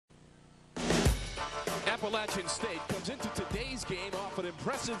Appalachian State comes into today's game off an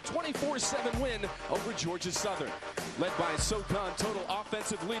impressive 24-7 win over Georgia Southern, led by SoCon total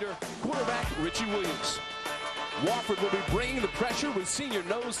offensive leader, quarterback Richie Williams. Wofford will be bringing the pressure with senior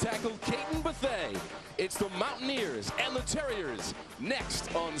nose tackle Caden Bethea. It's the Mountaineers and the Terriers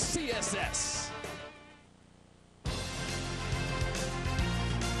next on CSS.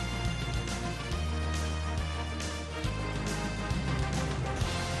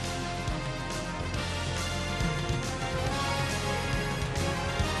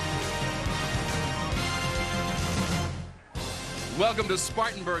 Welcome to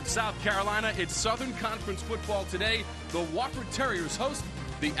Spartanburg, South Carolina. It's Southern Conference football today. The Wofford Terriers host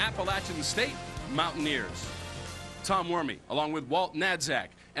the Appalachian State Mountaineers. Tom Wormy, along with Walt Nadzak.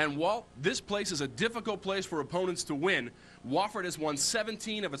 And Walt, this place is a difficult place for opponents to win. Wofford has won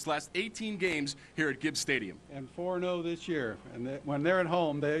 17 of its last 18 games here at Gibbs Stadium. And 4-0 this year. And when they're at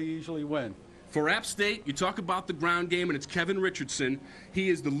home, they usually win. For App State, you talk about the ground game, and it's Kevin Richardson. He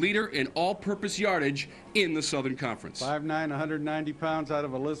is the leader in all-purpose yardage in the Southern Conference. 5'9", 190 pounds out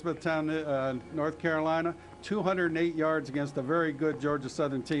of Elizabethtown, North Carolina. 208 yards against a very good Georgia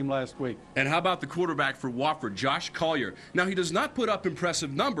Southern team last week. And how about the quarterback for Wofford, Josh Collier? Now, he does not put up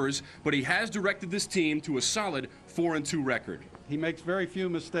impressive numbers, but he has directed this team to a solid 4-2 record. He makes very few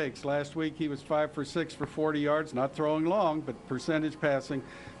mistakes. Last week he was 5 for 6 for 40 yards, not throwing long, but percentage passing.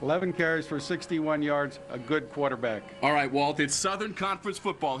 11 carries for 61 yards, a good quarterback. All right, Walt, it's Southern Conference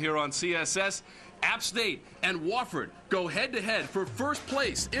football here on CSS. App State and Wofford go head-to-head for first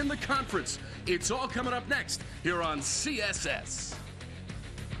place in the conference. It's all coming up next here on CSS.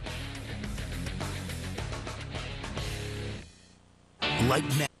 Like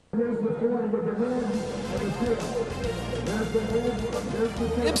now.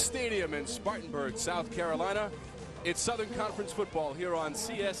 Gibbs Stadium in Spartanburg, South Carolina. It's Southern Conference football here on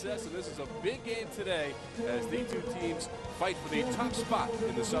CSS, and this is a big game today as the two teams fight for the top spot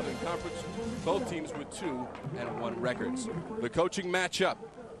in the Southern Conference, both teams with 2-1 records. The coaching matchup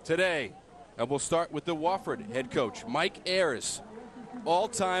today, and we'll start with the Wofford head coach, Mike Ayers,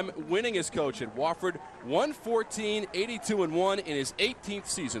 all-time winningest coach at Wofford, 114, 82-1 in his 18th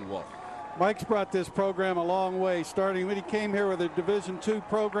season, Wolf. Mike's brought this program a long way, starting when he came here with a Division II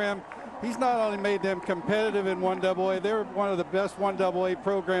program. He's not only made them competitive in 1AA, they're one of the best 1AA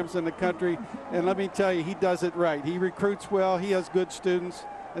programs in the country. And let me tell you, he does it right. He recruits well, he has good students,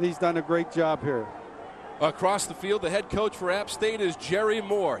 and he's done a great job here. Across the field, the head coach for App State is Jerry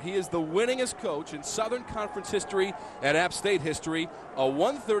Moore. He is the winningest coach in Southern Conference history and App State history, a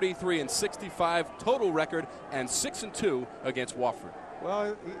 133-65 total record and 6-2 against Wofford.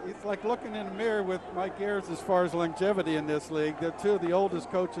 Well, it's like looking in the mirror with Mike Ayers as far as longevity in this league. They're two of the oldest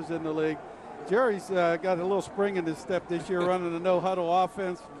coaches in the league. Jerry's got a little spring in his step this year running a no-huddle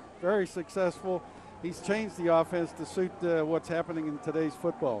offense, very successful. He's changed the offense to suit what's happening in today's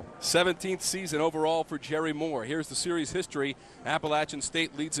football. 17th season overall for Jerry Moore. Here's the series history. Appalachian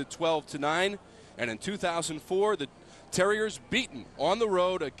State leads at 12-9, and in 2004, the Terriers beaten on the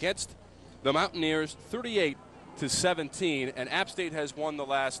road against the Mountaineers 38-17, and App State has won the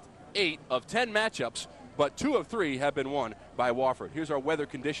last 8 of 10 matchups, but 2 of 3 have been won by Wofford. Here's our weather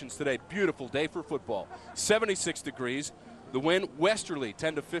conditions today. Beautiful day for football. 76 degrees. The wind westerly,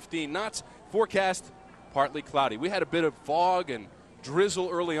 10 to 15 knots. Forecast, partly cloudy. We had a bit of fog and drizzle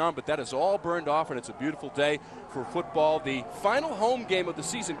early on, but that is all burned off, and it's a beautiful day for football. The final home game of the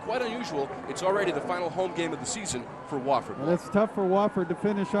season, quite unusual. It's already the final home game of the season for Wofford. Well, it's tough for Wofford to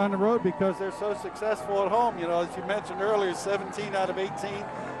finish on the road because they're so successful at home. You know, as you mentioned earlier, 17 out of 18.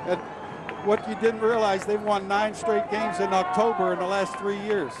 And what you didn't realize, they've won 9 straight games in October in the last 3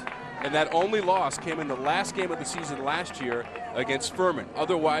 years. And that only loss came in the last game of the season last year against Furman.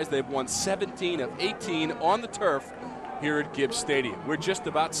 Otherwise, they've won 17 of 18 on the turf here at Gibbs Stadium. We're just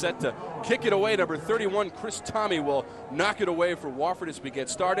about set to kick it away. Number 31, Chris Tommy, will knock it away for Wofford as we get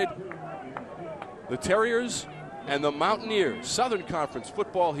started. The Terriers and the Mountaineers, Southern Conference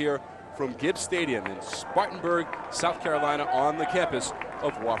football here from Gibbs Stadium in Spartanburg, South Carolina, on the campus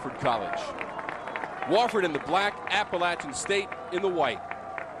of Wofford College. Wofford in the black, Appalachian State in the white.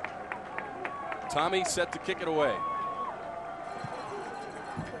 Tommy set to kick it away.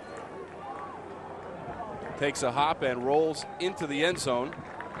 Takes a hop and rolls into the end zone.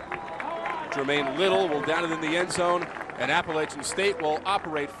 Jermaine Little will down it in the end zone, and Appalachian State will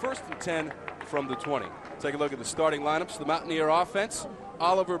operate 1st and 10 from the 20. Take a look at the starting lineups. The Mountaineer offense,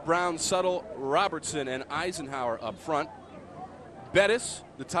 Oliver, Brown, Suttle, Robertson, and Eisenhower up front. Bettis,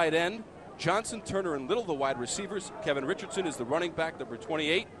 the tight end. Johnson, Turner, and Little, the wide receivers. Kevin Richardson is the running back, number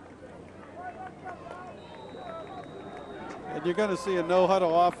 28. And you're going to see a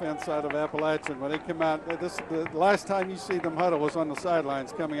no-huddle offense out of Appalachian when they come out. The last time you see them huddle was on the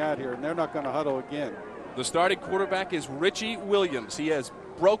sidelines coming out here, and they're not going to huddle again. The starting quarterback is Richie Williams. He has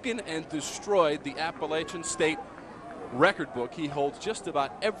broken and destroyed the Appalachian State record book. He holds just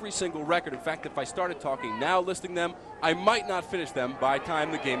about every single record. In fact, if I started talking now, listing them, I might not finish them by the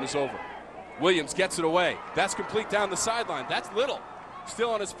time the game is over. Williams gets it away. That's complete down the sideline. That's Little.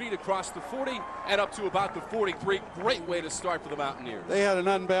 Still on his feet across the 40 and up to about the 43. Great way to start for the Mountaineers. They had an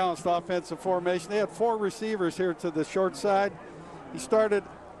unbalanced offensive formation. They had 4 receivers here to the short side. He started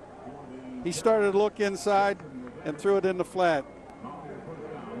to look inside and threw it in the flat.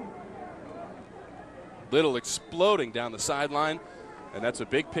 Little exploding down the sideline, and that's a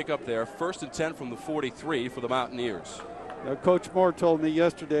big pickup there. 1st and 10 from the 43 for the Mountaineers. Now, Coach Moore told me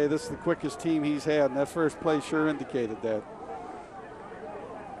yesterday this is the quickest team he's had, and that first play sure indicated that.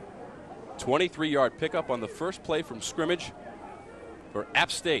 23-yard pickup on the first play from scrimmage for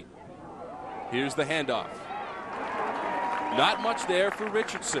App State. Here's the handoff. Not much there for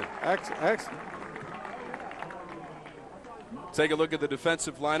Richardson. Excellent. Take a look at the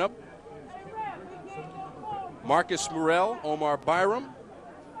defensive lineup. Marcus Murrell, Omar Byram,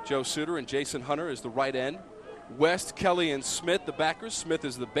 Joe Suter, and Jason Hunter is the right end. West, Kelly, and Smith, the backers. Smith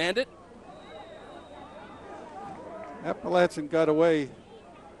is the bandit. Appalachian got away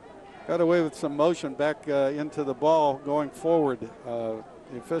with some motion back into the ball going forward. The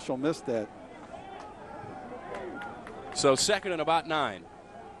official missed that. So 2nd and about 9.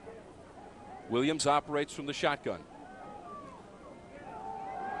 Williams operates from the shotgun.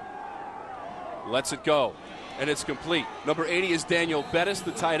 Lets it go, and it's complete. Number 80 is Daniel Bettis,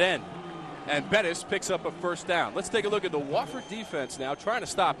 the tight end. And Bettis picks up a first down. Let's take a look at the Wofford defense now, trying to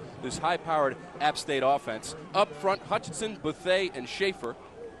stop this high-powered App State offense. Up front, Hutchinson, Bethea, and Schaefer.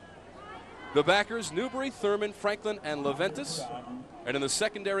 The backers, Newbury, Thurman, Franklin, and Leventis. And in the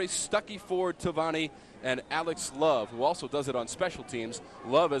secondary, Stuckey, Ford, Tavani, and Alex Love, who also does it on special teams.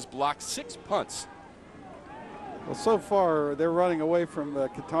 Love has blocked 6 punts. Well, so far, they're running away from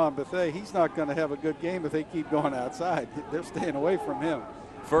Catan Bethea. He's not going to have a good game if they keep going outside. They're staying away from him.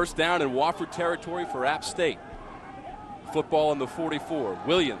 First down in Wofford territory for App State. Football in the 44.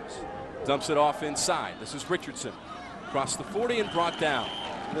 Williams dumps it off inside. This is Richardson. Across the 40 and brought down.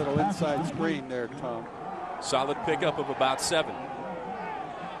 Little inside screen there, Tom. Solid pickup of about 7.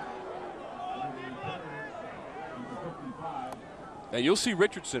 And you'll see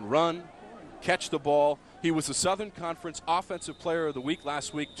Richardson run, catch the ball. He was the Southern Conference Offensive Player of the Week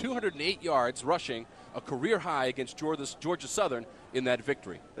last week. 208 yards rushing, a career high against Georgia Southern in that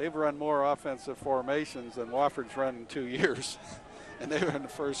victory. They've run more offensive formations than Wofford's run in 2 years, and they were in the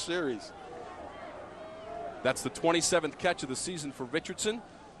first series. That's the 27th catch of the season for Richardson,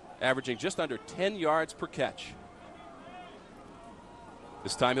 averaging just under 10 yards per catch.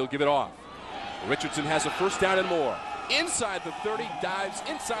 This time he'll give it off. Richardson has a first down and more. Inside the 30, dives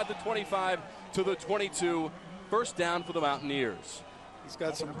inside the 25 to the 22. First down for the Mountaineers. He's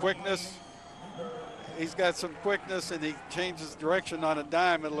got some quickness. And he changes direction on a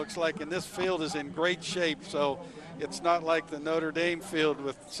dime. It looks like, and this field is in great shape, so it's not like the Notre Dame field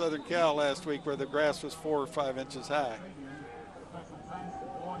with Southern Cal last week where the grass was 4 or 5 inches high.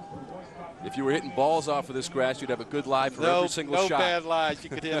 If you were hitting balls off of this grass, you'd have a good lie for every single shot. No bad lies. You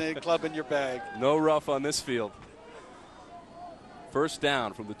could hit any club in your bag. No rough on this field. First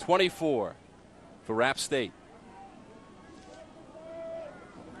down from the 24 for App State.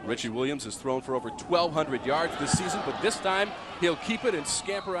 Richie Williams has thrown for over 1,200 yards this season, but this time he'll keep it and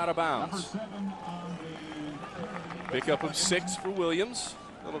scamper out of bounds. Pickup of 6 for Williams.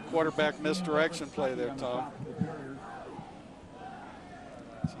 Little quarterback misdirection play there, Tom.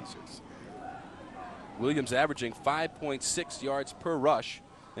 Williams averaging 5.6 yards per rush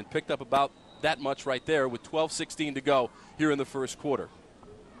and picked up about that much right there with 12:16 to go here in the first quarter.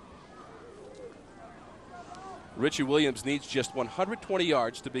 Richie Williams needs just 120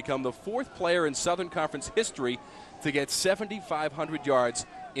 yards to become the 4th player in Southern Conference history to get 7,500 yards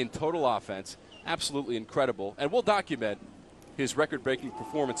in total offense. Absolutely incredible. And we'll document his record-breaking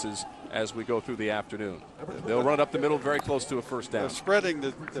performances as we go through the afternoon. They'll run it up the middle very close to a first down. They're spreading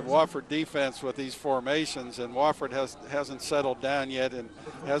the Wofford defense with these formations, and Wofford hasn't settled down yet and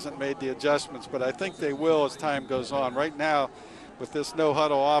hasn't made the adjustments, but I think they will as time goes on. Right now, with this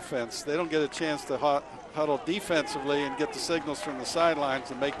no-huddle offense, they don't get a chance to huddle defensively and get the signals from the sidelines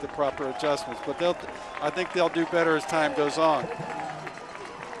and make the proper adjustments, but I think they'll do better as time goes on.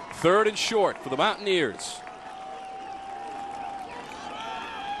 3rd and short for the Mountaineers.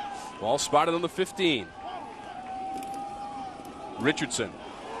 Ball spotted on the 15. Richardson.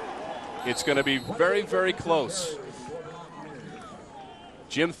 It's going to be very, very close.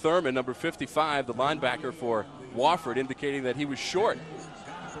 Jim Thurman, number 55, the linebacker for Wofford, indicating that he was short.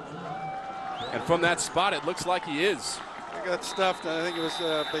 And from that spot, it looks like he is. He got stuffed. I think it was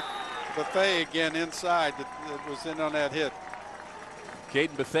Buffet again inside that was in on that hit.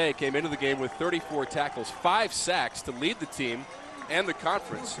 Caden Bethea came into the game with 34 tackles, 5 sacks to lead the team and the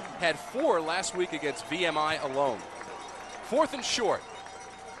conference. Had 4 last week against VMI alone. 4th and short.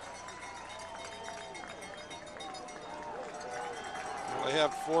 They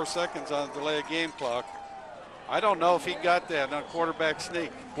have 4 seconds on the delay of game clock. I don't know if he got that on quarterback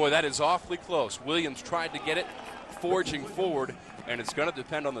sneak. Boy, that is awfully close. Williams tried to get it, forging forward, and it's going to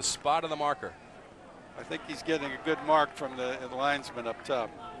depend on the spot of the marker. I think he's getting a good mark from the linesman up top.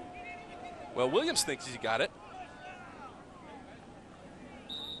 Well, Williams thinks he got it.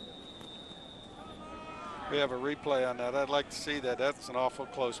 We have a replay on that. I'd like to see that. That's an awful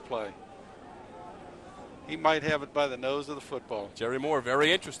close play. He might have it by the nose of the football. Jerry Moore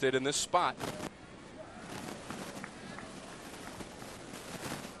very interested in this spot.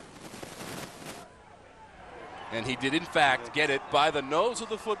 And he did, in fact, get it by the nose of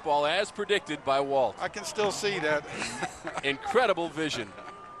the football, as predicted by Walt. I can still see that. Incredible vision.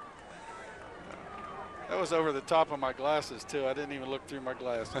 That was over the top of my glasses, too. I didn't even look through my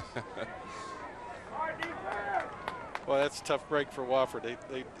glasses. Well, that's a tough break for Wofford.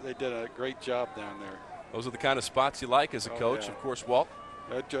 They did a great job down there. Those are the kind of spots you like as a coach. Yeah. Of course, Walt,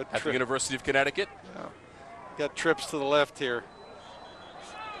 at the University of Connecticut. Yeah. Got trips to the left here.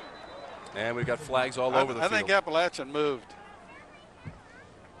 And we've got flags all over the field. I think Appalachian moved.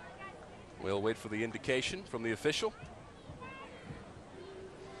 We'll wait for the indication from the official.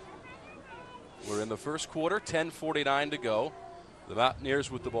 We're in the first quarter, 10:49 to go. The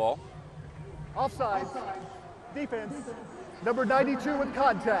Mountaineers with the ball. Offside. Defense. Number 92 with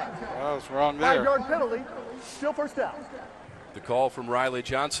contact. I was wrong there. 5-yard penalty. Still first down. The call from Riley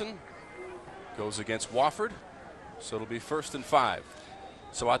Johnson goes against Wofford. So it'll be 1st and 5.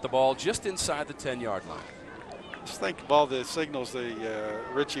 So at the ball just inside the 10-yard line. Just think of all the signals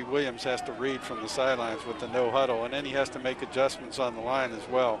Richie Williams has to read from the sidelines with the no huddle, and then he has to make adjustments on the line as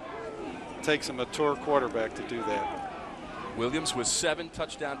well. It takes a mature quarterback to do that. Williams with 7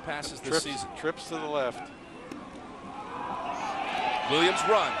 touchdown passes this season. Trips to the left. Williams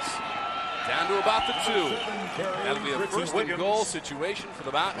runs down to about the 2. That'll be a 1st and goal situation for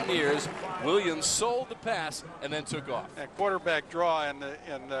the Mountaineers. Williams sold the pass and then took off. And quarterback draw, and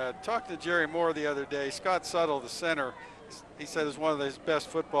talked to Jerry Moore the other day. Scott Suttle, the center, he said is one of his best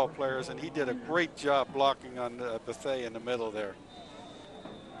football players, and he did a great job blocking on Bethea in the middle there.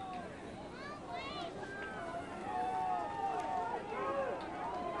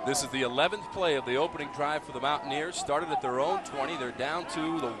 This is the 11th play of the opening drive for the Mountaineers. Started at their own 20. They're down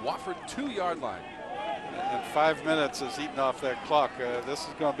to the Wofford 2-yard line. And 5 minutes is eating off that clock. This is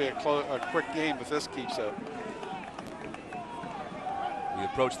going to be a quick game if this keeps up. We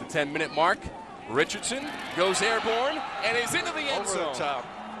approach the 10-minute mark. Richardson goes airborne and is into the end zone. Over the top.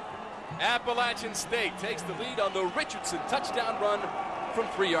 Appalachian State takes the lead on the Richardson touchdown run from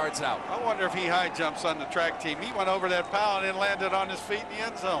 3 yards out. I wonder if he high jumps on the track team. He went over that pile and then landed on his feet in the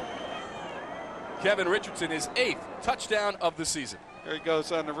end zone. Kevin Richardson, his 8th touchdown of the season. There he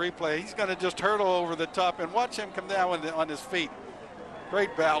goes on the replay. He's going to just hurdle over the top, and watch him come down on his feet.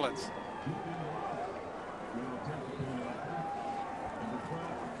 Great balance.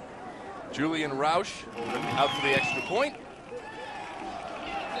 Julian Roush out for the extra point.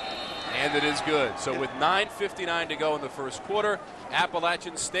 And it is good. So with 9:59 to go in the first quarter,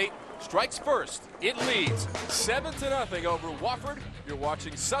 Appalachian State strikes first. It leads 7-0 over Wofford. You're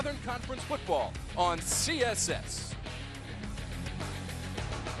watching Southern Conference football on CSS.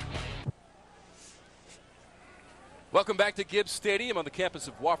 Welcome back to Gibbs Stadium on the campus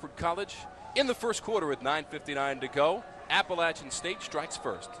of Wofford College. In the first quarter with 9:59 to go, Appalachian State strikes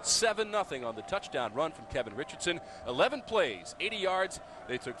first. 7-0 on the touchdown run from Kevin Richardson. 11 plays, 80 yards.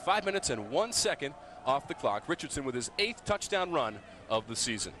 They took 5 minutes and 1 second off the clock. Richardson with his 8th touchdown run of the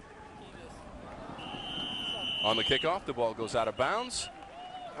season. On the kickoff, the ball goes out of bounds.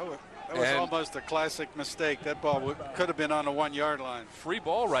 That was almost a classic mistake. That ball could have been on the 1 yard line. Free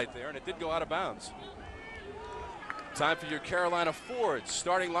ball right there, and it did go out of bounds. Time for your Carolina Fords.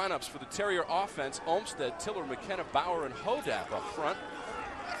 Starting lineups for the Terrier offense. Olmsted, Tiller, McKenna, Bauer, and Hodapp up front.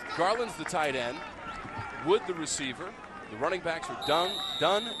 Garland's the tight end. Wood the receiver. The running backs are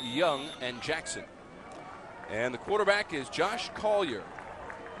Dunn, Young, and Jackson. And the quarterback is Josh Collier.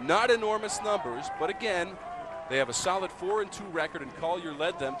 Not enormous numbers, but again, they have a solid 4-2 record, and Collier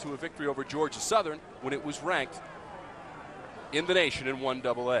led them to a victory over Georgia Southern when it was ranked in the nation in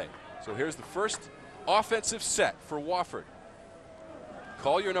 1AA. So here's the first offensive set for Wofford.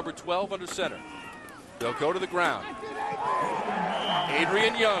 Collier, number 12, under center. They'll go to the ground.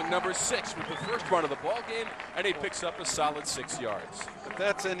 Adrian Young, number 6, with the first run of the ball game, and he picks up a solid 6 yards. If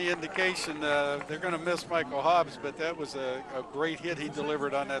that's any indication, they're going to miss Michael Hobbs, but that was a great hit he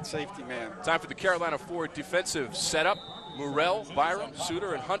delivered on that safety man. Time for the Carolina Ford defensive setup. Murrell, Byram,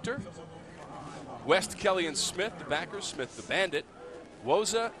 Suter, and Hunter. West, Kelly, and Smith, the backers. Smith, the bandit.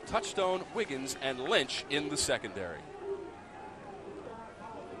 Woza, Touchstone, Wiggins, and Lynch in the secondary.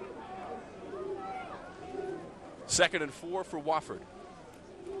 Second and 4 for Wofford.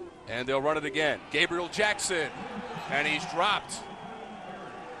 And they'll run it again. Gabriel Jackson, and he's dropped.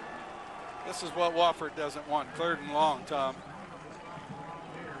 This is what Wofford doesn't want, 3rd and long, Tom.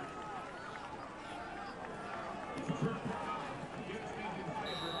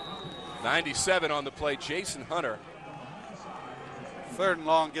 '97 on the play, Jason Hunter. 3rd and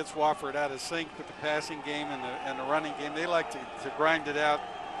long gets Wofford out of sync with the passing game and the running game. They like to grind it out.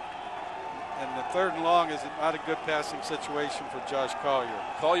 And the 3rd and long is not a good passing situation for Josh Collier.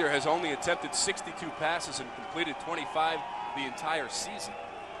 Collier has only attempted 62 passes and completed 25 the entire season.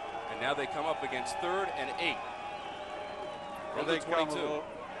 And now they come up against 3rd and 8. From the 22.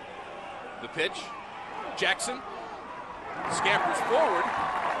 The pitch. Jackson scampers forward,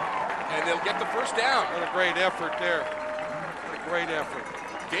 and they'll get the first down. What a great effort there. What a great effort.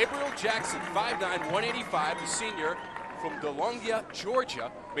 Gabriel Jackson, 5'9", 185, the senior from Delongia,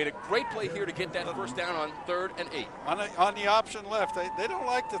 Georgia, made a great play here to get that first down on 3rd and 8. On the option left, they don't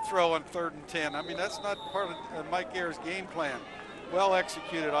like to throw on 3rd and 10. I mean, that's not part of Mike Ayer's game plan. Well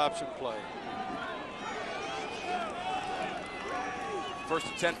executed option play. First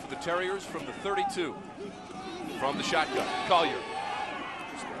attempt for the Terriers from the 32. From the shotgun, Collier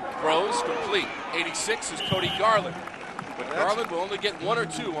throws complete. 86 is Cody Garland, but Garland will only get 1 or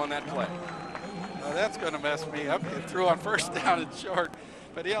 2 on that play. Now that's going to mess me up. He threw on first down and short,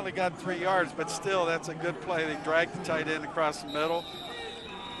 but he only got 3 yards. But still, that's a good play. They dragged the tight end across the middle.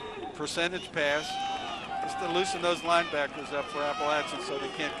 Percentage pass, just to loosen those linebackers up for Appalachian so they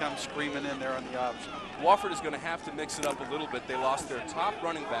can't come screaming in there on the option. Wofford is going to have to mix it up a little bit. They lost their top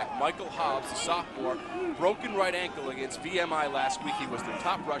running back, Michael Hobbs, the sophomore, broken right ankle against VMI last week. He was their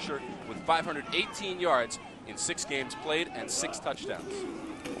top rusher with 518 yards in 6 games played and 6 touchdowns.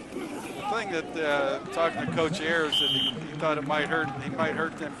 The thing that talking to Coach Ayers, that he thought it might hurt. He might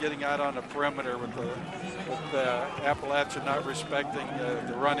hurt them getting out on the perimeter with the Appalachian not respecting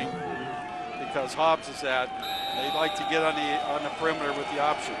the running because Hobbs is out. They'd like to get on the perimeter with the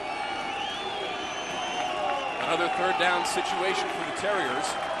option. Another 3rd down situation for the Terriers.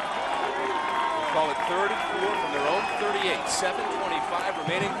 We'll call it 3rd and 4 from their own 38. 7:25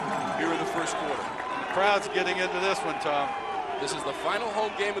 remaining here in the first quarter. The crowd's getting into this one, Tom. This is the final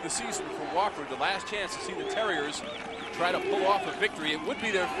home game of the season for Wofford. The last chance to see the Terriers try to pull off a victory. It would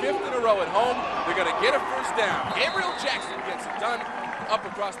be their 5th in a row at home. They're going to get a first down. Gabriel Jackson gets it done up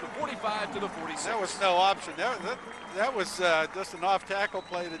across the 45 to the 46. That was no option. That was just an off-tackle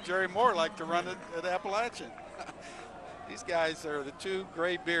play that Jerry Moore liked to run at Appalachian. These guys are the 2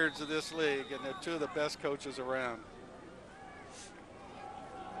 gray beards of this league, and they're 2 of the best coaches around.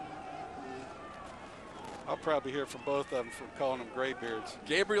 I'll probably hear from both of them for calling them gray beards.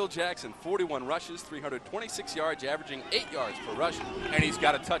 Gabriel Jackson, 41 rushes, 326 yards, averaging 8 yards per rush, and he's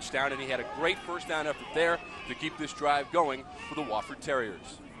got a touchdown, and he had a great first down effort there to keep this drive going for the Wofford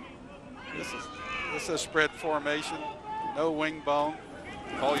Terriers. This is a spread formation, no wing bone.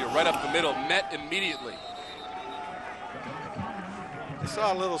 Collier right up the middle, met immediately. I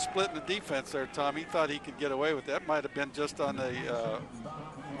saw a little split in the defense there, Tom. He thought he could get away with that. Might have been just on the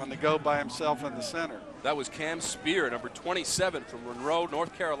go by himself in the center. That was Cam Spear, number 27 from Monroe,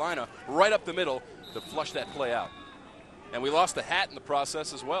 North Carolina, right up the middle to flush that play out. And we lost the hat in the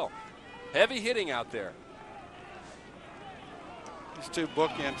process as well. Heavy hitting out there. These 2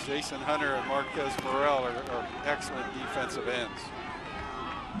 bookends, Jason Hunter and Marquez Morrell, are excellent defensive ends.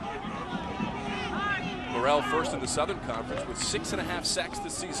 Morrell first in the Southern Conference with 6.5 sacks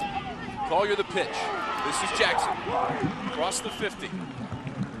this season. Collier the pitch. This is Jackson. Across the 50.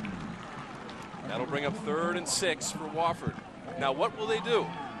 That'll bring up 3rd and 6 for Wofford. Now what will they do?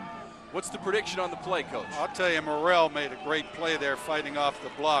 What's the prediction on the play, Coach? I'll tell you, Morrell made a great play there fighting off the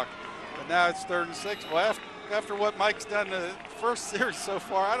block. But now it's 3rd and 6. Well, after what Mike's done the first series so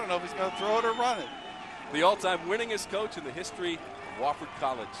far, I don't know if he's going to throw it or run it. The all-time winningest coach in the history of Wofford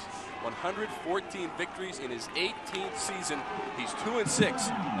College. 114 victories in his 18th season. He's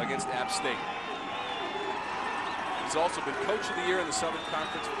 2-6 against App State. He's also been Coach of the Year in the Southern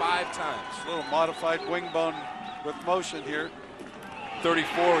Conference 5 times. A little modified wing bone with motion here.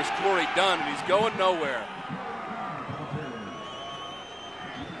 34 is Corey Dunn, and he's going nowhere.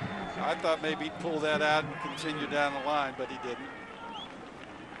 I thought maybe he'd pull that out and continue down the line, but he didn't.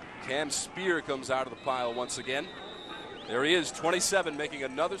 Cam Spear comes out of the pile once again. There he is, 27, making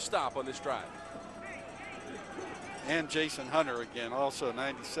another stop on this drive. And Jason Hunter again, also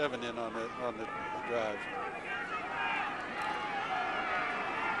 97 in on the drive.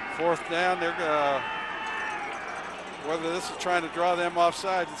 Fourth down, they're whether this is trying to draw them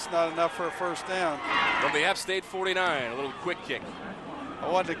offside, it's not enough for a first down. From the App State 49, a little quick kick. I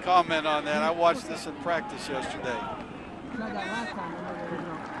wanted to comment on that. I watched this in practice yesterday.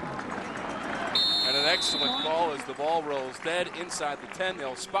 And an excellent call as the ball rolls dead inside the 10.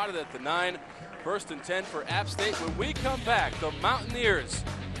 They'll spot it at the 9. First and 10 for App State. When we come back, the Mountaineers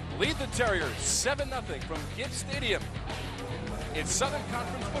lead the Terriers 7-0 from Gibbs Stadium. It's Southern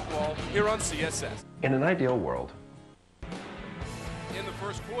Conference football here on CSS. In an ideal world. In the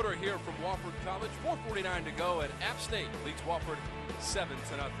first quarter here from Wofford College, 4:49 to go, and App State leads Wofford 7-0.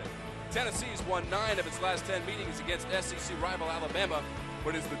 Tennessee's won 9 of its last 10 meetings against SEC rival Alabama,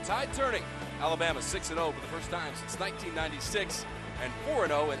 but is the tide turning? Alabama 6-0 for the first time since 1996 and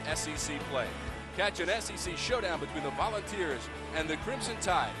 4-0 in SEC play. Catch an SEC showdown between the Volunteers and the Crimson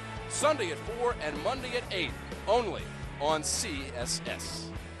Tide Sunday at 4 and Monday at 8, only on CSS.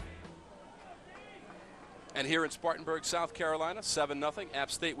 And here in Spartanburg, South Carolina, 7-0. App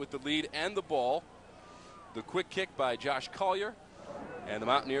State with the lead and the ball. The quick kick by Josh Collier. And the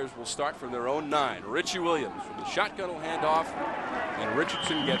Mountaineers will start from their own 9. Richie Williams from the shotgun will hand off. And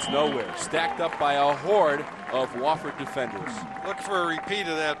Richardson gets nowhere. Stacked up by a horde of Wofford defenders. Look for a repeat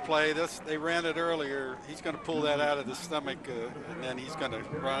of that play. They ran it earlier. He's going to pull that out of the stomach, and then he's going to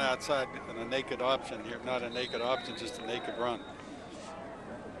run outside in a naked option here. Not a naked option, just a naked run.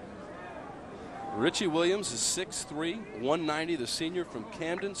 Richie Williams is 6'3", 190, the senior from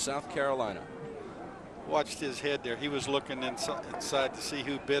Camden, South Carolina. Watched his head there. He was looking inside to see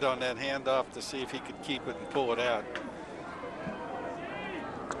who bid on that handoff to see if he could keep it and pull it out.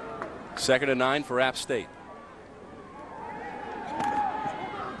 2nd and 9 for App State.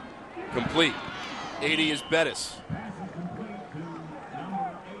 Complete. 80 is Bettis.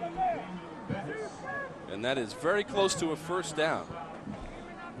 And that is very close to a first down.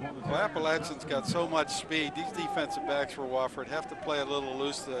 Well, Appalachian's got so much speed. These defensive backs for Wofford have to play a little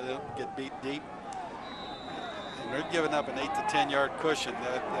loose so they don't get beat deep. And they're giving up an 8 to 10 yard cushion.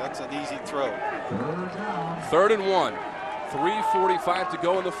 That's an easy throw. 3rd and 1. 3:45 to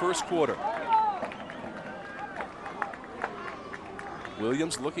go in the first quarter.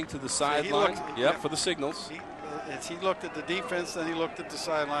 Williams looking to the sideline. Yep, for the signals. He looked at the defense, then he looked at the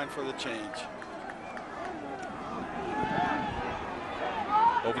sideline for the change.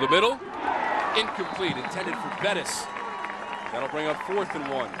 Over the middle. Incomplete. Intended for Bettis. That'll bring up 4th and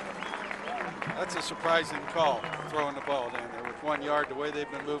 1. That's a surprising call, throwing the ball down there with 1 yard, the way they've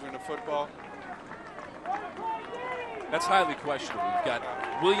been moving the football. That's highly questionable. You've got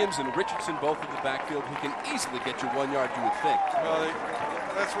Williams and Richardson both in the backfield who can easily get you 1 yard, you would think. Well,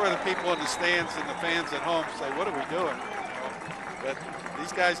 that's where the people in the stands and the fans at home say, what are we doing? But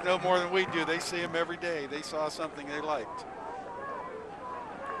these guys know more than we do. They see them every day. They saw something they liked.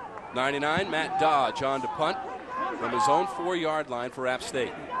 99, Matt Dodge on to punt from his own 4 yard line for App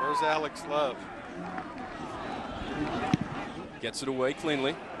State. Where's Alex Love? Gets it away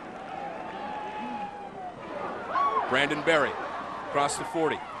cleanly. Brandon Berry across the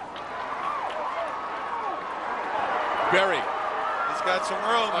 40. Berry. He's got some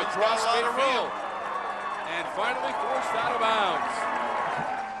room. Across midfield. And finally forced out of bounds.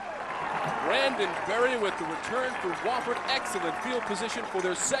 Brandon Berry with the return for Wofford. Excellent field position for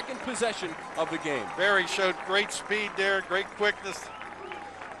their second possession of the game. Berry showed great speed there, great quickness.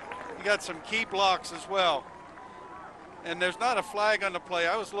 He got some key blocks as well. And there's not a flag on the play.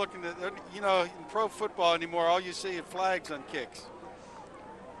 I was looking at, you know, in pro football anymore, all you see is flags on kicks.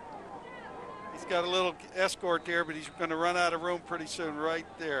 He's got a little escort there, but he's going to run out of room pretty soon right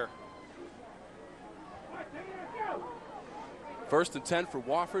there. 1st and 10 for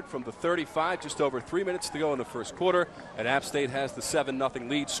Wofford from the 35, just over 3 minutes to go in the first quarter, and App State has the 7-0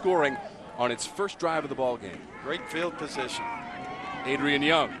 lead, scoring on its first drive of the ball game. Great field position. Adrian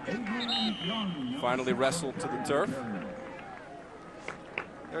Young finally wrestled to the turf.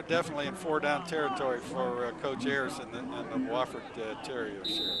 They're definitely in 4-down territory for Coach Ayers and the Wofford Terriers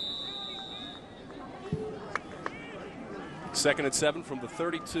here. 2nd and 7 from the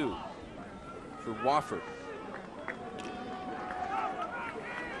 32 for Wofford.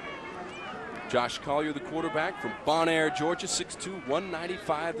 Josh Collier, the quarterback from Bon Air, Georgia, 6'2",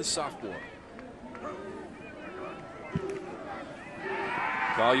 195, the sophomore.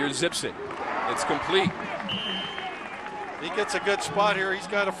 Collier zips it. It's complete. He gets a good spot here. He's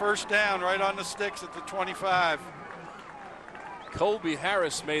got a first down right on the sticks at the 25. Colby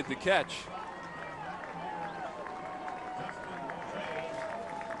Harris made the catch.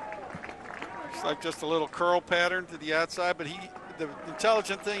 It's like just a little curl pattern to the outside, but the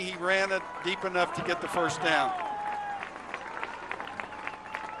intelligent thing, he ran it deep enough to get the first down.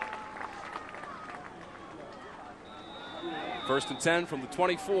 First and 10 from the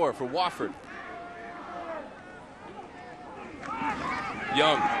 24 for Wofford.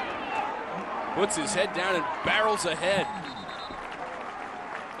 Young puts his head down and barrels ahead.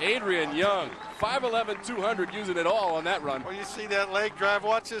 Adrian Young, 5'11", 200, using it all on that run. Well, you see that leg drive.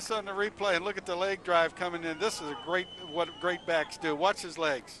 Watch this on the replay and look at the leg drive coming in. This is what great backs do. Watch his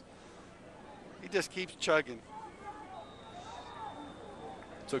legs. He just keeps chugging.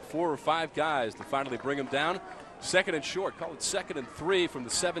 Took 4 or 5 guys to finally bring him down. Second and short. Call it 2nd and 3 from the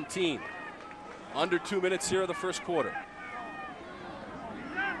 17. Under 2 minutes here in the first quarter.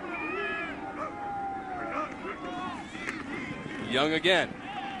 Young again.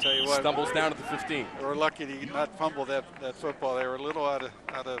 Tell you what, stumbles down at the 15. They were lucky to not fumble that football. They were a little out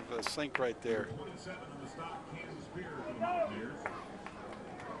of sync right there.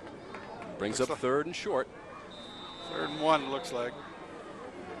 Brings up 3rd and short. 3rd and 1 looks like.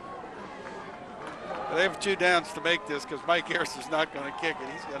 They have 2 downs to make this because Mike Harris is not going to kick it.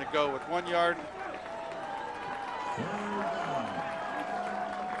 He's going to go with 1 yard.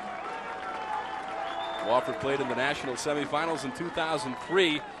 Wofford played in the national semifinals in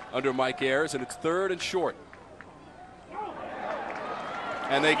 2003 under Mike Ayers, and it's 3rd and short.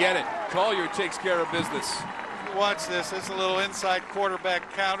 And they get it. Collier takes care of business. Watch this. It's a little inside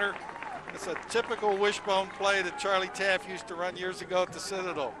quarterback counter. It's a typical wishbone play that Charlie Taft used to run years ago at the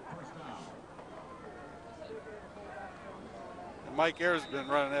Citadel. And Mike Ayers has been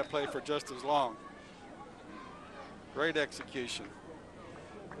running that play for just as long. Great execution.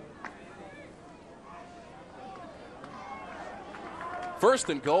 First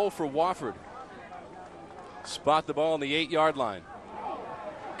and goal for Wofford. Spot the ball on the 8-yard line.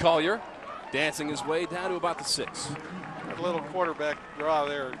 Collier dancing his way down to about the 6. A little quarterback draw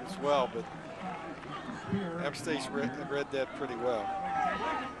there as well, but App State read that pretty well.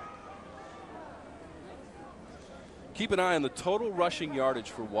 Keep an eye on the total rushing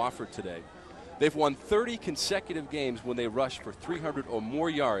yardage for Wofford today. They've won 30 consecutive games when they rush for 300 or more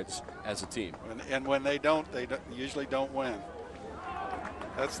yards as a team. And when they usually don't win.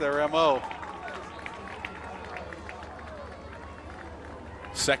 That's their MO.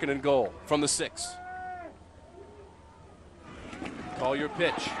 2nd and goal from the 6. Collier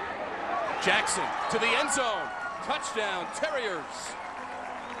pitch. Jackson to the end zone. Touchdown, Terriers.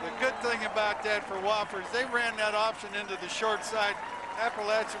 The good thing about that for Wofford is they ran that option into the short side.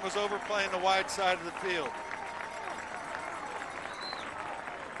 Appalachian was overplaying the wide side of the field.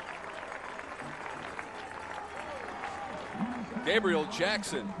 Gabriel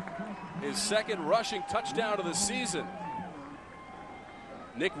Jackson, his 2nd rushing touchdown of the season.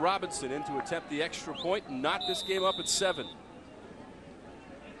 Nick Robinson in to attempt the extra point and knock this game up at 7.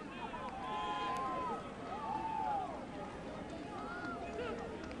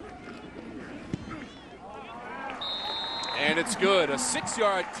 And it's good. A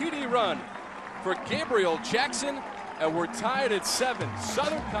 6-yard TD run for Gabriel Jackson, and we're tied at 7.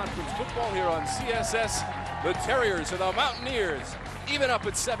 Southern Conference football here on CSS. The Terriers and the Mountaineers even up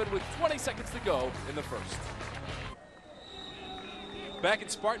at 7 with 20 seconds to go in the first. Back in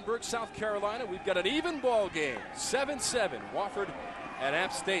Spartanburg, South Carolina, we've got an even ball game. 7-7. Wofford and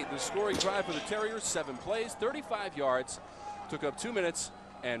App State. The scoring drive for the Terriers, 7 plays, 35 yards. Took up 2 minutes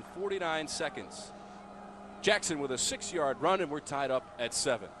and 49 seconds. Jackson with a 6-yard run, and we're tied up at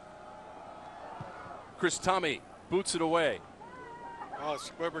 7. Chris Tommy boots it away. Oh,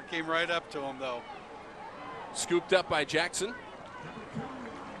 Squibber came right up to him, though. Scooped up by Jackson.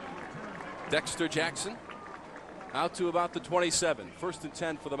 Dexter Jackson out to about the 27. 1st and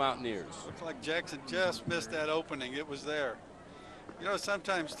 10 for the Mountaineers. Looks like Jackson just missed that opening. It was there. You know,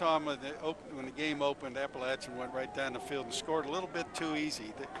 sometimes, Tom, when the game opened, Appalachian went right down the field and scored a little bit too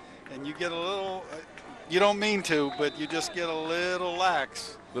easy. And you get a little, you don't mean to, but you just get a little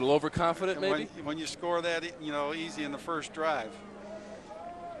lax. A little overconfident, maybe? When you score that, easy in the first drive.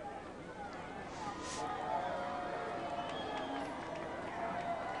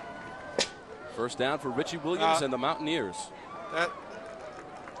 First down for Richie Williams and the Mountaineers.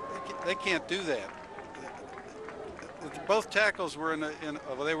 They can't do that. Both tackles were in a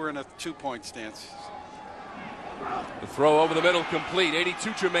 2-point stance. The throw over the middle complete.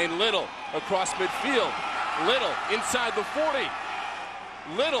 82 Jermaine Little across midfield. Little inside the 40.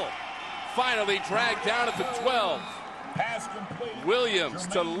 Little finally dragged down at the 12. Williams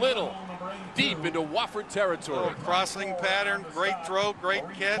to Little, deep into Wofford territory. Crossing pattern, great throw, great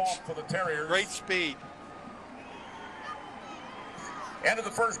catch, great speed. End of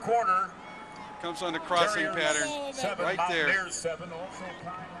the first quarter. Comes on the crossing pattern, right there.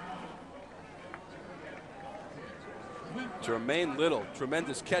 Jermaine Little,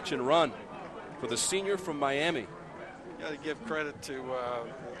 tremendous catch and run for the senior from Miami. Got to give credit to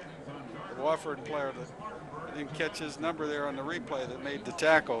the Wofford player that didn't catch his number there on the replay that made the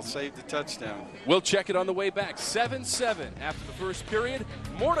tackle, saved the touchdown. We'll check it on the way back. 7-7 after the first period.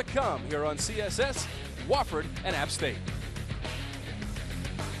 More to come here on CSS, Wofford and App State.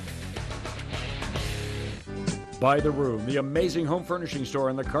 By the Room, the amazing home furnishing store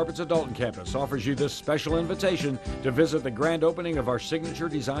on the Carpets at Dalton campus, offers you this special invitation to visit the grand opening of our signature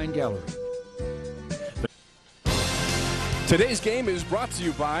design gallery. Today's game is brought to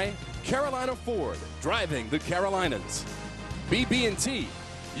you by Carolina Ford, driving the Carolinas. BB&T,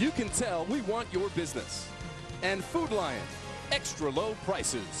 you can tell we want your business. And Food Lion, extra low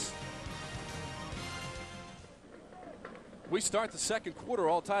prices. We start the second quarter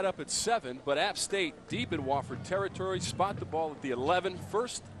all tied up at 7, but App State deep in Wofford territory, spot the ball at the 11,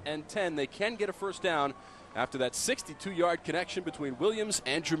 1st and 10. They can get a first down after that 62-yard connection between Williams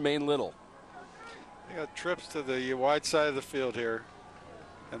and Jermaine Little. They got trips to the wide side of the field here,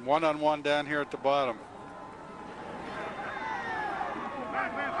 and one-on-one down here at the bottom.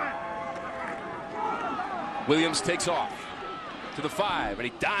 Williams takes off to the 5, and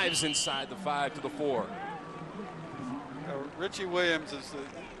he dives inside the 5 to the 4. Richie Williams is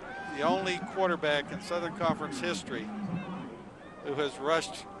the only quarterback in Southern Conference history who has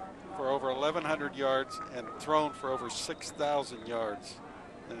rushed for over 1,100 yards and thrown for over 6,000 yards.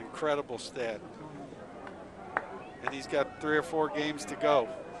 An incredible stat. And he's got 3 or 4 games to go.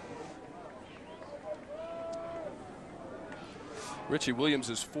 Richie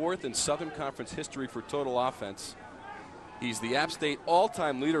Williams is 4th in Southern Conference history for total offense. He's the App State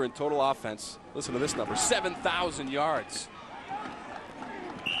all-time leader in total offense. Listen to this number, 7,000 yards.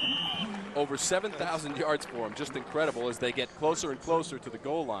 Over 7,000 yards for him. Just incredible as they get closer and closer to the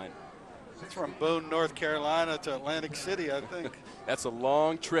goal line. It's from Boone, North Carolina to Atlantic City, I think. That's a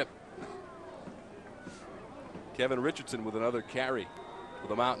long trip. Kevin Richardson with another carry for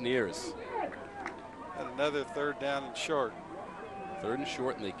the Mountaineers. And another 3rd down and short. 3rd and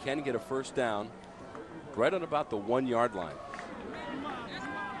short, and they can get a first down right on about the 1-yard line.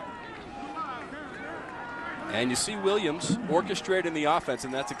 And you see Williams orchestrating the offense,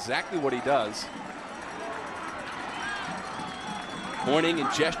 and that's exactly what he does. Pointing and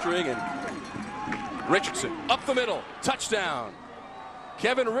gesturing, and Richardson up the middle, touchdown.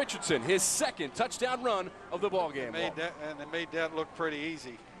 Kevin Richardson, his 2nd touchdown run of the ballgame. And they made that look pretty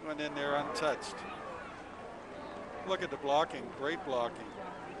easy. Went in there untouched. Look at the blocking, great blocking.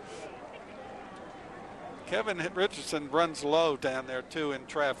 Kevin Richardson runs low down there too in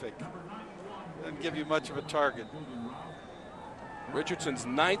traffic. Doesn't give you much of a target. Richardson's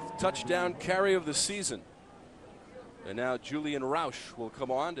 9th touchdown carry of the season. And now Julian Roush will come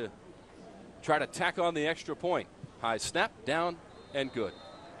on to try to tack on the extra point. High snap, down, and good.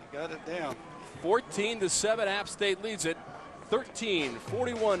 He got it down. 14-7, App State leads it.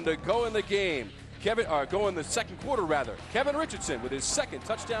 13:41 to go in the game. Go in the second quarter, rather. Kevin Richardson with his 2nd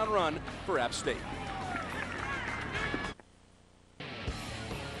touchdown run for App State.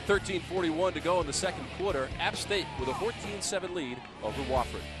 13:41 to go in the second quarter. App State with a 14-7 lead over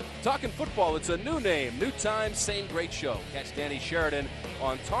Wofford. Talking football, it's a new name, new time, same great show. Catch Danny Sheridan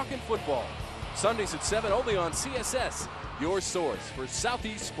on Talking Football. Sundays at 7 only on CSS, your source for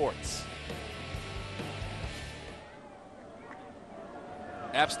Southeast sports.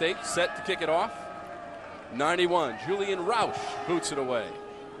 App State set to kick it off. 91, Julian Roush boots it away.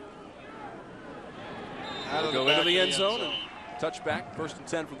 Go into the end zone. And touchback, 1st and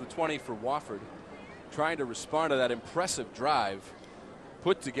 10 from the 20 for Wofford. Trying to respond to that impressive drive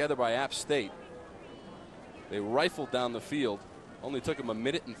put together by App State. They rifled down the field. Only took them 1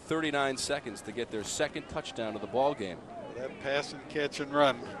 minute and 39 seconds to get their 2nd touchdown of the ball game. That pass and catch and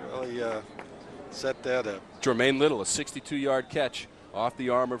run really set that up. Jermaine Little, a 62-yard catch off the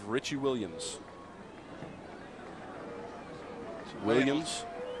arm of Richie Williams. Williams.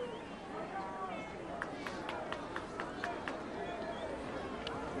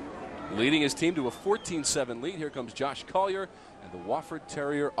 Leading his team to a 14-7 lead. Here comes Josh Collier and the Wofford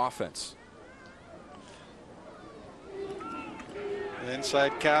Terrier offense.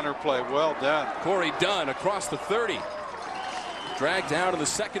 Inside counter play, well done. Corey Dunn across the 30. Dragged down to the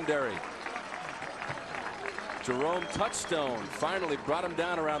secondary. Jerome Touchstone finally brought him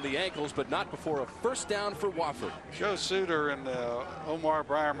down around the ankles, but not before a first down for Wofford. Joe Suter and Omar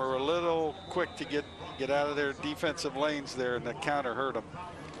Bryan were a little quick to get out of their defensive lanes there, and the counter hurt them.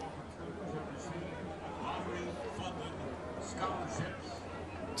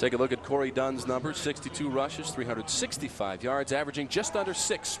 Take a look at Corey Dunn's numbers: 62 rushes, 365 yards, averaging just under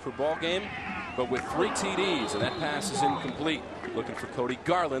 6 per ball game, but with 3 TDs, and that pass is incomplete. Looking for Cody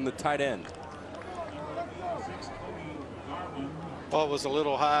Garland, the tight end. Ball was a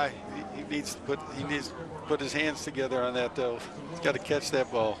little high. He needs to put his hands together on that, though. He's got to catch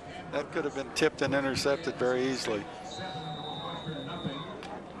that ball. That could have been tipped and intercepted very easily.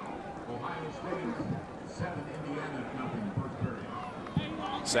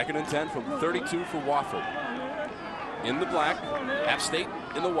 Second and 10 from 32 for Wofford. In the black, App State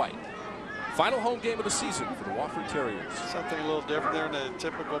in the white. Final home game of the season for the Wofford Terriers. Something a little different there in the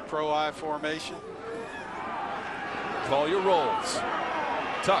typical pro-I formation. Collier rolls,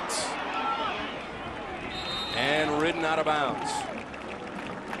 tucks, and ridden out of bounds.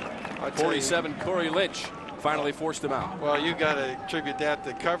 47, Corey Lynch finally forced him out. Well, you got to attribute that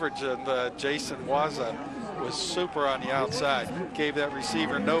to coverage, and Jason Waza was super on the outside. Gave that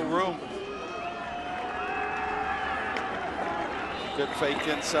receiver no room. Good fake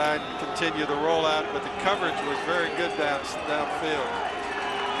inside, continue the rollout, but the coverage was very good downfield.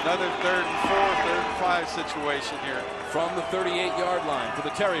 Another 3rd and 4, 3rd and 5 situation here. From the 38-yard line for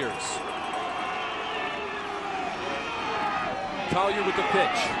the Terriers. Collier with the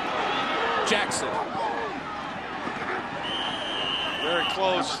pitch. Jackson. Very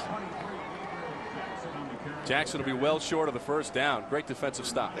close. Jackson will be well short of the first down. Great defensive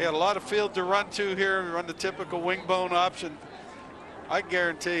stop. They had a lot of field to run to here. Run the typical wing bone option. I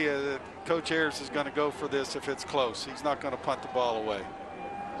guarantee you that Coach Harris is going to go for this if it's close. He's not going to punt the ball away.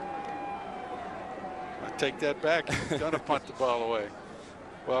 I take that back. He's going to punt the ball away.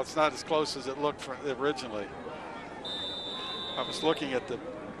 Well, it's not as close as it looked originally. I was looking at the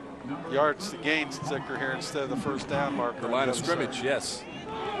yards to gain sticker here instead of the first down marker. The line of scrimmage, yes.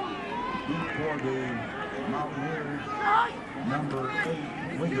 For the Mountaineers, number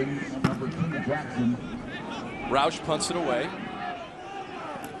 8, Williams, number 2, Jackson. Roush punts it away.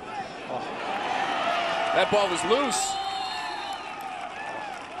 Oh. That ball was loose.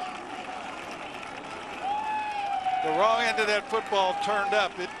 The wrong end of that football turned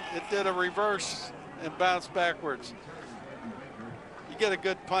up. It did a reverse and bounced backwards. You get a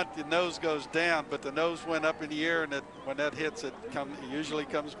good punt, the nose goes down, but the nose went up in the air, and when that hits, it usually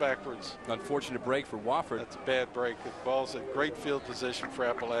comes backwards. Unfortunate break for Wofford. That's a bad break. The ball's in great field position for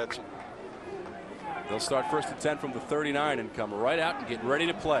Appalachian. They'll start 1st and 10 from the 39 and come right out and get ready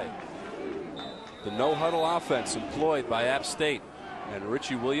to play. The no-huddle offense employed by App State, and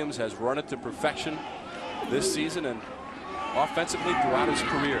Richie Williams has run it to perfection this season and offensively throughout his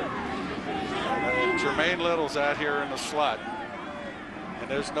career. Jermaine Little's out here in the slot, and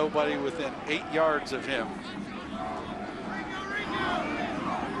there's nobody within 8 yards of him.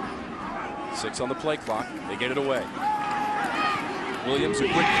 6 on the play clock. They get it away. Williams, a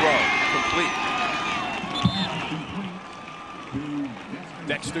quick throw, complete.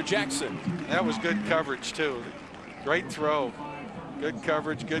 Dexter Jackson. That was good coverage too. Great throw, good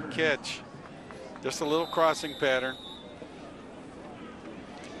coverage, good catch. Just a little crossing pattern.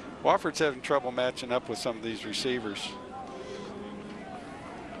 Wofford's having trouble matching up with some of these receivers.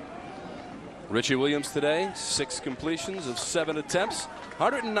 Richie Williams today, 6 completions of 7 attempts,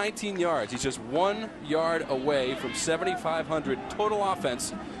 119 yards. He's just 1 yard away from 7,500 total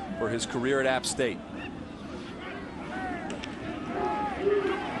offense for his career at App State.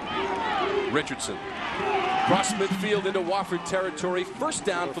 Richardson, cross midfield into Wofford territory. First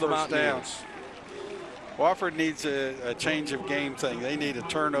down for the Mountaineers. Wofford needs a change of game thing. They need a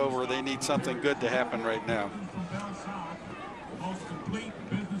turnover. They need something good to happen right now.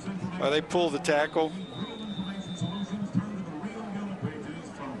 They pull the tackle.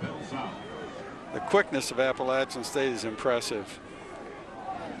 The quickness of Appalachian State is impressive.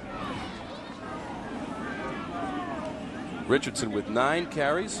 Richardson with 9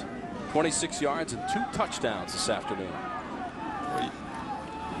 carries, 26 yards, and 2 touchdowns this afternoon.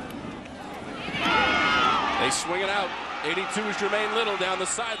 They swing it out. 82 is Jermaine Little down the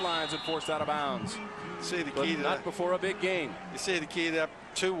sidelines and forced out of bounds. See the but key to not that. Before a big gain. You see the key to that.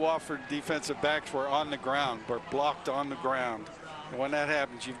 2 Wofford defensive backs were on the ground, were blocked on the ground. And when that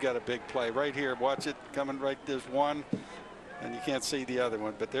happens, you've got a big play. Right here, watch it coming right. There's one, and you can't see the other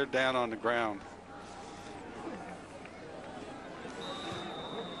one, but they're down on the ground.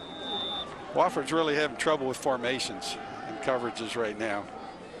 Wofford's really having trouble with formations and coverages right now.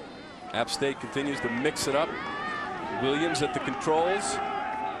 App State continues to mix it up Williams at the controls.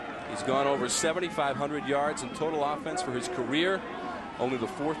 He's gone over 7,500 yards in total offense for his career. Only the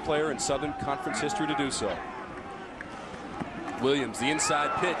 4th player in Southern Conference history to do so. Williams, the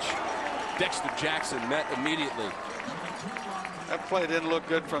inside pitch. Dexter Jackson met immediately. That play didn't look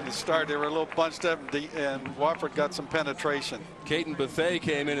good from the start. They were a little bunched up, and Wofford got some penetration. Caden Bethea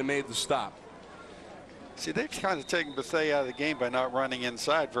came in and made the stop. See, they've kind of taken Bethea out of the game by not running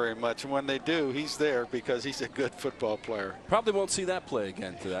inside very much. And when they do, he's there because he's a good football player. Probably won't see that play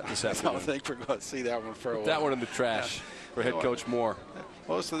again this afternoon. I don't think we're going to see that one for a while. That one in the trash for head coach Moore.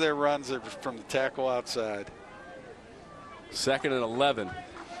 Most of their runs are from the tackle outside. 2nd and 11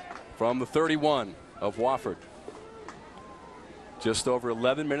 from the 31 of Wofford. Just over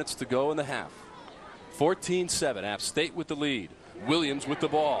 11 minutes to go in the half. 14-7, App State with the lead. Williams with the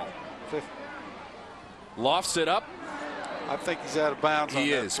ball. Lofts it up. I think he's out of bounds.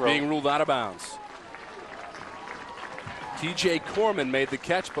 He is being ruled out of bounds. TJ Corman made the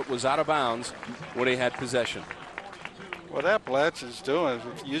catch but was out of bounds when he had possession. What Appalachian's doing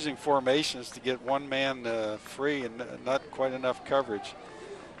is using formations to get one man free and not quite enough coverage.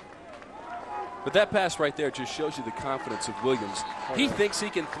 But that pass right there just shows you the confidence of Williams. He thinks he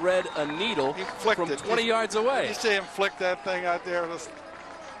can thread a needle from 20 yards away. You see him flick that thing out there.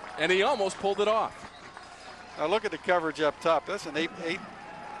 And he almost pulled it off. Now look at the coverage up top. That's an 8.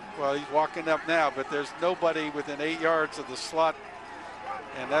 Well, he's walking up now, but there's nobody within 8 yards of the slot,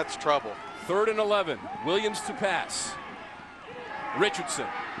 and that's trouble. 3rd and 11. Williams to pass. Richardson.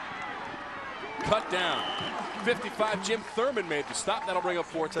 Cut down. 55. Jim Thurman made the stop. That'll bring up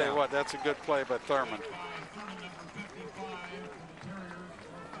 4th down. Tell you what, that's a good play by Thurman.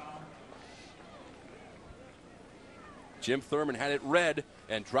 Jim Thurman had it read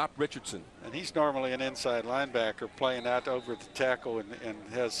and dropped Richardson. And he's normally an inside linebacker playing out over the tackle and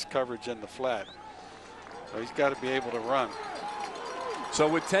has coverage in the flat. So he's got to be able to run. So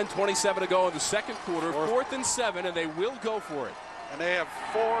with 10:27 to go in the second quarter, 4th and 7, and they will go for it. And they have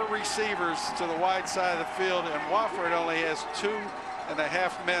 4 receivers to the wide side of the field, and Wofford only has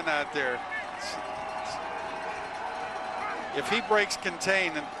 2.5 men out there. If he breaks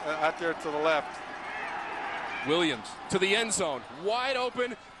contain out there to the left. Williams to the end zone, wide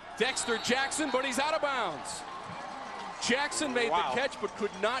open. Dexter Jackson, but he's out of bounds. Jackson made the catch, but could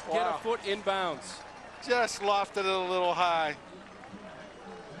not get a foot in bounds. Just lofted it a little high.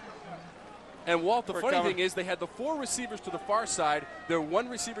 And Walt, the funny thing is they had the 4 receivers to the far side, their 1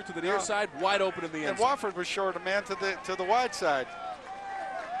 receiver to the near side, wide open in the end zone. And Wofford was short a man to the wide side.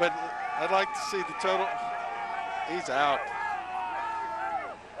 But I'd like to see the total. He's out.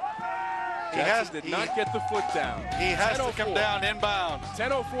 Jackson did not get the foot down. He has to come down inbounds.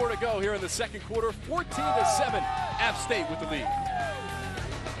 10:04 to go here in the second quarter. 14-7, App State with the lead.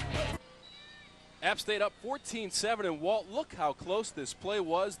 App State up 14-7, and Walt, look how close this play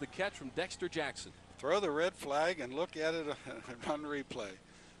was, the catch from Dexter Jackson. Throw the red flag and look at it on replay.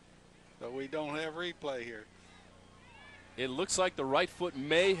 But we don't have replay here. It looks like the right foot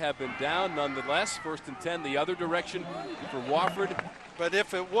may have been down. Nonetheless, 1st and 10 the other direction for Wofford. But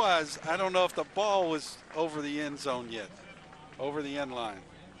if it was, I don't know if the ball was over the end zone yet, over the end line.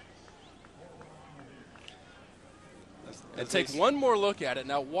 And take one more look at it.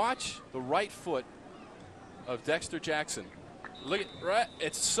 Now watch the right foot of Dexter Jackson. Look at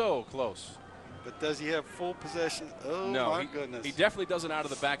it's so close. But does he have full possession? Oh, no, my goodness. He definitely doesn't out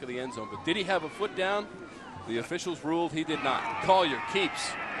of the back of the end zone. But did he have a foot down? The officials ruled he did not. Collier keeps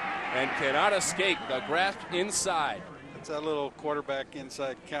and cannot escape the grasp inside. It's that little quarterback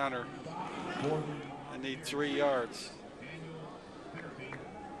inside counter. I need 3 yards.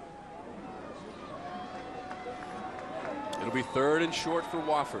 It'll be 3rd and short for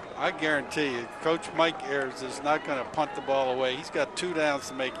Wofford. I guarantee you, Coach Mike Ayers is not going to punt the ball away. He's got 2 downs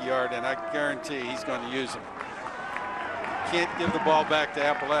to make a yard, and I guarantee he's going to use them. Can't give the ball back to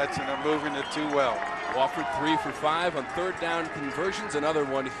Appalachian. They're moving it too well. Wofford 3 for 5 on 3rd down conversions. Another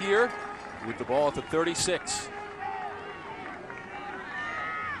one here with the ball at the 36.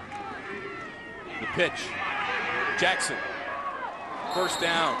 The pitch. Jackson. 1st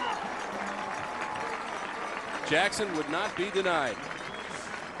down. Jackson would not be denied.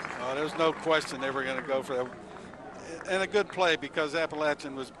 There's no question they were going to go for that. And a good play because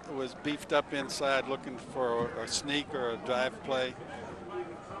Appalachian was beefed up inside looking for a sneak or a dive play.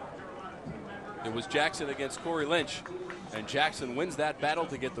 It was Jackson against Corey Lynch, and Jackson wins that battle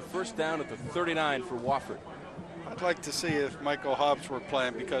to get the 1st down at the 39 for Wofford. I'd like to see if Michael Hobbs were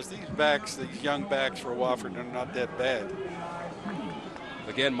playing because these young backs for Wofford are not that bad.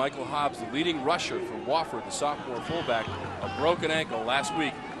 Again, Michael Hobbs, the leading rusher for Wofford, the sophomore fullback, a broken ankle last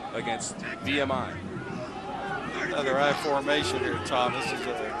week against VMI. Another I formation here, Tom. This is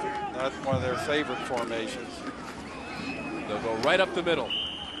not one of their favorite formations. They'll go right up the middle.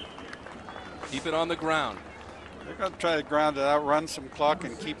 Keep it on the ground. They're going to try to ground it out, run some clock,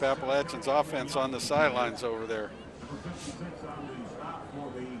 and keep Appalachian's offense on the sidelines over there.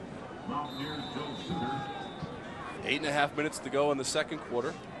 8.5 minutes to go in the second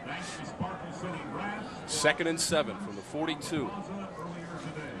quarter. 2nd and 7 from the 42.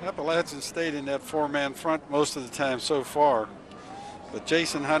 Appalachian stayed in that four-man front most of the time so far. But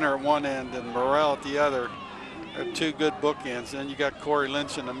Jason Hunter at one end and Morrell at the other are two good bookends. Then you got Corey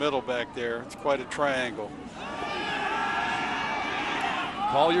Lynch in the middle back there. It's quite a triangle.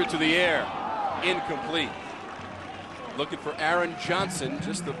 Collier to the air. Incomplete. Looking for Aaron Johnson,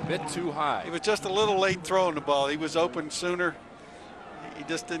 just a bit too high. He was just a little late throwing the ball. He was open sooner. He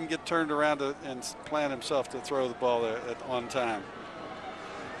just didn't get turned around and plan himself to throw the ball on time.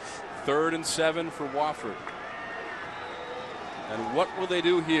 3rd and 7 for Wofford. And what will they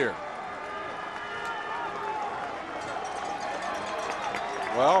do here?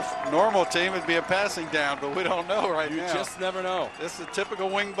 Well, normal team would be a passing down, but we don't know right now. You just never know. This is a typical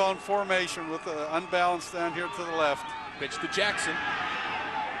wing bone formation with the unbalanced down here to the left. Pitch to Jackson.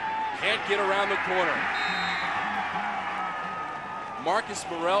 Can't get around the corner. Marcus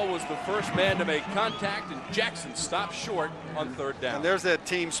Morrell was the first man to make contact, and Jackson stopped short on 3rd down. And there's that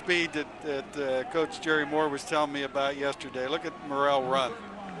team speed that Coach Jerry Moore was telling me about yesterday. Look at Morrell run.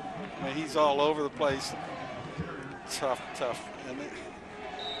 I mean, he's all over the place. Tough. And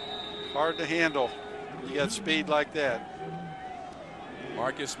hard to handle. You got speed like that.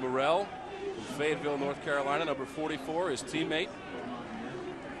 Marcus Morrell from Fayetteville, North Carolina, number 44, his teammate.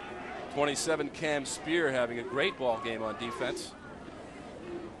 27, Cam Spear, having a great ball game on defense.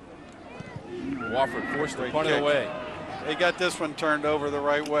 Wofford forced to punt it away. They got this one turned over the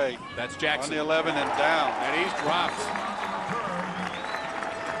right way. That's Jackson. On the 11 and down. And he's dropped.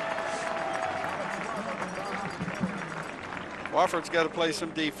 Wofford's got to play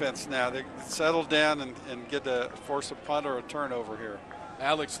some defense now. They settle down and get to force a punt or a turnover here.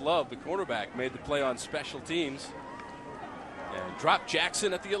 Alex Love, the quarterback, made the play on special teams and dropped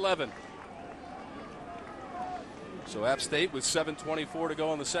Jackson at the 11. So App State with 7:24 to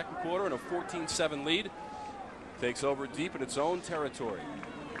go in the second quarter and a 14-7 lead takes over deep in its own territory.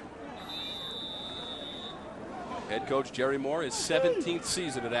 Head coach Jerry Moore, his 17th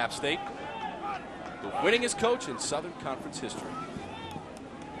season at App State, the winningest coach in Southern Conference history.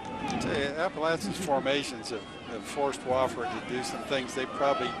 I tell you, Appalachian's formations have forced Wofford to do some things they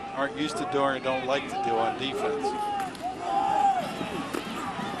probably aren't used to doing or don't like to do on defense.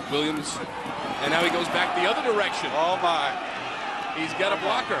 Williams, and now he goes back the other direction. Oh my. He's got a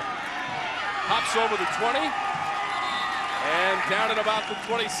blocker. Hops over the 20 and down at about the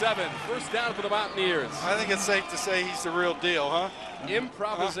 27. First down for the Mountaineers. I think it's safe to say he's the real deal, huh?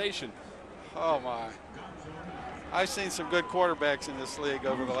 Improvisation. Oh my. I've seen some good quarterbacks in this league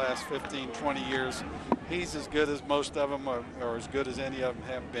over the last 15, 20 years. He's as good as most of them or as good as any of them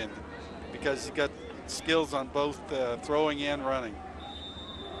have been because he's got skills on both throwing and running.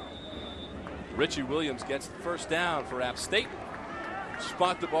 Richie Williams gets the first down for App State.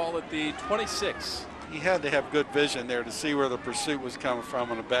 Spot the ball at the 26. He had to have good vision there to see where the pursuit was coming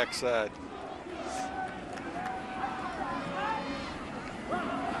from on the backside.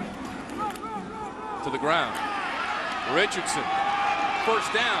 To the ground. Richardson,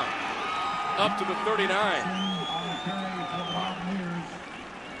 first down, up to the 39.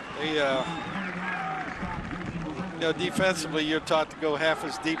 Defensively, you're taught to go half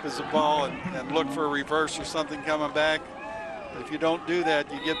as deep as the ball and look for a reverse or something coming back. But if you don't do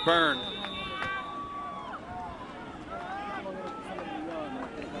that, you get burned.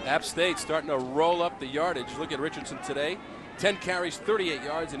 App State starting to roll up the yardage. Look at Richardson today. 10 carries, 38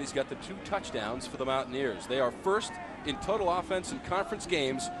 yards, and he's got the 2 touchdowns for the Mountaineers. They are first in total offense in conference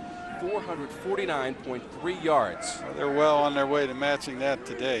games, 449.3 yards. Well, they're well on their way to matching that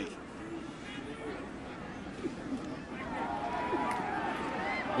today.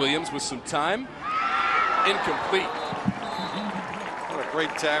 Williams with some time. Incomplete. What a great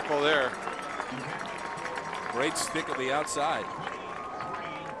tackle there. Great stick on the outside.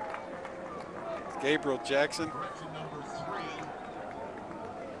 Gabriel Jackson.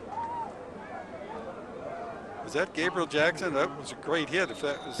 Was that Gabriel Jackson? That was a great hit.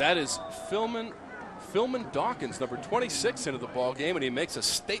 That is Philman Dawkins, number 26, into the ball game, and he makes a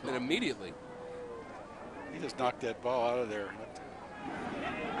statement immediately. He just knocked that ball out of there.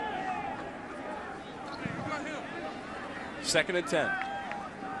 Second and 10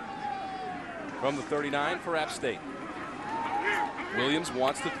 from the 39 for App State. Williams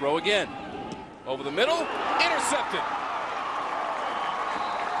wants to throw again. Over the middle, intercepted.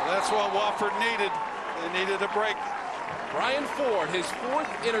 Well, that's what Wofford needed. They needed a break. Brian Ford, his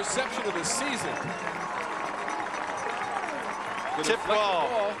 4th interception of the season. The Tip ball.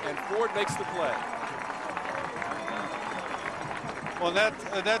 And Ford makes the play. Well,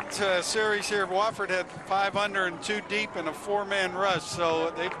 in that series here, Wofford had 5 under and 2 deep and a 4-man rush,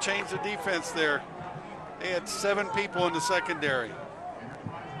 so they've changed the defense there. They had 7 people in the secondary.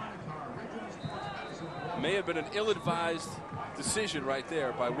 May have been an ill-advised decision right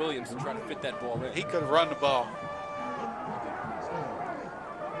there by Williams to try to fit that ball in. He could have run the ball.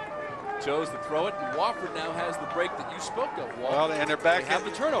 Chose to throw it, and Wofford now has the break that you spoke of, Walt. Well, and they're back They have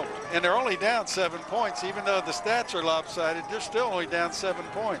the turnover. And they're only down 7 points. Even though the stats are lopsided, they're still only down 7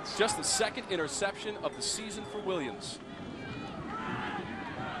 points. Just the 2nd interception of the season for Williams.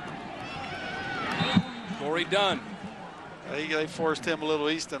 Corey Dunn. They forced him a little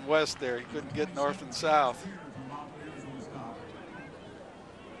east and west there. He couldn't get north and south.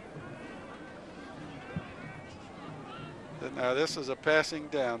 Now this is a passing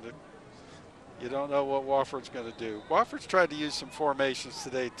down. You don't know what Wofford's going to do. Wofford's tried to use some formations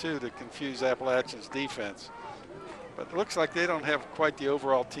today, too, to confuse Appalachian's defense. But it looks like they don't have quite the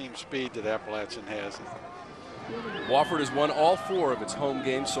overall team speed that Appalachian has. Wofford has won all 4 of its home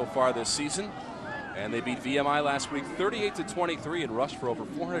games so far this season. And they beat VMI last week 38-23 and rushed for over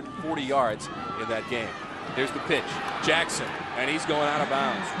 440 yards in that game. Here's the pitch. Jackson, and he's going out of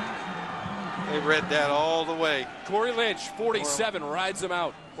bounds. They read that all the way. Corey Lynch, 47, rides him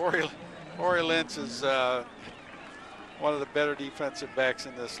out. Corey Lynch is one of the better defensive backs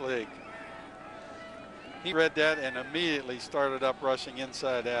in this league. He read that and immediately started up rushing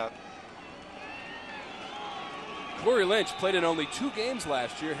inside out. Corey Lynch played in only 2 games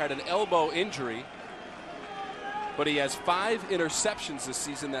last year, had an elbow injury, but he has 5 interceptions this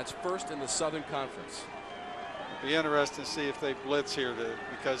season. That's 1st in the Southern Conference. Be interesting to see if they blitz here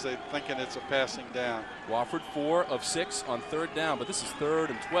because they're thinking it's a passing down. Wofford 4 of 6 on 3rd down, but this is 3rd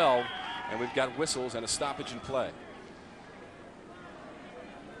and 12, and we've got whistles and a stoppage in play.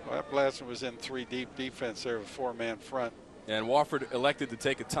 Well, Appalachian was in 3 deep defense there with 4-man front. And Wofford elected to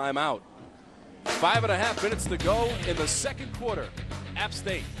take a timeout. 5.5 minutes to go in the 2nd quarter. App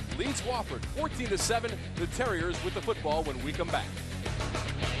State leads Wofford 14-7. The Terriers with the football when we come back.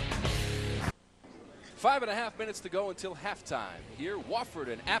 5.5 minutes to go until halftime. Here,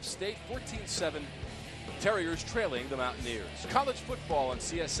 Wofford and App State 14-7. Terriers trailing the Mountaineers. College football on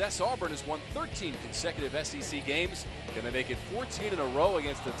CSS. Auburn has won 13 consecutive SEC games. Can they make it 14 in a row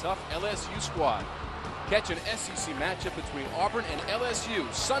against the tough LSU squad? Catch an SEC matchup between Auburn and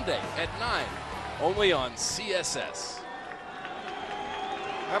LSU Sunday at 9, only on CSS.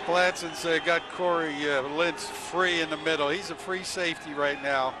 Appalachian's got Corey Lynch free in the middle. He's a free safety right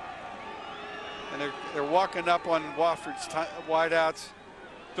now. And they're walking up on Wofford's wideouts.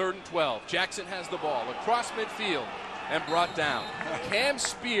 3rd and 12. Jackson has the ball across midfield and brought down. Cam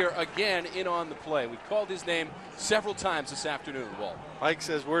Spear again in on the play. We called his name several times this afternoon, Walt. Mike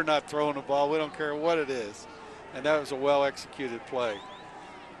says we're not throwing the ball. We don't care what it is. And that was a well-executed play.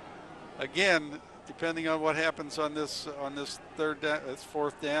 Again, depending on what happens on this 3rd down, this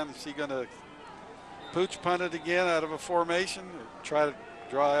 4th down, is he going to pooch punt it again out of a formation or try to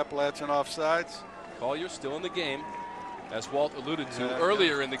draw Appalachian off sides? Collier still in the game. As Walt alluded to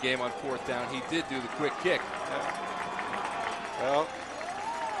earlier in the game on 4th down, he did do the quick kick. Well,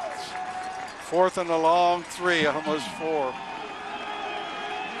 4th and a long 3, almost 4.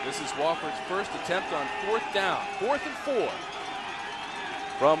 This is Wofford's first attempt on 4th down. 4th and 4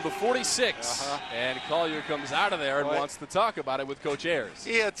 from the 46. And Collier comes out of there and wants to talk about it with Coach Ayers.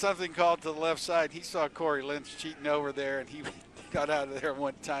 He had something called to the left side. He saw Corey Lynch cheating over there, and he got out of there and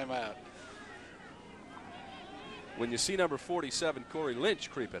went timeout. When you see number 47, Corey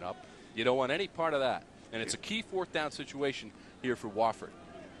Lynch, creeping up, you don't want any part of that. And it's a key 4th down situation here for Wofford.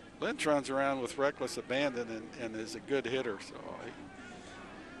 Lynch runs around with reckless abandon and is a good hitter. So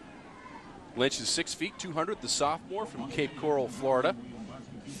Lynch is 6 feet, 200, the sophomore from Cape Coral, Florida.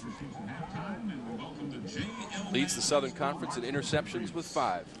 Leads the Southern Conference in interceptions with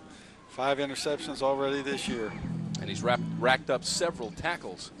 5. 5 interceptions already this year. And he's racked up several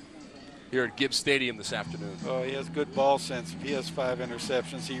tackles here at Gibbs Stadium this afternoon. Oh, he has good ball sense. He has 5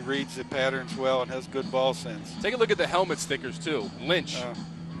 interceptions. He reads the patterns well and has good ball sense. Take a look at the helmet stickers, too. Lynch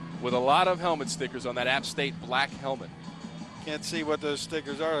with a lot of helmet stickers on that App State black helmet. Can't see what those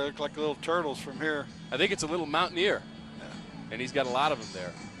stickers are. They look like little turtles from here. I think it's a little Mountaineer. And he's got a lot of them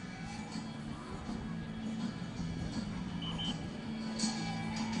there.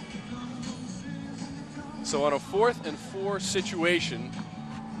 So on a 4th and 4 situation,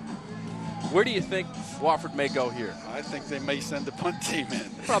 Where do you think Wofford may go here? I think they may send the punt team in.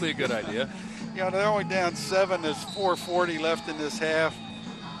 Probably a good idea. You know, they're only down 7. There's 4:40 left in this half.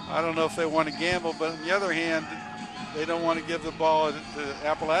 I don't know if they want to gamble, but on the other hand, they don't want to give the ball to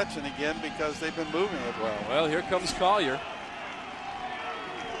Appalachian again because they've been moving it well. Well, here comes Collier.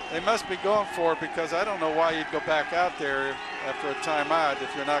 They must be going for it because I don't know why you'd go back out there after a timeout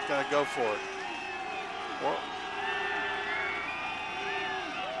if you're not going to go for it. Well,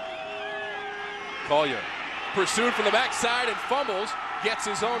 Collier pursued from the backside and fumbles. Gets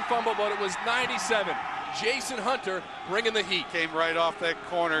his own fumble, but it was 97. Jason Hunter bringing the heat. Came right off that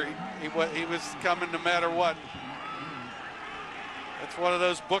corner. He was coming no matter what. That's one of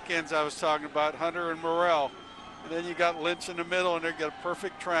those bookends I was talking about, Hunter and Morrell. And then you got Lynch in the middle, and they got a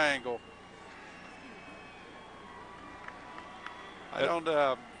perfect triangle. I don't.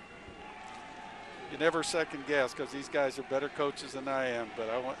 You never second guess because these guys are better coaches than I am. But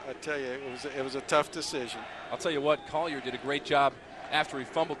I tell you, it was a tough decision. I'll tell you what, Collier did a great job after he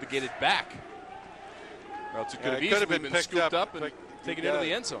fumbled to get it back. Or else it could have easily been scooped up and taken into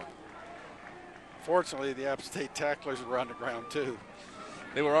the end zone. Fortunately, the App State tacklers were on the ground too.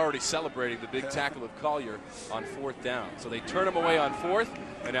 They were already celebrating the big tackle of Collier on 4th down. So they turn him away on 4th,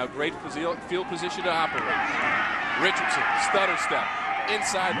 and now great field position to operate. Richardson, stutter step,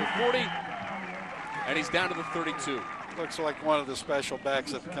 inside the 40, and he's down to the 32. Looks like one of the special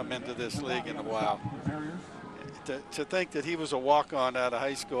backs that have come into this league in a while. To think that he was a walk-on out of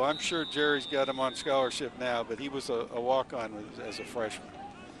high school. I'm sure Jerry's got him on scholarship now, but he was a walk-on as a freshman.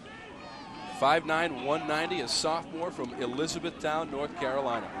 5'9", 190, a sophomore from Elizabethtown, North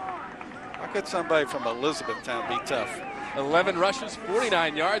Carolina. How could somebody from Elizabethtown be tough? 11 rushes,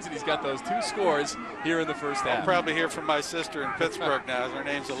 49 yards, and he's got those 2 scores here in the first half. I'll probably hear from my sister in Pittsburgh now. Her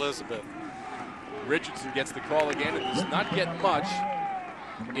name's Elizabeth. Richardson gets the call again. It does not get much.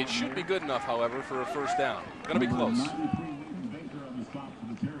 It should be good enough, however, for a first down. Going to be close.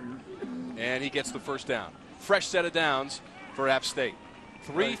 And he gets the first down. Fresh set of downs for App State.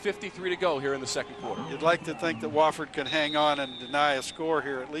 3:53 to go here in the second quarter. You'd like to think that Wofford can hang on and deny a score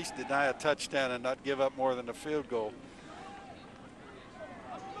here, at least deny a touchdown and not give up more than a field goal.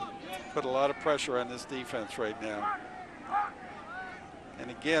 Put a lot of pressure on this defense right now.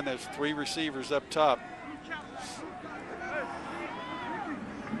 And again, there's 3 receivers up top.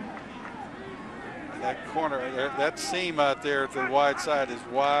 And that corner, that seam out there at the wide side is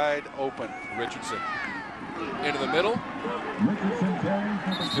wide open. Richardson into the middle.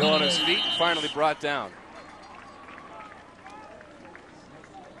 Still on his feet, finally brought down.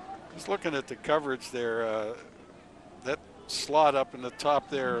 Just looking at the coverage there, that slot up in the top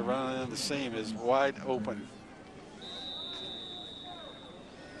there running in the seam is wide open.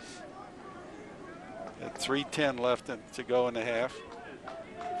 At 3:10 left to go in the half.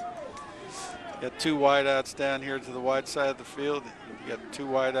 Got 2 wideouts down here to the wide side of the field. You got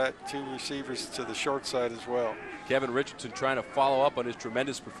 2 receivers to the short side as well. Kevin Richardson trying to follow up on his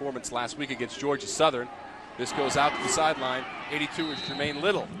tremendous performance last week against Georgia Southern. This goes out to the sideline. 82 is Jermaine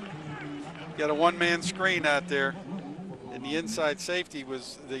Little. Got a 1-man screen out there, and the inside safety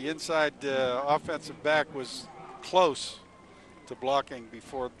was the inside offensive back was close to blocking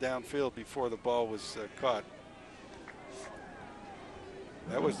before downfield before the ball was caught.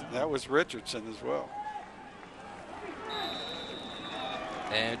 That was Richardson as well.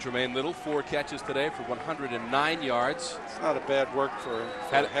 And Jermaine Little, 4 catches today for 109 yards. It's not a bad work for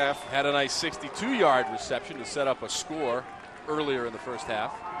half. Had a nice 62-yard reception to set up a score earlier in the first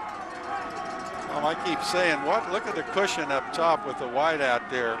half. I keep saying, look at the cushion up top with the wide out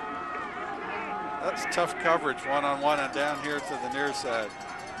there. That's tough coverage one-on-one and down here to the near side.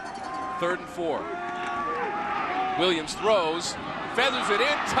 3rd and 4. Williams throws, feathers it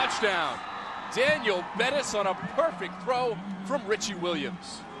in, touchdown. Daniel Bettis on a perfect throw from Richie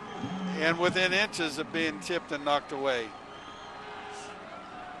Williams. And within inches of being tipped and knocked away.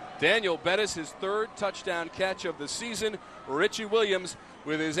 Daniel Bettis, his 3rd touchdown catch of the season. Richie Williams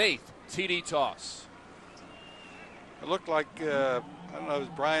with his 8th TD toss. It looked like, I don't know, it was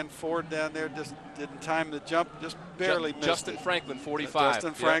Brian Ford down there, just didn't time the jump, just barely missed Justin it. Franklin, 45.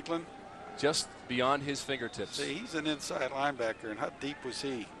 Justin Franklin. Just beyond his fingertips. See, he's an inside linebacker, and how deep was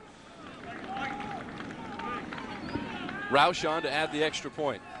he? Roush on to add the extra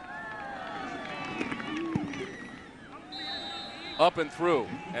point. Up and through,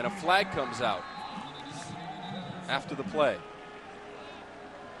 and a flag comes out after the play.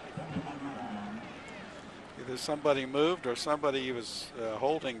 Either somebody moved or somebody was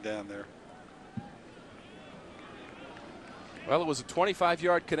holding down there. Well, it was a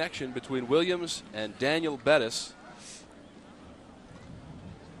 25-yard connection between Williams and Daniel Bettis.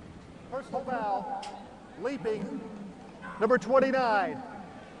 personal foul, leaping, number 29.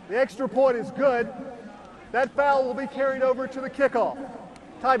 The extra point is good. That foul will be carried over to the kickoff.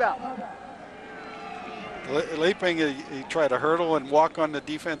 Timeout. Leaping, he tried to hurdle and walk on the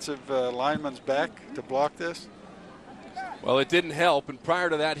defensive lineman's back to block this. Well, it didn't help, and prior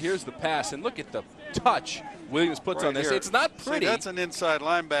to that, here's the pass, and look at the touch Williams puts on this. Here. It's not pretty. See, that's an inside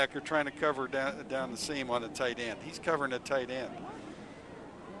linebacker trying to cover down the seam on a tight end. He's covering a tight end.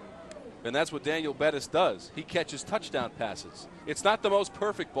 And that's what Daniel Bettis does. He catches touchdown passes. It's not the most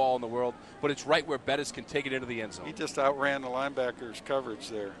perfect ball in the world, but it's right where Bettis can take it into the end zone. He just outran the linebacker's coverage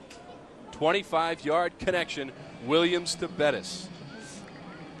there. 25-yard connection, Williams to Bettis.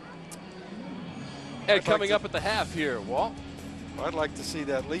 And coming up at the half here, Walt. I'd like to see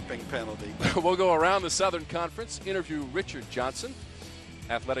that leaping penalty. We'll go around the Southern Conference, interview Richard Johnson,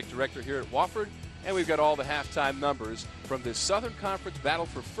 athletic director here at Wofford, and we've got all the halftime numbers from this Southern Conference battle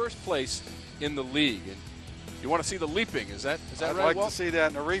for first place in the league. And you want to see the leaping, is that right, I'd like Walt? to see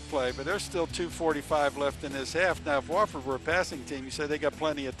that in a replay, but there's still 2:45 left in this half. Now, if Wofford were a passing team, you say they got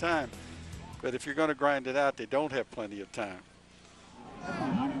plenty of time. But if you're going to grind it out, they don't have plenty of time.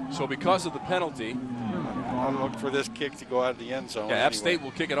 So because of the penalty, I'll look for this kick to go out of the end zone. yeah, App State will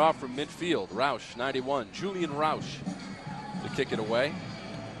kick it off from midfield. Roush, 91. Julian Roush to kick it away.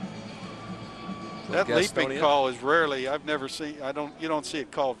 That leaping call is rarely, I've never seen, you don't see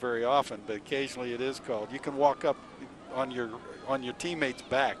it called very often, but occasionally it is called. You can walk up on your teammate's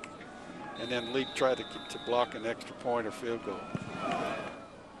back and then leap, try to block an extra point or field goal.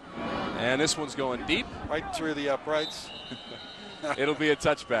 And this one's going deep. Right through the uprights. It'll be a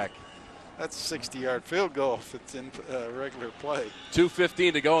touchback. That's a 60-yard field goal if it's in regular play.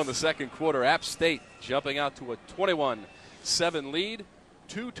 2:15 to go in the second quarter. App State jumping out to a 21-7 lead.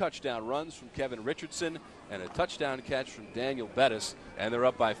 2 touchdown runs from Kevin Richardson and a touchdown catch from Daniel Bettis. And they're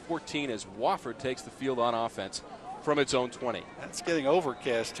up by 14 as Wofford takes the field on offense from its own 20. It's getting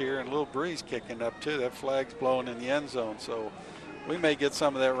overcast here and a little breeze kicking up too. That flag's blowing in the end zone, so we may get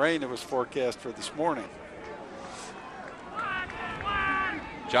some of that rain that was forecast for this morning.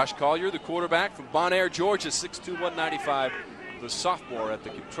 Josh Collier, the quarterback from Bon Air, Georgia, 6'2", 195, the sophomore at the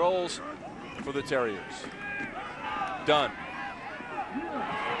controls for the Terriers. Dunn.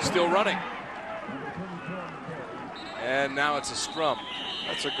 Still running. And now it's a scrum.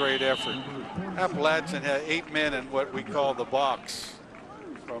 That's a great effort. Appalachian had 8 men in what we call the box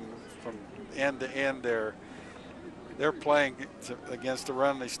from end to end there. They're playing against the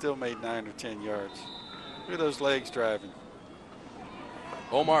run. They still made 9 or 10 yards. Look at those legs driving.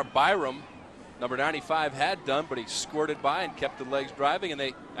 Omar Byram, number 95, had done, but he squirted by and kept the legs driving, and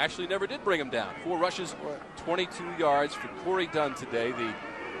they actually never did bring him down. 4 rushes, 22 yards for Corey Dunn today, the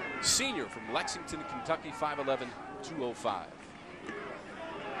senior from Lexington, Kentucky, 5'11", 205.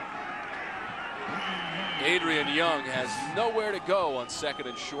 Adrian Young has nowhere to go on 2nd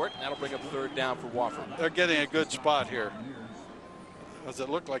and short. That'll bring up 3rd down for Wofford. They're getting a good spot here. Does it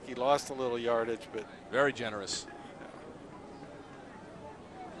look like he lost a little yardage, but very generous.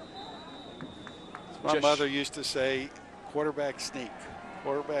 My mother used to say, quarterback sneak,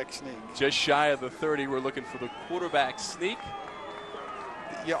 quarterback sneak. Just shy of the 30, we're looking for the quarterback sneak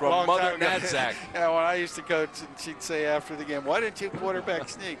yeah, from Mother Nadzak. Yeah, when I used to coach, and she'd say after the game, why didn't you quarterback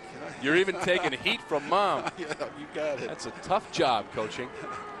sneak? You're even taking heat from Mom. Yeah, you got it. That's a tough job, coaching.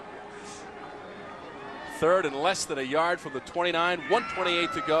 3rd and less than a yard from the 29,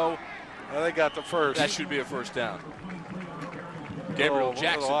 1:28 to go. Well, they got the first. That should be a first down. Gabriel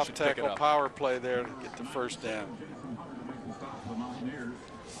Jackson should pick it up. Power play there to get the first down.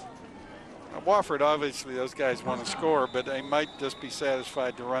 Now, Wofford, obviously, those guys want to score, but they might just be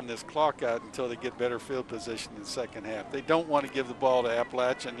satisfied to run this clock out until they get better field position in the second half. They don't want to give the ball to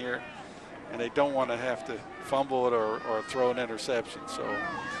Appalachian here, and they don't want to have to fumble it or throw an interception. So.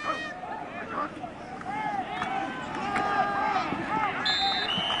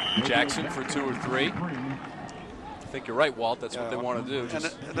 Jackson for 2 or 3. I think you're right, Walt. That's what they want to do. And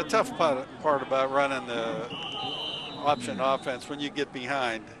the tough part about running the option offense, when you get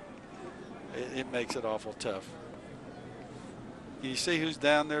behind, it makes it awful tough. Can you see who's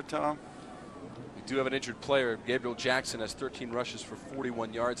down there, Tom? We do have an injured player. Gabriel Jackson has 13 rushes for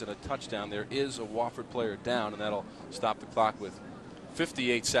 41 yards and a touchdown. There is a Wofford player down, and that'll stop the clock with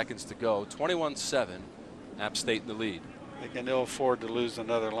 58 seconds to go. 21-7, App State in the lead. They can ill afford to lose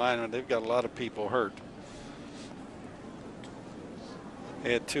another lineman. They've got a lot of people hurt.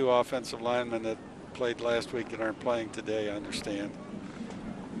 They had 2 offensive linemen that played last week and aren't playing today, I understand.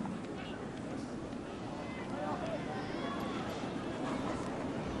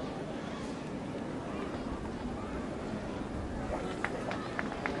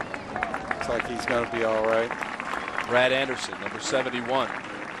 he's going to be all right. Brad Anderson, number 71,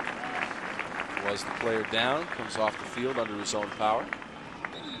 was the player down. Comes off the field under his own power.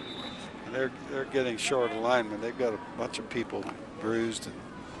 And they're getting short alignment. They've got a bunch of people bruised.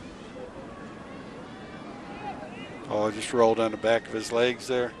 And just rolled on the back of his legs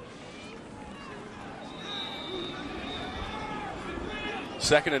there.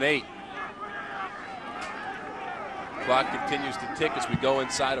 2nd and 8. Clock continues to tick as we go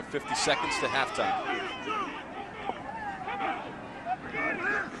inside of 50 seconds to halftime.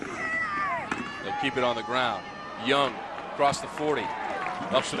 They'll keep it on the ground. Young across the 40,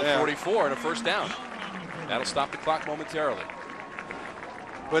 up to the 44, and a first down. That'll stop the clock momentarily.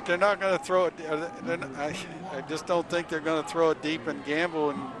 But they're not going to throw it. I just don't think they're going to throw it deep and gamble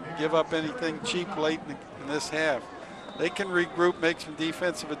and give up anything cheap late in this half. They can regroup, make some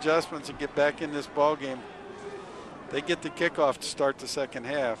defensive adjustments, and get back in this ball game. They get the kickoff to start the second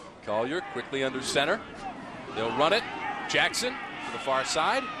half. Collier quickly under center. They'll run it. Jackson to the far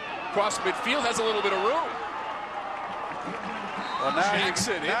side. Cross midfield, has a little bit of room. Well, now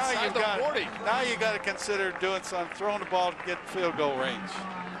Jackson inside the 40. Now you got to consider doing something, throwing the ball to get field goal range.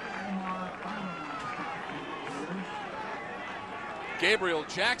 Gabriel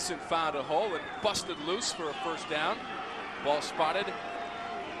Jackson found a hole and busted loose for a first down. Ball spotted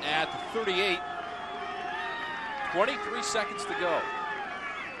at the 38. 23 seconds to go.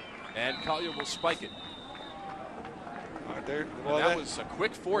 And Collier will spike it. Well, that was a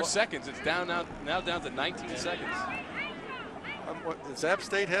quick 4 seconds. It's down now down to 19 seconds. Does App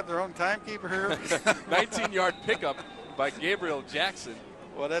State have their own timekeeper here? 19-yard pickup by Gabriel Jackson.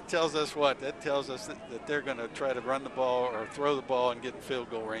 Well, that tells us what? That tells us that they're going to try to run the ball or throw the ball and get in field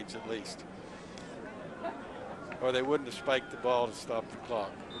goal range at least. Or they wouldn't have spiked the ball to stop the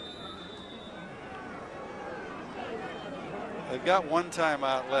clock. They've got one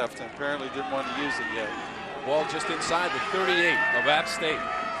timeout left and apparently didn't want to use it yet. Ball just inside the 38 of App State.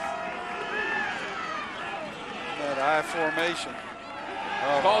 That I formation.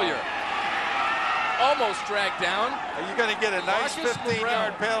 Collier almost dragged down. Are you going to get a nice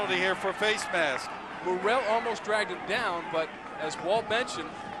 15-yard penalty here for face mask? Morrell almost dragged him down, but as Walt mentioned,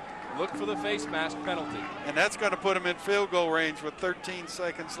 look for the face mask penalty. And that's going to put him in field goal range with 13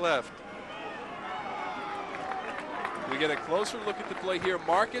 seconds left. We get a closer look at the play here.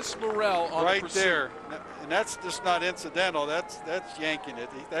 Marcus Morrell on right the pursuit. there. And that's just not incidental. That's yanking it.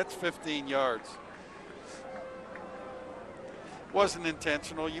 That's 15 yards. Wasn't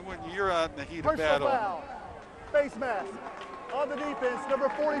intentional. You're out in the heat of battle. Foul. Face mask on the defense, number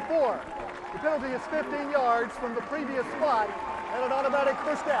 44. The penalty is 15 yards from the previous spot and an automatic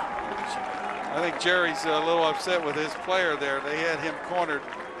first down. I think Jerry's a little upset with his player there. They had him cornered.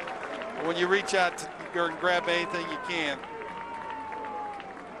 When you reach out to grab anything you can.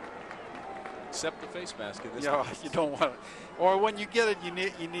 Except the face mask in this you don't want it. Or when you get it, you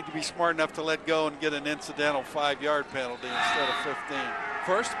need to be smart enough to let go and get an incidental 5-yard penalty instead of 15.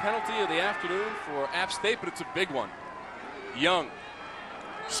 First penalty of the afternoon for App State, but it's a big one. Young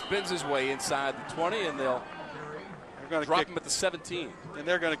spins his way inside the 20, and they're going to drop him at the 17. And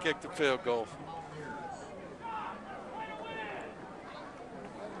they're going to kick the field goal.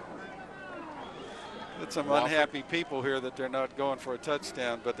 It's some unhappy people here that they're not going for a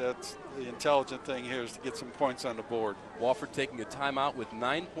touchdown, but that's the intelligent thing here is to get some points on the board. Wofford taking a timeout with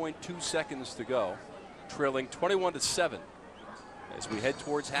 9.2 seconds to go, trailing 21-7 as we head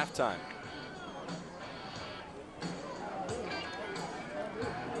towards halftime.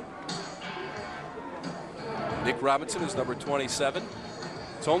 Nick Robinson is number 27.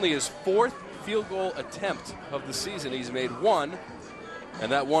 It's only his 4th field goal attempt of the season. He's made 1.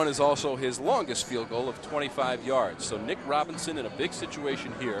 And that one is also his longest field goal of 25 yards. So Nick Robinson in a big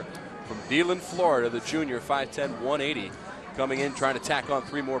situation here from Deland, Florida, the junior, 5'10", 180, coming in trying to tack on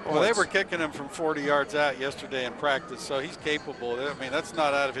 3 more points. Well, they were kicking him from 40 yards out yesterday in practice, so he's capable. I mean, that's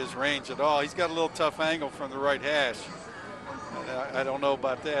not out of his range at all. He's got a little tough angle from the right hash. I don't know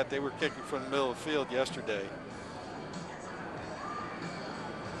about that. They were kicking from the middle of the field yesterday.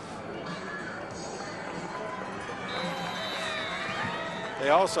 They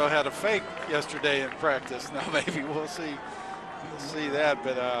also had a fake yesterday in practice. Now maybe we'll see that,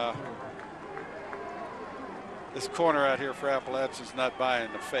 but this corner out here for Appalachian's not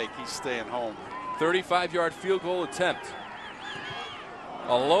buying the fake. He's staying home. 35-yard field goal attempt.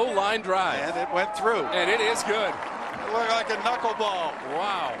 A low line drive. And it went through. And it is good. It looked like a knuckleball.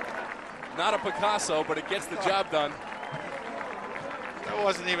 Wow. Not a Picasso, but it gets the job done. That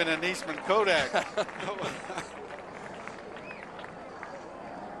wasn't even an Eastman Kodak.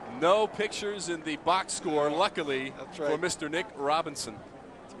 No pictures in the box score, luckily, for Mr. Nick Robinson.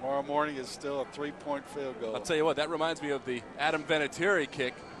 Tomorrow morning is still a 3-point field goal. I'll tell you what, that reminds me of the Adam Vinatieri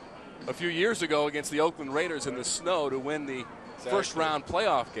kick a few years ago against the Oakland Raiders in the snow to win the first-round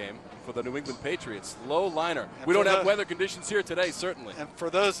playoff game for the New England Patriots. Low liner. We don't have weather conditions here today, certainly. And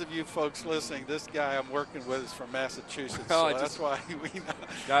for those of you folks listening, this guy I'm working with is from Massachusetts, so that's why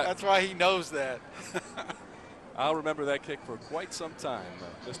that's why he knows that. I'll remember that kick for quite some time.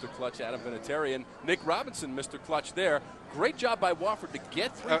 Mr. Clutch, Adam Vinatieri, and Nick Robinson, Mr. Clutch there. Great job by Wofford to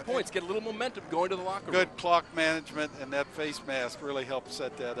get 3 points, get a little momentum going to the locker room. Good clock management, and that face mask really helped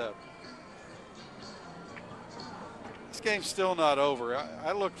set that up. This game's still not over.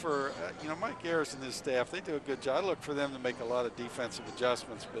 I look for, Mike Ayers and his staff, they do a good job. I look for them to make a lot of defensive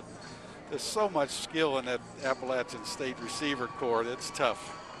adjustments, but there's so much skill in that Appalachian State receiver corps. It's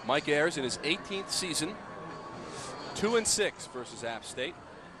tough. Mike Ayers in his 18th season, 2-6 versus App State.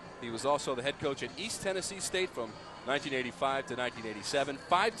 He was also the head coach at East Tennessee State from 1985 to 1987,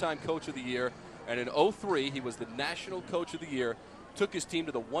 5-time Coach of the Year, and in 2003 he was the National Coach of the Year. Took his team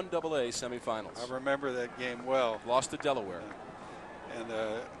to the 1AA semifinals. I remember that game well. Lost to Delaware. And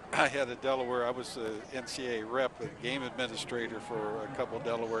I had a Delaware, I was the NCAA rep, a game administrator for a couple of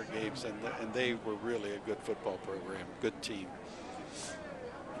Delaware games, and they were really a good football program, good team.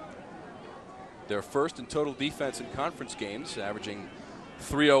 Their first in total defense in conference games, averaging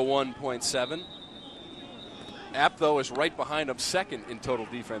 301.7. App, though, is right behind them, second in total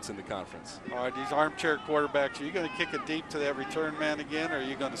defense in the conference. All right, these armchair quarterbacks, are you going to kick it deep to that return man again, or are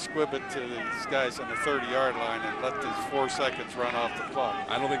you going to squib it to these guys on the 30-yard line and let these 4 seconds run off the clock?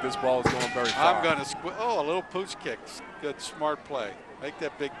 I don't think this ball is going very far. I'm going to squib. Oh, a little pooch kick. Good, smart play. Make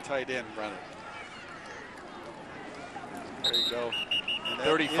that big tight end run it. There you go.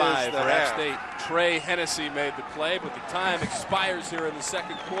 35 for App State. Trey Hennessy made the play, but the time expires here in the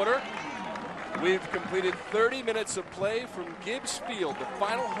second quarter. We've completed 30 minutes of play from Gibbs Field, the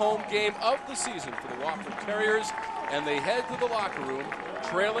final home game of the season for the Wofford Terriers, and they head to the locker room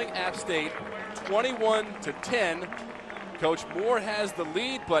trailing App State 21-10. Coach Moore has the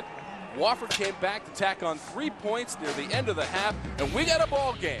lead, but Wofford came back to tack on 3 points near the end of the half, and we got a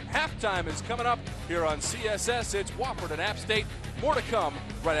ball game. Halftime is coming up here on CSS. It's Wofford and App State. More to come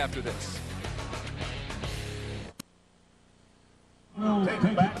right after this. Take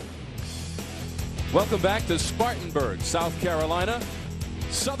it back. Welcome back to Spartanburg, South Carolina.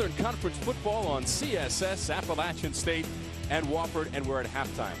 Southern Conference football on CSS, Appalachian State and Wofford, and we're at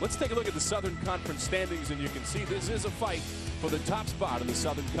halftime. Let's take a look at the Southern Conference standings, and you can see this is a fight for the top spot in the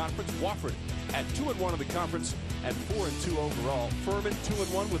Southern Conference. Wofford at 2-1 in the conference and 4-2 overall. Furman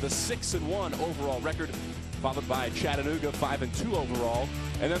 2-1 with a 6-1 overall record, followed by Chattanooga 5-2 overall.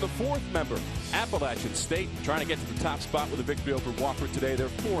 And then the fourth member, Appalachian State, trying to get to the top spot with a victory over Wofford today. They're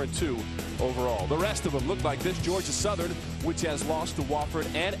 4-2 overall. The rest of them look like this. Georgia Southern, which has lost to Wofford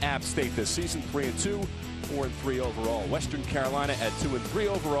and App State this season, 3-2, 4-3 overall. Western Carolina at 2-3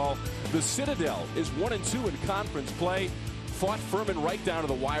 overall. The Citadel is 1-2 in conference play. Fought Furman right down to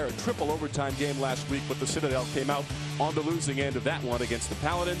the wire, a triple overtime game last week, but the Citadel came out on the losing end of that one against the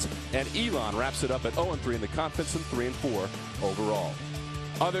Paladins, and Elon wraps it up at 0-3 in the conference and 3-4 overall.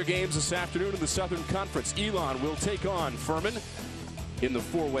 Other games this afternoon in the Southern Conference. Elon will take on Furman in the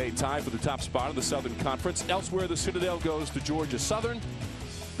four-way tie for the top spot of the Southern Conference. Elsewhere, the Citadel goes to Georgia Southern.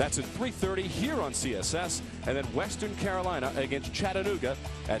 That's at 3:30 here on CSS. And then Western Carolina against Chattanooga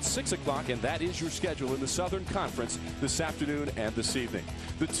at 6 o'clock. And that is your schedule in the Southern Conference this afternoon and this evening.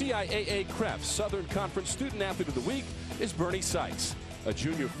 The TIAA Crefts Southern Conference Student Athlete of the Week is Bernie Sykes. A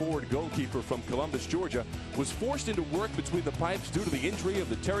junior forward goalkeeper from Columbus, Georgia, was forced into work between the pipes due to the injury of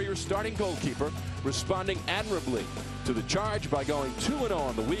the Terriers' starting goalkeeper, responding admirably to the charge by going 2-0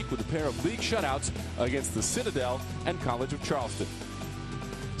 on the week with a pair of league shutouts against the Citadel and College of Charleston.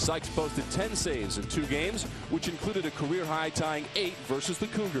 Sykes posted 10 saves in 2 games, which included a career-high tying 8 versus the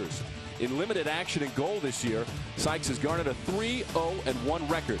Cougars. In limited action and goal this year, Sykes has garnered a 3-0-1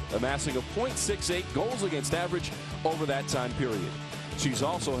 record, amassing a .68 goals against average over that time period. She's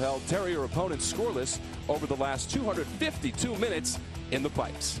also held Terrier opponents scoreless over the last 252 minutes in the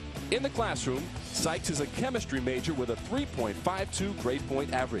pipes. In the classroom, Sykes is a chemistry major with a 3.52 grade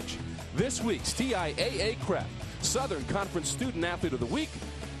point average. This week's TIAA Crep Southern Conference Student Athlete of the Week,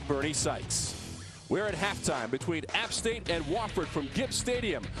 Bernie Sykes. We're at halftime between App State and Wofford from Gibbs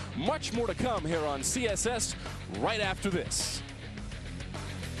Stadium. Much more to come here on CSS right after this.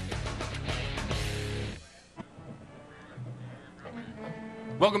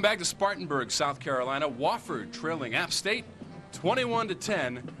 Welcome back to Spartanburg, South Carolina. Wofford trailing App State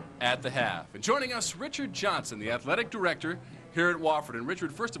 21-10 at the half. And joining us, Richard Johnson, the athletic director here at Wofford. And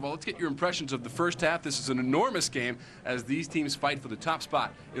Richard, first of all, let's get your impressions of the first half. This is an enormous game as these teams fight for the top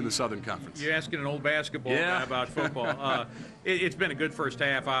spot in the Southern Conference. You're asking an old basketball guy about football. It's been a good first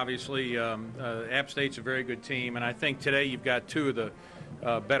half, obviously. App State's a very good team, and I think today you've got two of the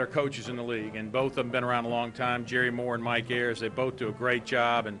better coaches in the league, and both of them been around a long time, Jerry Moore and Mike Ayers. They both do a great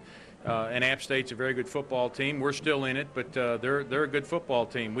job, and App State's a very good football team. We're still in it, but they're a good football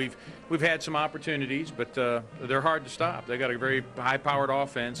team. We've had some opportunities, but they're hard to stop. They got a very high-powered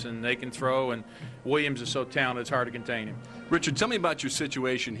offense, and they can throw. And Williams is so talented; it's hard to contain him. Richard, tell me about your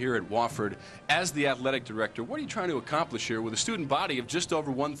situation here at Wofford as the athletic director. What are you trying to accomplish here with a student body of just over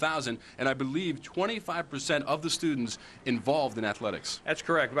 1,000, and I believe 25% of the students involved in athletics? That's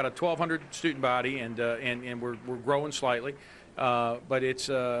correct. About a 1,200 student body, and we're growing slightly. But it's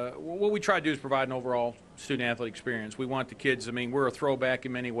what we try to do is provide an overall student athlete experience. We want the kids, I mean, we're a throwback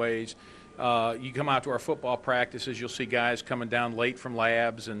in many ways. You come out to our football practices, you'll see guys coming down late from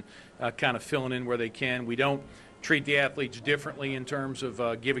labs and kind of filling in where they can. We don't treat the athletes differently in terms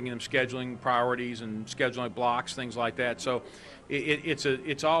of giving them scheduling priorities and scheduling blocks, things like that. So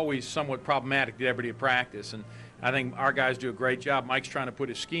it's always somewhat problematic to get everybody to practice. And I think our guys do a great job. Mike's trying to put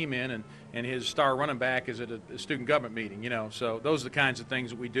his scheme in, and his star running back is at a student government meeting, you know. So those are the kinds of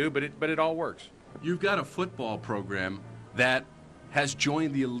things that we do, but it all works. You've got a football program that has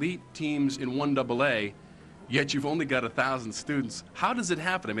joined the elite teams in 1AA, yet you've only got 1,000 students. How does it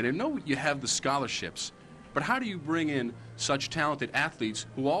happen? I mean, I know you have the scholarships, but how do you bring in such talented athletes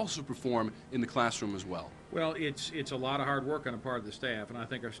who also perform in the classroom as well? Well, it's a lot of hard work on the part of the staff, and I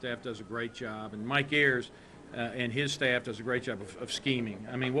think our staff does a great job. And Mike Ayers and his staff does a great job of scheming.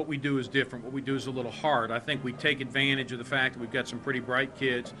 I mean, what we do is different. What we do is a little hard. I think we take advantage of the fact that we've got some pretty bright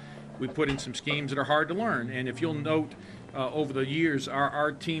kids. We put in some schemes that are hard to learn. And if you'll note, over the years,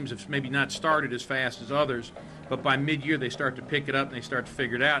 our teams have maybe not started as fast as others, but by mid-year they start to pick it up and they start to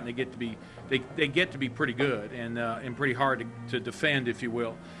figure it out, and they get to be pretty good and pretty hard to defend, if you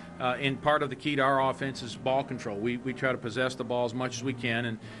will. And part of the key to our offense is ball control. We try to possess the ball as much as we can,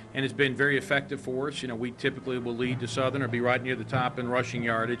 and it's been very effective for us. You know, we typically will lead to Southern or be right near the top in rushing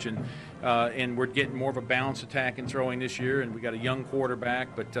yardage, and we're getting more of a balanced attack and throwing this year, and we got a young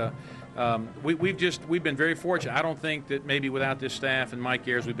quarterback, but we've been very fortunate. I don't think that maybe without this staff and Mike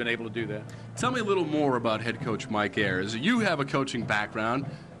Ayers we've been able to do that. Tell me a little more about head coach Mike Ayers. You have a coaching background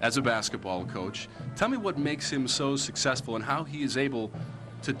as a basketball coach. Tell me what makes him so successful and how he is able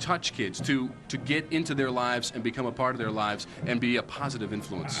to touch kids, to get into their lives and become a part of their lives and be a positive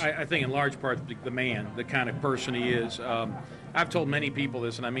influence. I think in large part the man, the kind of person he is. I've told many people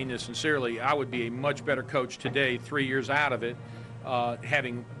this, and I mean this sincerely, I would be a much better coach today, 3 years out of it,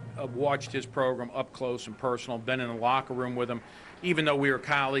 having watched his program up close and personal, been in the locker room with him. Even though we were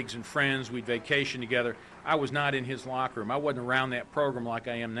colleagues and friends, we'd vacation together, I was not in his locker room. I wasn't around that program like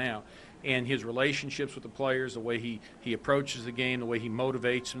I am now. And his relationships with the players, the way he approaches the game, the way he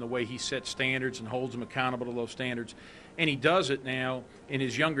motivates them, the way he sets standards and holds them accountable to those standards. And he does it now. In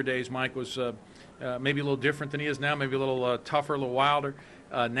his younger days, Mike was maybe a little different than he is now, maybe a little tougher, a little wilder.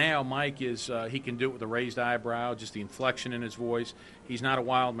 Now Mike is, he can do it with a raised eyebrow, just the inflection in his voice. He's not a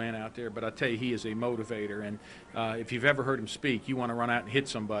wild man out there, but I tell you, he is a motivator. And if you've ever heard him speak, you want to run out and hit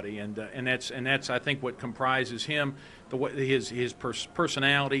somebody. And that's I think what comprises him, his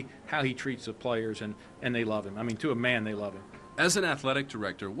personality, how he treats the players, and they love him. I mean, to a man, they love him. As an athletic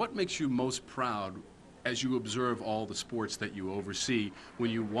director, what makes you most proud as you observe all the sports that you oversee when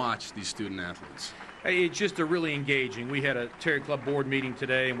you watch these student athletes? It's just really engaging. We had a Terry Club board meeting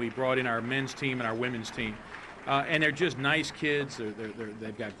today, and we brought in our men's team and our women's team. And they're just nice kids.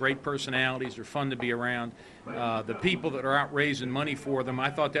 They've got great personalities. They're fun to be around. The people that are out raising money for them,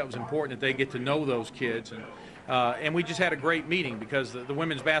 I thought that was important that they get to know those kids. And we just had a great meeting because the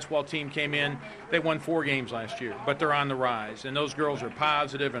women's basketball team came in. They won 4 games last year, but they're on the rise. And those girls are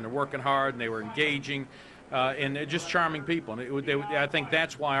positive, and they're working hard, and they were engaging. And they're just charming people. And I think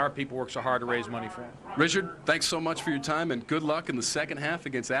that's why our people work so hard to raise money for them. Richard, thanks so much for your time, and good luck in the second half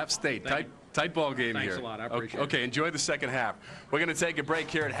against App State. Tight ball game here. Thanks a lot. I appreciate it. Okay, enjoy the second half. We're going to take a break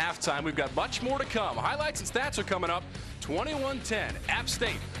here at halftime. We've got much more to come. Highlights and stats are coming up. 21-10, App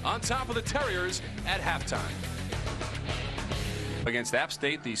State on top of the Terriers at halftime. Against App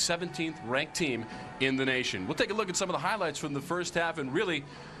State, the 17th ranked team in the nation. We'll take a look at some of the highlights from the first half, and really,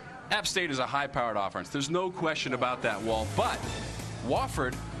 App State is a high-powered offense. There's no question about that, Walt. But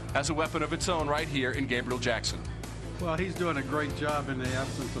Wofford has a weapon of its own right here in Gabriel Jackson. Well, he's doing a great job in the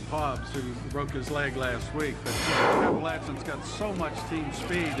absence of Hobbs, who broke his leg last week. But Appalachian's got so much team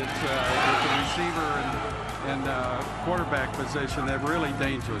speed. It's the receiver and quarterback position. They're really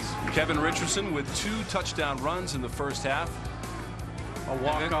dangerous. Kevin Richardson with 2 touchdown runs in the first half. a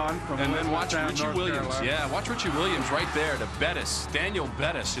walk-on from and then watch Elizabethtown, Richie North Williams. Carolina. Yeah, watch Richie Williams right there to Bettis. Daniel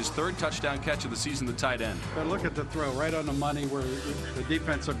Bettis, his 3rd touchdown catch of the season, the tight end. But look at the throw, right on the money where the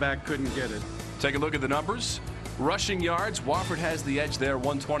defensive back couldn't get it. Take a look at the numbers. Rushing yards, Wofford has the edge there,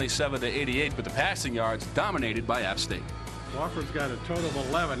 127-88, but the passing yards dominated by App State. Wofford's got a total of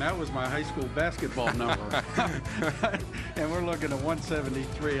 11. That was my high school basketball number. And we're looking at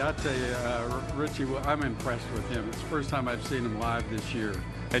 173. I tell you, Richie, I'm impressed with him. It's the first time I've seen him live this year.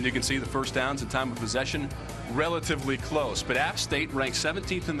 And you can see the first downs and time of possession relatively close. But App State ranks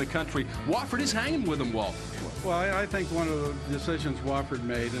 17th in the country. Wofford is hanging with them, Walt. Well, I think one of the decisions Wofford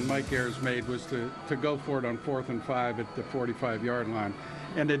made and Mike Ayers made was to go for it on 4th and 5 at the 45-yard line.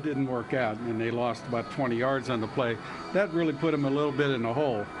 And it didn't work out, and they lost about 20 yards on the play. That really put them a little bit in the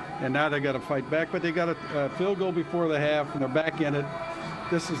hole. And now they got to fight back, but they got a field goal before the half, and they're back in it.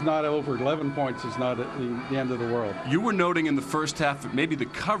 This is not over. 11 points is not at the end of the world. You were noting in the first half that maybe the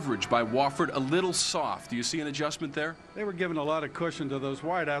coverage by Wofford a little soft. Do you see an adjustment there? They were giving a lot of cushion to those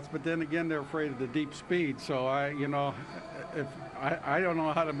wideouts, but then again, they're afraid of the deep speed. So I don't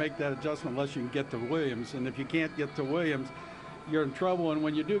know how to make that adjustment unless you can get to Williams. And if you can't get to Williams, you're in trouble. And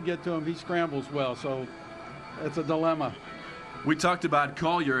when you do get to him, he scrambles well. So it's a dilemma. We talked about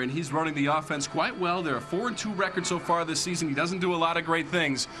Collier, and he's running the offense quite well. They're a 4-2 record so far this season. He doesn't do a lot of great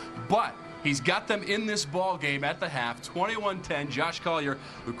things, but he's got them in this ball game at the half. 21-10. Josh Collier,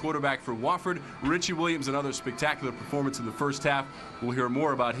 the quarterback for Wofford. Richie Williams, another spectacular performance in the first half. We'll hear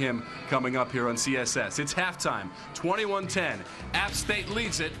more about him coming up here on CSS. It's halftime. 21-10. App State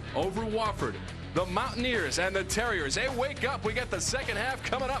leads it over Wofford. The Mountaineers and the Terriers, they wake up. We got the second half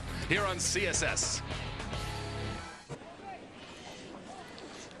coming up here on CSS.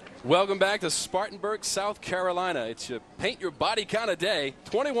 Welcome back to Spartanburg, South Carolina. It's a paint your body kind of day.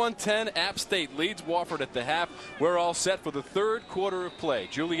 21-10, App State leads Wofford at the half. We're all set for the 3rd quarter of play.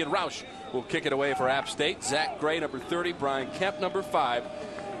 Julian Roush will kick it away for App State. Zach Gray, number 30. Brian Kemp, number 5.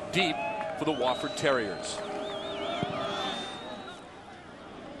 Deep for the Wofford Terriers.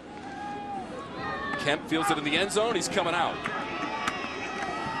 Kemp fields it in the end zone. He's coming out.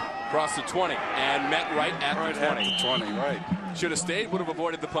 Across the 20 and met right at the 20. At the 20, right. Should have stayed, would have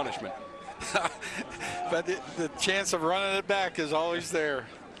avoided the punishment. But the chance of running it back is always there.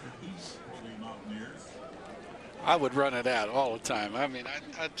 I would run it out all the time. I mean,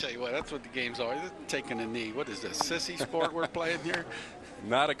 I'd tell you what, that's what the game's always taking a knee. What is this, sissy sport we're playing here?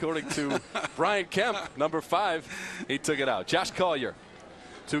 Not according to Brian Kemp, number 5. He took it out. Josh Collier,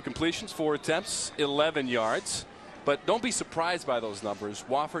 2 completions, 4 attempts, 11 yards. But don't be surprised by those numbers.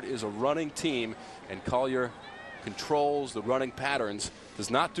 Wofford is a running team, and Collier controls the running patterns, does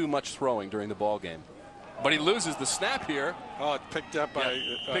not do much throwing during the ball game. But he loses the snap here. Oh, it's picked up by...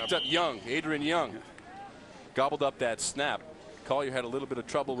 picked up Young, Adrian Young. Gobbled up that snap. Collier had a little bit of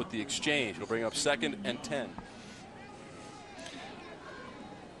trouble with the exchange. It'll bring up 2nd and 10.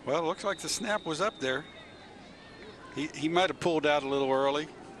 Well, it looks like the snap was up there. He might have pulled out a little early,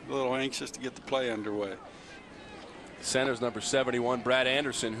 a little anxious to get the play underway. Center's number 71, Brad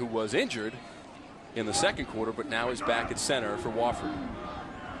Anderson, who was injured in the 2nd quarter, but now is back at center for Wofford.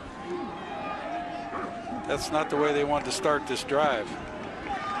 That's not the way they wanted to start this drive.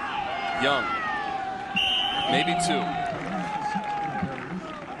 Young, maybe 2.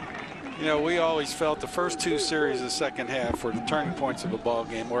 You know, we always felt the first 2 series of the second half were the turning points of a ball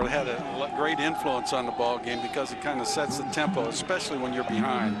game, or it had a great influence on the ball game because it kind of sets the tempo, especially when you're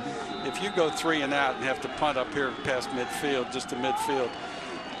behind. If you go 3 and out and have to punt up here past midfield, just to midfield,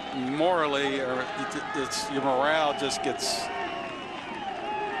 morally, or your morale just gets.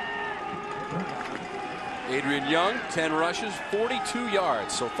 Adrian Young, 10 rushes, 42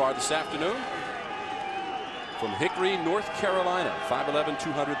 yards so far this afternoon. From Hickory, North Carolina, 5'11",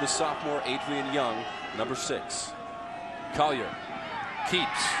 200, the sophomore Adrian Young, number 6. Collier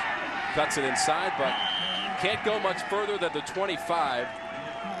keeps, cuts it inside, but can't go much further than the 25.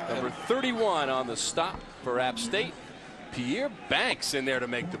 Number 31 on the stop for App State. Pierre Banks in there to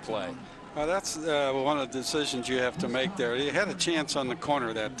make the play. Well, that's one of the decisions you have to make there. He had a chance on the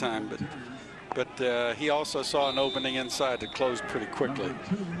corner that time, but he also saw an opening inside that closed pretty quickly.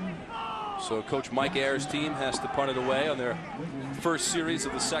 So Coach Mike Ayers' team has to punt it away on their first series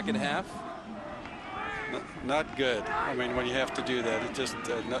of the second half. Not good. I mean, when you have to do that, it just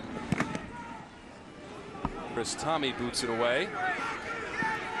Chris Tommy boots it away.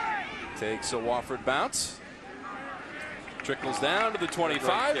 Takes a Wofford bounce. Trickles down to the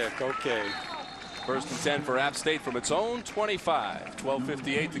 25. Kick, okay. 1st and 10 for App State from its own 25.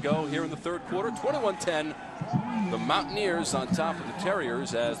 12:58 to go here in the 3rd quarter. 21-10. the Mountaineers on top of the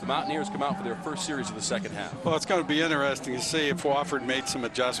Terriers as the Mountaineers come out for their first series of the second half. Well, it's going to be interesting to see if Wofford made some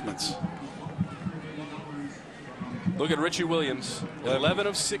adjustments. Look at Richie Williams, 11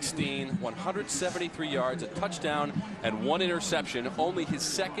 of 16, 173 yards, a touchdown, and 1 interception. Only his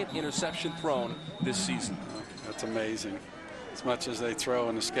second interception thrown this season. That's amazing. As much as they throw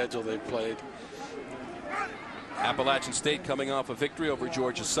in the schedule they've played. Appalachian State coming off a victory over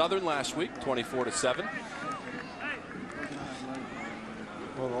Georgia Southern last week, 24-7.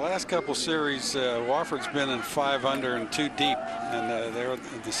 Well, the last couple series, Wofford's been in 5 under and 2 deep, and they're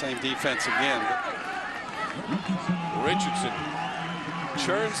the same defense again. Richardson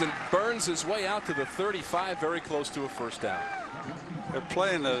churns and burns his way out to the 35, very close to a first down. They're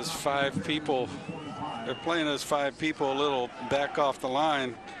playing those 5 people. They're playing those 5 people a little back off the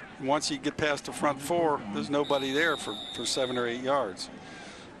line. Once you get past the front 4, there's nobody there for 7 or 8 yards.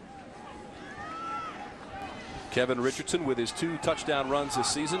 Kevin Richardson with his 2 touchdown runs this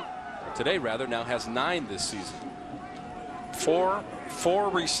season. Today, rather, now has 9 this season. Four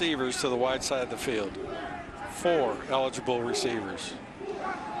receivers to the wide side of the field. 4 eligible receivers.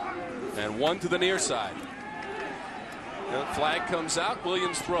 And 1 to the near side. Flag comes out.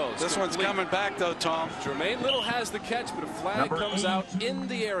 Williams throws. This one's coming back, though, Tom. Jermaine Little has the catch, but a flag comes out in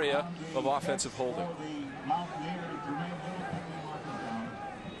the area of offensive holding.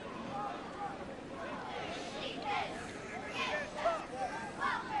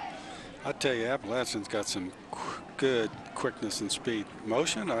 I tell you, Appalachian's got some good quickness and speed.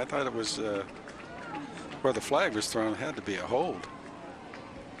 Motion, I thought it was where the flag was thrown, it had to be a hold.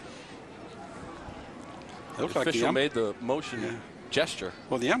 The official made the motion gesture.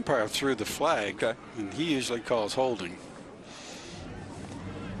 Well, the umpire threw the flag, and he usually calls holding.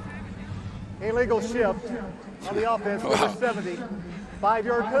 Illegal shift on the offense, number 70.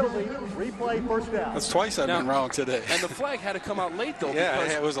 5-yard penalty, replay, first down. That's twice I've been wrong today. And the flag had to come out late, though. Yeah,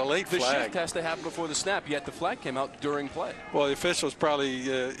 because it was a late the flag. The shift has to happen before the snap, yet the flag came out during play. Well, the official's probably,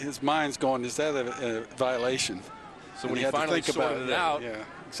 his mind's going, is that a violation? So when he finally sorted it out, yeah,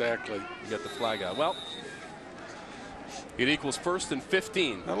 exactly. You get the flag out. Well, it equals 1st and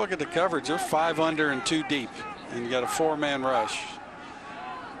 15. Now look at the coverage. They're 5 under and 2 deep, and you got a 4-man rush.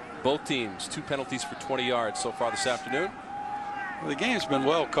 Both teams, 2 penalties for 20 yards so far this afternoon. Well, the game's been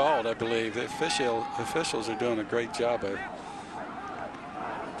well called, I believe. The officials are doing a great job of it.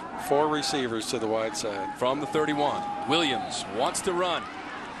 4 receivers to the wide side. From the 31, Williams wants to run.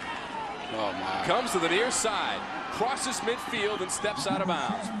 Oh, my. Comes to the near side, crosses midfield and steps out of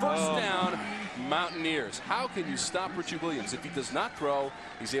bounds. First down, Mountaineers. How can you stop Richie Williams? If he does not throw,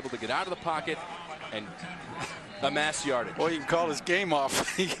 he's able to get out of the pocket and amass yardage. Well, you can call his game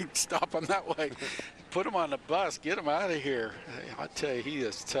off. You can stop him that way. Put him on the bus. Get him out of here. I tell you, he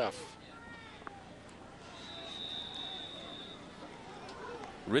is tough.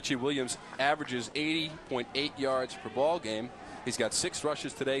 Richie Williams averages 80.8 yards per ball game. He's got 6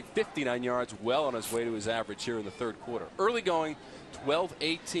 rushes today, 59 yards, well on his way to his average here in the third quarter. Early going,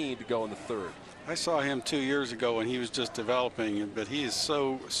 12-18 to go in the third. I saw him 2 years ago when he was just developing, but he is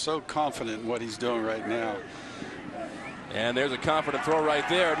so confident in what he's doing right now. And there's a confident throw right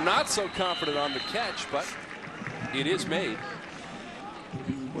there. Not so confident on the catch, but it is made.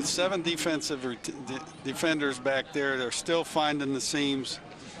 With 7 defensive defenders back there, they're still finding the seams.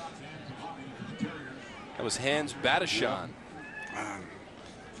 That was Hans Badashan.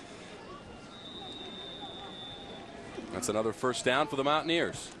 That's another first down for the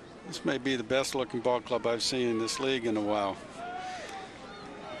Mountaineers. This may be the best looking ball club I've seen in this league in a while.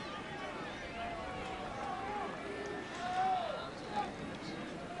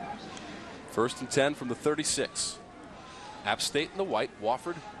 First and 10 from the 36. App State in the white,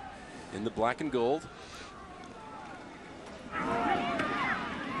 Wofford in the black and gold.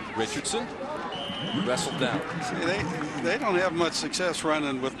 Richardson wrestled down. See, they don't have much success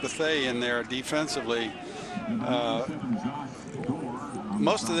running with Bethea in there defensively.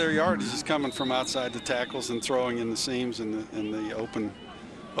 Most of their yardage is coming from outside the tackles and throwing in the seams and the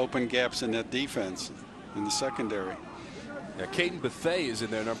open gaps in that defense in the secondary. Yeah, Caden Bethea is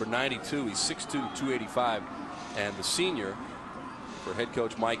in there, number 92. He's 6'2", 285, and the senior for head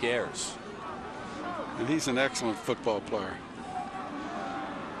coach Mike Ayers. And he's an excellent football player.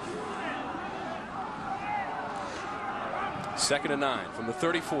 Second and 9 from the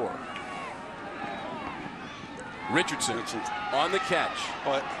 34. Richardson on the catch.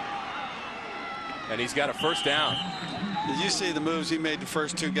 What? And he's got a first down. Did you see the moves he made the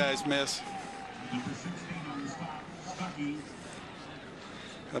first 2 guys miss?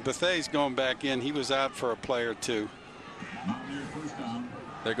 Bethea's going back in. He was out for a play or 2.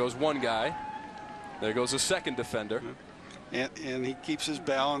 There goes one guy. There goes a second defender. And he keeps his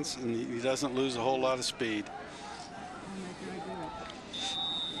balance, and he doesn't lose a whole lot of speed.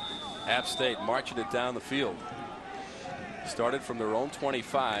 App State marching it down the field. Started from their own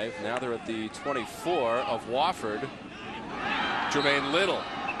 25. Now they're at the 24 of Wofford. Jermaine Little.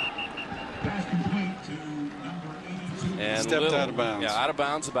 And stepped Little, out of bounds. Yeah, out of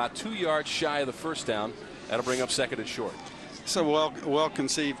bounds, about 2 yards shy of the first down. That'll bring up second and short. It's a well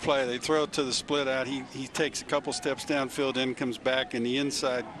conceived play. They throw it to the split out. He takes a couple steps downfield, in comes back, and the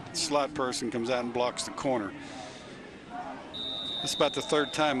inside slot person comes out and blocks the corner. It's about the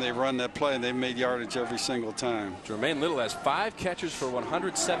third time they've run that play, and they've made yardage every single time. Jermaine Little has 5 catches for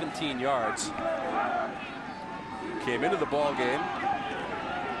 117 yards. Came into the ball game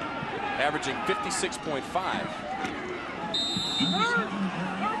averaging 56.5.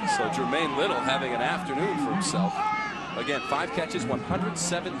 So Jermaine Little having an afternoon for himself. Again, 5 catches,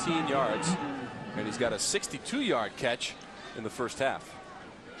 117 yards, and he's got a 62-yard catch in the first half.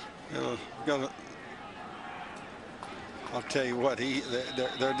 I'll tell you what,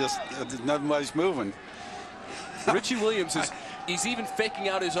 they're just nobody's moving. Richie Williams he's even faking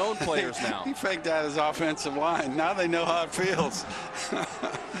out his own players now. He faked out his offensive line. Now they know how it feels.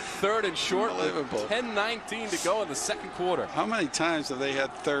 Third and short with 10:19 to go in the second quarter. How many times have they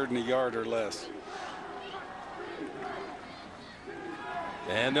had third and a yard or less?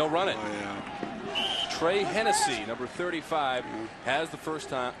 And they'll run it. Oh, yeah. Trey Hennessy, number 35, has the first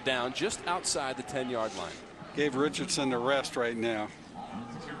down just outside the 10-yard line. Gave Richardson the rest right now.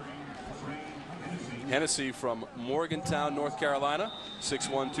 Hennessy from Morgantown, North Carolina,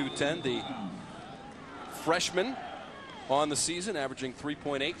 6'1", 210. The freshman on the season, averaging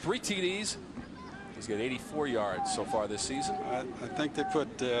 3.8, 3 TDs. He's got 84 yards so far this season. I think they put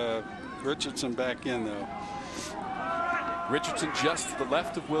Richardson back in, though. Richardson just to the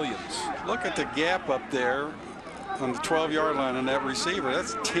left of Williams. Look at the gap up there on the 12-yard line on that receiver.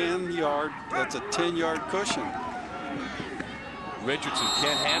 That's 10-yard. That's a 10-yard cushion. Richardson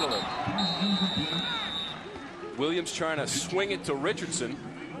can't handle it. Williams trying to swing it to Richardson,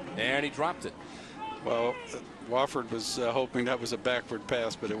 and he dropped it. Well, Wofford was hoping that was a backward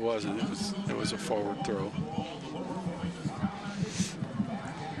pass, but it wasn't. It was a forward throw.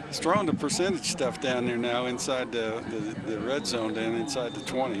 It's throwing the percentage stuff down there now inside the red zone, down inside the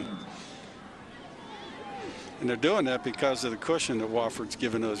 20. And they're doing that because of the cushion that Wofford's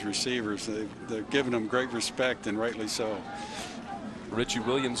given those receivers. They're giving them great respect, and rightly so. Richie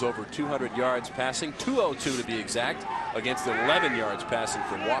Williams over 200 yards passing, 202 to be exact, against 11 yards passing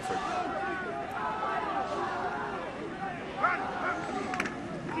for Wofford.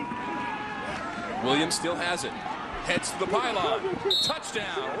 Williams still has it. Heads to the pylon.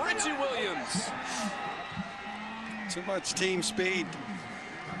 Touchdown, Richie Williams. Too much team speed.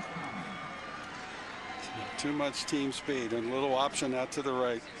 Too much team speed. And a little option out to the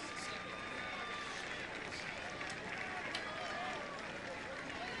right.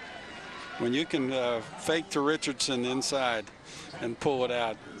 When you can fake to Richardson inside and pull it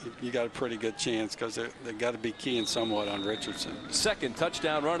out, you got a pretty good chance, because they got to be keying somewhat on Richardson. Second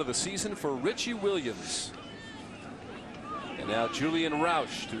touchdown run of the season for Richie Williams. And now Julian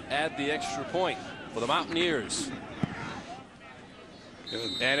Roush to add the extra point for the Mountaineers. Good.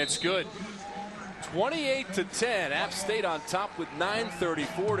 And it's good. 28-10. App State on top with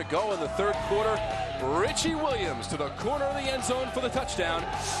 9:34 to go in the third quarter. Richie Williams to the corner of the end zone for the touchdown.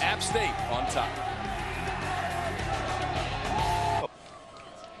 App State on top.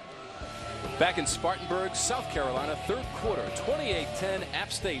 Back in Spartanburg, South Carolina, third quarter, 28-10.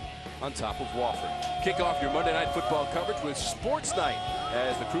 App State on top of Wofford. Kick off your Monday Night Football coverage with Sports Night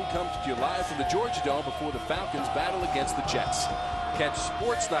as the crew comes to you live from the Georgia Dome before the Falcons battle against the Jets. Catch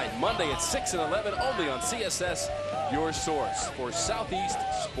Sports Night Monday at 6 and 11 only on CSS, your source for Southeast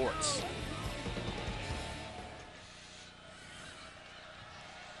sports.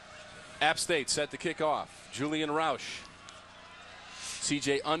 App State set to kick off. Julian Roush.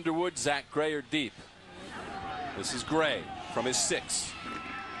 CJ Underwood, Zach Gray are deep. This is Gray from his 6.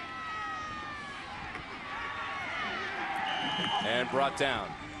 And brought down.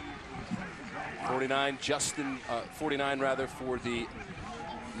 49 for the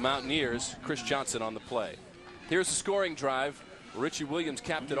Mountaineers. Chris Johnson on the play. Here's the scoring drive. Richie Williams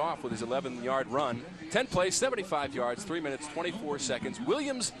capped it off with his 11-yard run. 10 plays, 75 yards, 3 minutes, 24 seconds.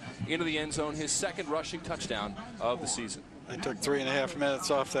 Williams into the end zone, his second rushing touchdown of the season. They took 3.5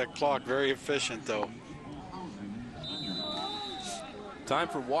 minutes off that clock. Very efficient, though. Time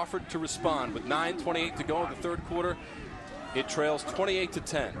for Wofford to respond with 9:28 to go in the third quarter. It trails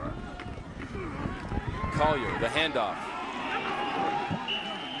 28-10. Collier, the handoff.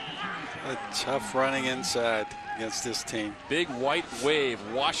 A tough running inside against this team. Big white wave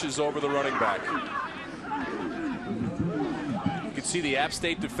washes over the running back. You can see the App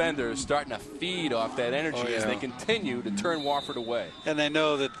State defenders starting to feed off that energy as they continue to turn Wofford away. And they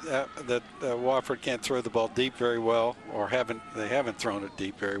know that Wofford can't throw the ball deep very well, or they haven't thrown it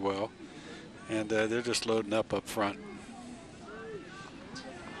deep very well, and they're just loading up front.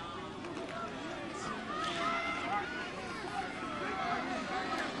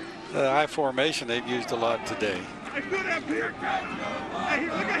 The high formation they've used a lot today.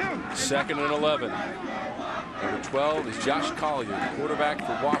 Second and 11. Number 12 is Josh Collier, the quarterback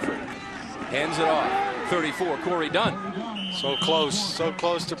for Wofford. Hands it off. 34, Corey Dunn. So close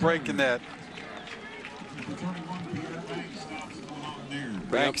to breaking that.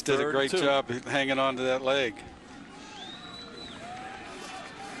 Banks did a great job hanging on to that leg.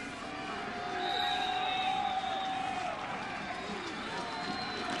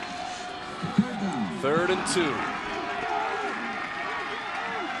 Third and 2.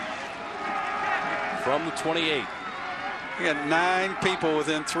 From the 28. We got 9 people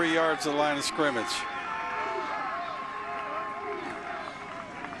within 3 yards of the line of scrimmage.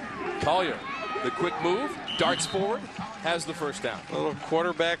 Collier, the quick move, darts forward, has the first down. A little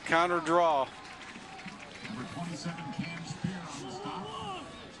quarterback counter draw.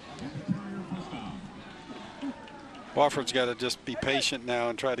 Wofford's got to just be patient now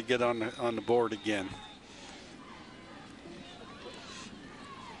and try to get on the board again.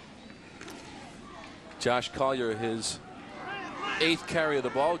 Josh Collier, his 8th carry of the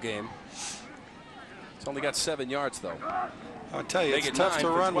ball game. He's only got 7 yards though. I'll tell you, it's tough to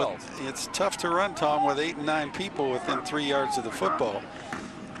run it's tough to run, Tom, with 8 and 9 people within 3 yards of the football.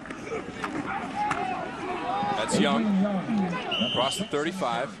 That's Young across the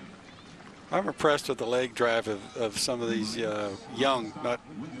 35. I'm impressed with the leg drive of some of these young,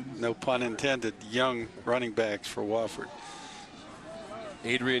 no pun intended, young running backs for Wofford.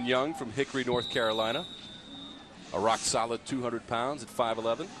 Adrian Young from Hickory, North Carolina. A rock-solid 200 pounds at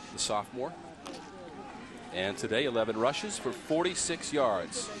 5'11", the sophomore. And today, 11 rushes for 46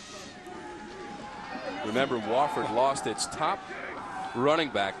 yards. Remember, Wofford lost its top running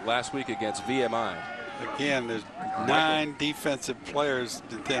back last week against VMI. Again, there's 9 defensive players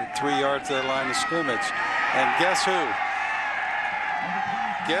within 3 yards of the line of scrimmage. And guess who?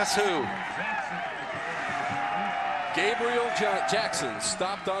 Guess who? Gabriel Jackson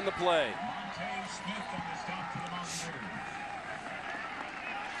stopped on the play.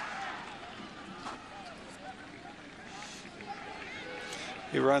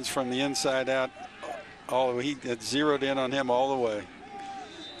 He runs from the inside out. He zeroed in on him all the way.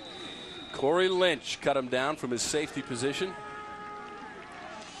 Corey Lynch cut him down from his safety position.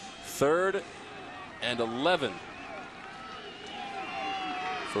 3rd and 11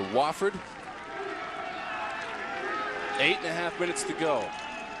 for Wofford. 8.5 minutes to go.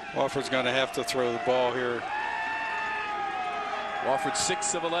 Wofford's going to have to throw the ball here. Wofford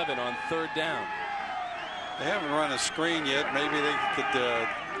 6 of 11 on 3rd down. They haven't run a screen yet. Maybe they could.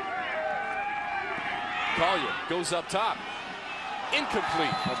 Collier goes up top.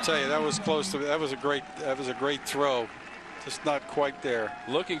 Incomplete. I'll tell you, that was close to. That was a great throw. Just not quite there.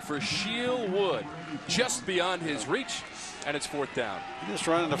 Looking for Shield Wood, just beyond his reach, and it's 4th down. Just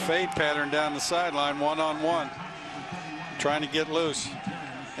running a fade pattern down the sideline, one-on-one, trying to get loose,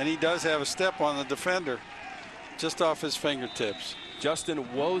 and he does have a step on the defender, just off his fingertips. Justin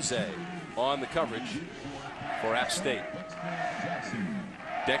Woze on the coverage for App State.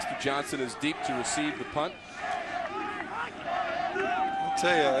 Dexter Johnson is deep to receive the punt. I'll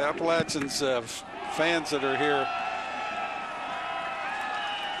tell you, Appalachians fans that are here.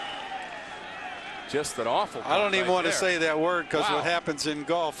 Just an awful punt. I don't even want to say that word because Wow. what happens in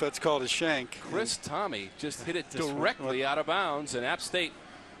golf, that's called a shank. Chris Tommy just hit it directly out of bounds, and App State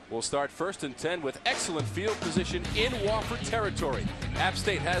will start 1st and 10 with excellent field position in Wofford territory. App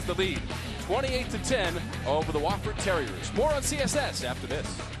State has the lead, 28-10 over the Wofford Terriers. More on CSS after this.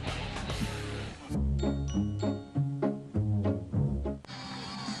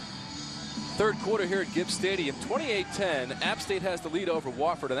 Third quarter here at Gibbs Stadium, 28-10. App State has the lead over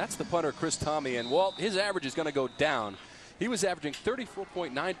Wofford, and that's the punter, Chris Tommy. And Walt, his average is going to go down. He was averaging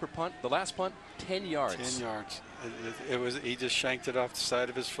 34.9 per punt. The last punt, 10 yards. 10 yards. He just shanked it off the side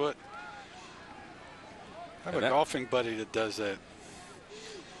of his foot. I have a golfing buddy that does that.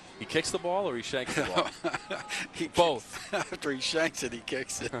 He kicks the ball or he shanks the ball? Both. After he shanks it, he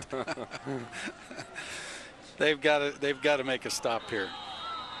kicks it. They've got to make a stop here.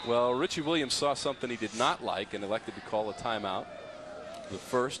 Well, Richie Williams saw something he did not like and elected to call a timeout. The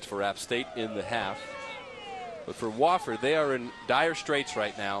first for App State in the half. But for Wofford, they are in dire straits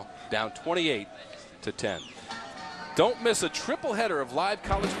right now, down 28-10. Don't miss a triple header of live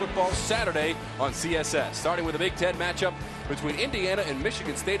college football Saturday on CSS, starting with a Big Ten matchup between Indiana and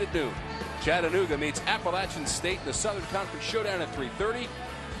Michigan State at noon. Chattanooga meets Appalachian State in the Southern Conference Showdown at 3:30,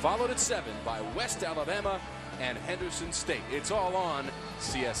 followed at 7 by West Alabama and Henderson State. It's all on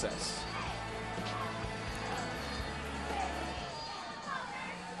CSS.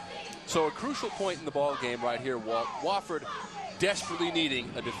 So a crucial point in the ball game right here, Walt. Wofford desperately needing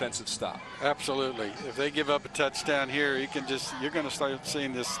a defensive stop. Absolutely. If they give up a touchdown here, you're going to start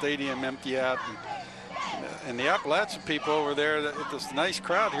seeing this stadium empty out. And the Appalachian people over there, this nice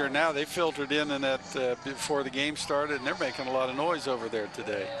crowd here now, they filtered in that before the game started, and they're making a lot of noise over there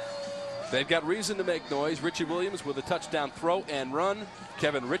today. They've got reason to make noise. Richie Williams with a touchdown throw and run.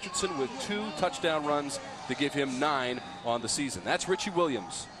 Kevin Richardson with 2 touchdown runs to give him 9 on the season. That's Richie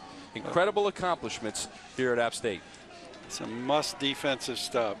Williams. Incredible accomplishments here at App State. It's a must defensive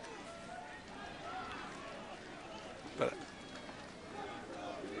stop. But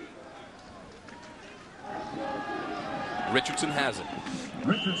Richardson has it.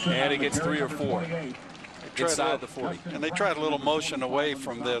 And he gets 3 or 4 inside the 40. And they tried a little motion away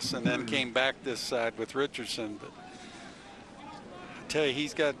from this and then came back this side with Richardson. But I tell you,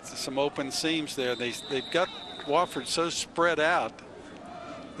 he's got some open seams there. They've got Wofford so spread out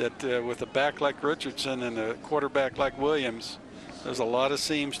that with a back like Richardson and a quarterback like Williams, there's a lot of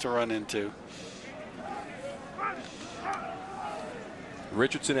seams to run into.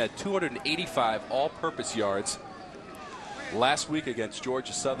 Richardson had 285 all-purpose yards last week against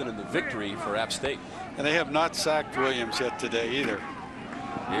Georgia Southern in the victory for App State. And they have not sacked Williams yet today either.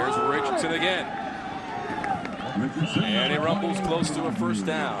 Here's Richardson again. And he rumbles close to a first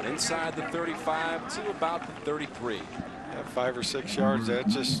down inside the 35 to about the 33. Yeah, 5 or 6 yards. That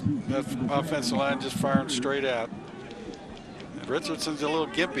offensive line just firing straight out. Richardson's a little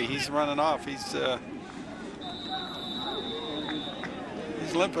gimpy. He's running off. He's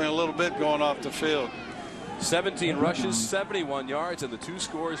limping a little bit going off the field. 17 rushes, 71 yards, and the 2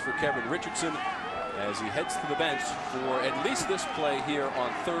 scores for Kevin Richardson as he heads to the bench for at least this play here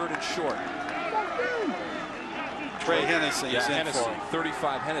on 3rd and short. Trey Hennessy is in Hennessy, for him.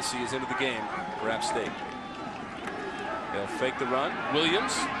 35 Hennessy is into the game for App State. They'll fake the run.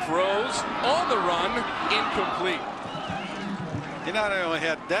 Williams throws on the run, incomplete. He not only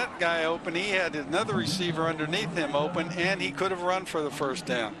had that guy open, he had another receiver underneath him open, and he could have run for the first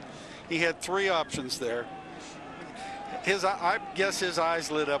down. He had 3 options there. I guess his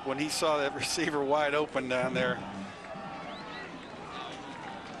eyes lit up when he saw that receiver wide open down there.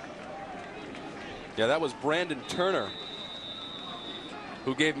 Yeah, that was Brandon Turner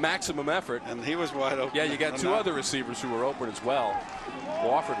who gave maximum effort. And he was wide open. Yeah, you got 2 other receivers who were open as well.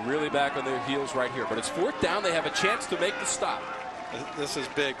 Wofford really back on their heels right here. But it's 4th down. They have a chance to make the stop. This is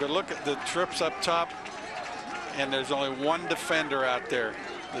big. But look at the trips up top. And there's only 1 defender out there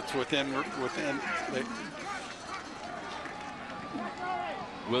that's within.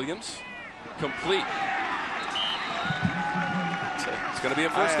 Williams, complete. It's going to be a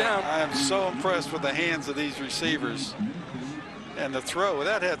first down. I am so impressed with the hands of these receivers. And the throw,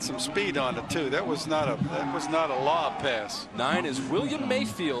 that had some speed on it too. That was not a lob pass. 9 is William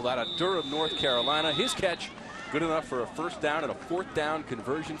Mayfield out of Durham, North Carolina. His catch good enough for a first down and a 4th down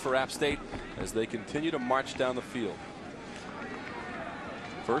conversion for App State as they continue to march down the field.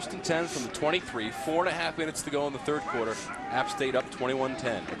 1st and 10 from the 23. 4.5 minutes to go in the 3rd quarter. App State up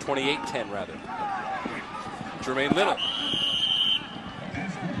 21-10, or 28-10 rather. Jermaine Little.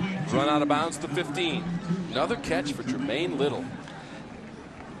 Run out of bounds to 15. Another catch for Jermaine Little.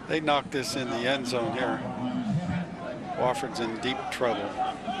 They knocked this in the end zone here. Wofford's in deep trouble.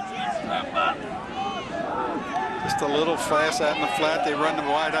 Just a little fast out in the flat. They run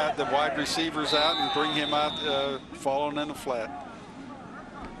the wide receivers out and bring him out falling in the flat.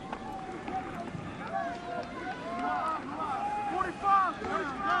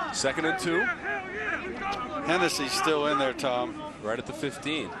 Second and 2. Hennessy's still in there, Tom. Right at the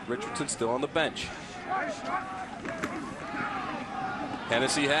 15. Richardson still on the bench.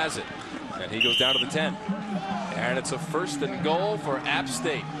 Hennessy has it. And he goes down to the 10. And it's a 1st and goal for App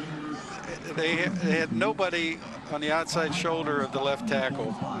State. They had nobody on the outside shoulder of the left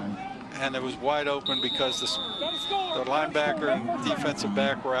tackle. And it was wide open because the linebacker and defensive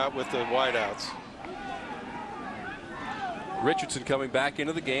back were out with the wideouts. Richardson coming back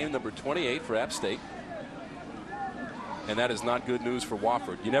into the game, number 28 for App State. And that is not good news for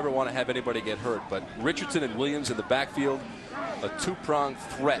Wofford. You never want to have anybody get hurt, but Richardson and Williams in the backfield, a 2-pronged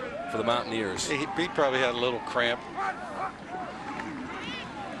threat for the Mountaineers. He probably had a little cramp.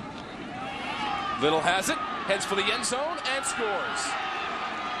 Little has it, heads for the end zone and scores.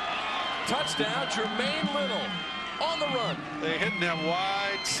 Touchdown, Jermaine Little on the run. They're hitting that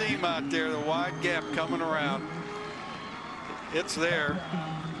wide seam out there, the wide gap coming around. It's there.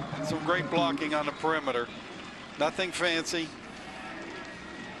 Some great blocking on the perimeter. Nothing fancy.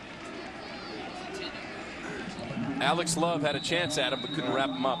 Alex Love had a chance at him but couldn't wrap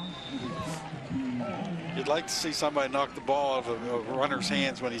him up. You'd like to see somebody knock the ball out of a runner's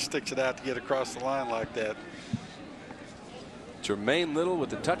hands when he sticks it out to get across the line like that. Jermaine Little with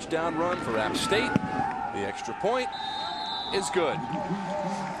the touchdown run for App State. The extra point is good.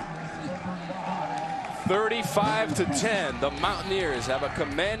 35-10. The Mountaineers have a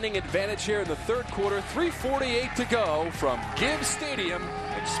commanding advantage here in the third quarter. 3:48 to go from Gibbs Stadium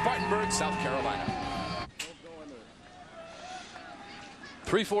in Spartanburg, South Carolina.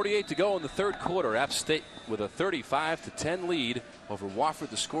 3:48 to go in the third quarter. App State with a 35-10 lead over Wofford.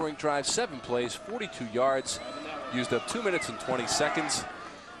 The scoring drive, 7 plays, 42 yards. Used up 2 minutes and 20 seconds.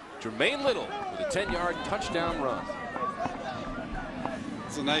 Jermaine Little with a 10-yard touchdown run.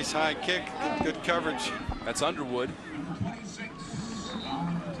 It's a nice high kick, good coverage. That's Underwood.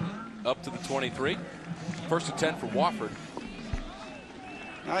 Up to the 23. First and 10 for Wofford.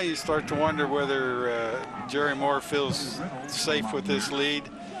 Now you start to wonder whether Jerry Moore feels safe with this lead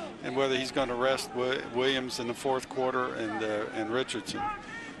and whether he's going to rest Williams in the fourth quarter and Richardson.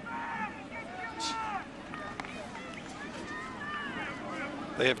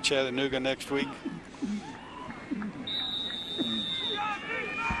 They have Chattanooga next week.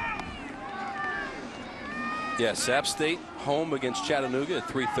 Yes, App State home against Chattanooga at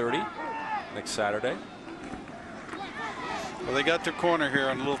 3:30 next Saturday. Well, they got their corner here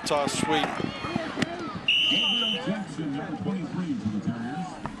on a little toss sweep.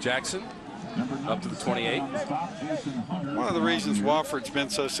 Jackson up to the 28. One of the reasons Wofford's been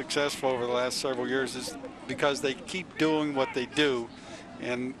so successful over the last several years is because they keep doing what they do,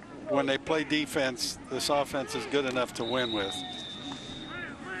 and when they play defense, this offense is good enough to win with.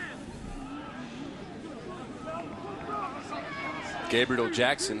 Gabriel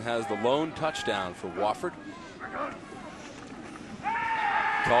Jackson has the lone touchdown for Wofford.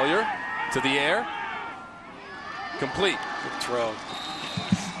 Collier to the air. Complete. Good throw.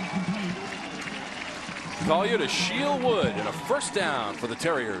 Collier to Shield Wood and a first down for the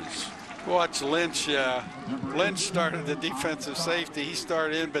Terriers. Watch Lynch. Lynch started the defensive safety. He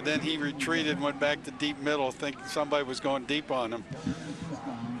started in, but then he retreated and went back to deep middle, thinking somebody was going deep on him.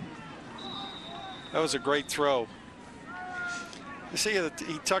 That was a great throw. You see,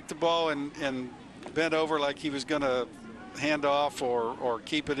 he tucked the ball and bent over like he was going to hand off or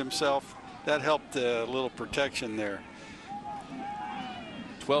keep it himself. That helped a little protection there.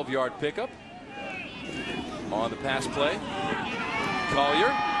 12-yard pickup on the pass play.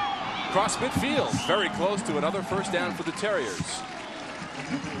 Collier across midfield, very close to another first down for the Terriers.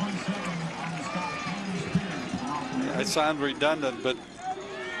 Yeah, it sounds redundant, but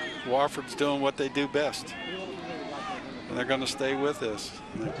Wofford's doing what they do best. And they're going to stay with this.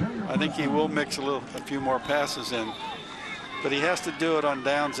 I think he will mix a few more passes in, but he has to do it on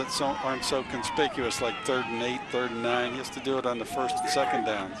downs that aren't so conspicuous, like 3rd and 8, 3rd and 9. He has to do it on the first and second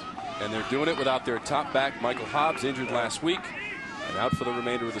downs. And they're doing it without their top back, Michael Hobbs, injured last week and out for the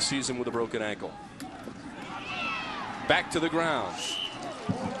remainder of the season with a broken ankle. Back to the ground.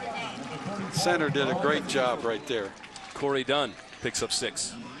 Center did a great job right there. Corey Dunn picks up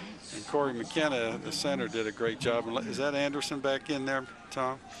 6. And Corey McKenna, the center, did a great job. Is that Anderson back in there,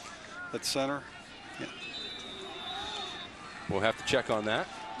 Tom? At center? Yeah. We'll have to check on that.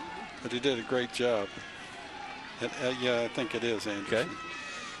 But he did a great job. Yeah, I think it is Anderson. Okay.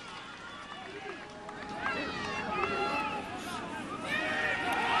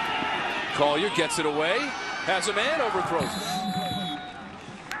 Collier gets it away, has a man, overthrows it.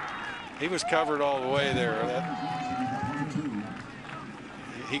 He was covered all the way there.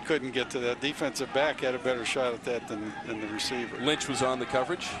 He couldn't get to that. Defensive back had a better shot at that than the receiver. Lynch was on the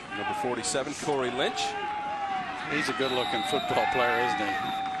coverage. Number 47, Corey Lynch. He's a good-looking football player, isn't he?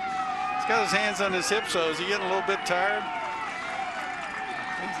 He's got his hands on his hips, so is he getting a little bit tired?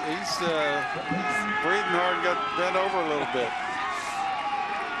 He's breathing hard and got bent over a little bit.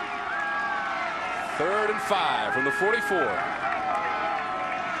 3rd and 5 from the 44.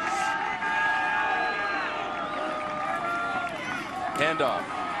 Handoff.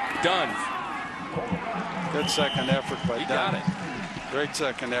 Dunn. Good second effort by Dunn. He got it. Great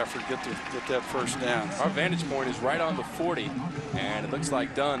second effort. Get that first down. Our vantage point is right on the 40, and it looks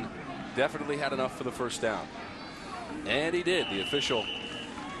like Dunn definitely had enough for the first down. And he did. The official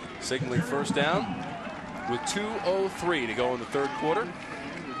signaling first down with 2:03 to go in the third quarter.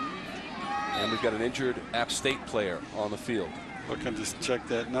 And we've got an injured App State player on the field. Looking to check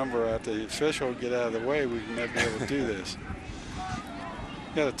that number out. The official will get out of the way. We might be able to do this.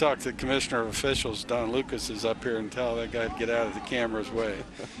 Got to talk to the commissioner of officials. Don Lucas is up here and tell that guy to get out of the camera's way.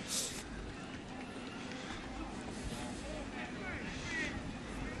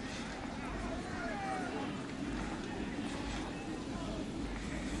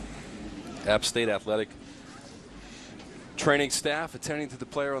 App State athletic training staff attending to the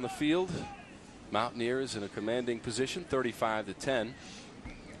player on the field. Mountaineers in a commanding position, 35-10.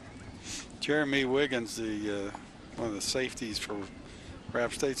 Jeremy Wiggins, one of the safeties for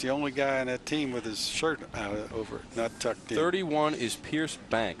App State's the only guy on that team with his shirt out over it, not tucked in. 31 is Pierce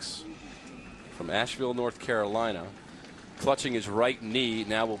Banks from Asheville, North Carolina. Clutching his right knee,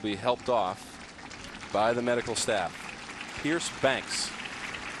 now will be helped off by the medical staff. Pierce Banks.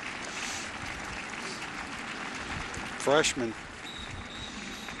 Freshman.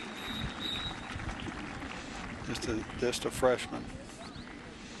 Just a freshman.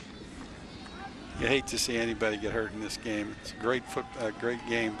 You hate to see anybody get hurt in this game. It's a great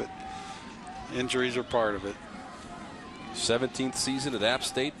game, but injuries are part of it. 17th season at App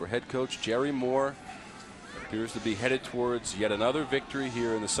State for head coach Jerry Moore. Appears to be headed towards yet another victory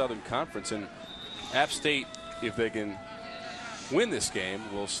here in the Southern Conference. And App State, if they can win this game,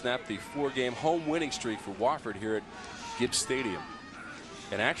 will snap the 4-game home winning streak for Wofford here at Gibbs Stadium,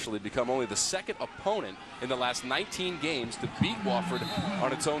 and actually become only the second opponent in the last 19 games to beat Wofford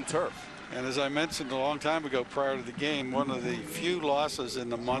on its own turf. And as I mentioned a long time ago prior to the game, one of the few losses in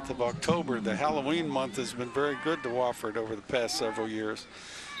the month of October. The Halloween month has been very good to Wofford over the past several years.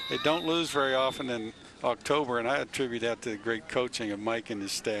 They don't lose very often in October, and I attribute that to the great coaching of Mike and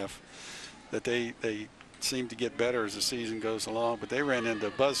his staff, that they seem to get better as the season goes along, but they ran into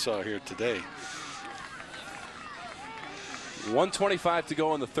a buzzsaw here today. 1:25 to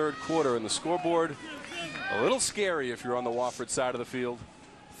go in the third quarter, and the scoreboard a little scary if you're on the Wofford side of the field.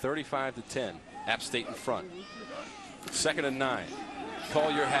 35-10. App State in front. 2nd and 9.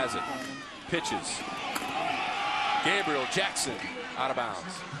 Collier has it. Pitches. Gabriel Jackson out of bounds.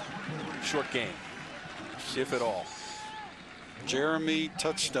 Short game, if at all. Jeremy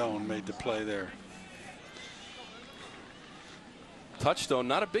Touchstone made the play there. Touchstone,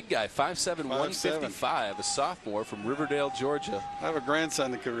 not a big guy, 5'7", 155, a sophomore from Riverdale, Georgia. I have a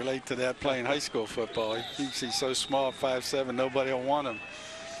grandson that could relate to that playing high school football. He thinks he's so small, 5'7", nobody will want him.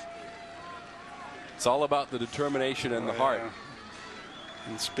 It's all about the determination and the heart.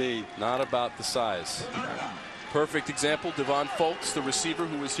 And speed. Not about the size. Perfect example, Devon Folks, the receiver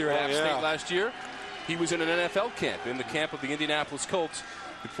who was here at App State last year. He was in an NFL camp, in the camp of the Indianapolis Colts,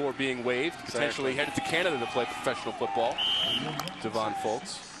 before being waived, potentially headed to Canada to play professional football. Devon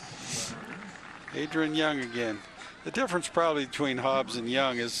Folks. Adrian Young again. The difference probably between Hobbs and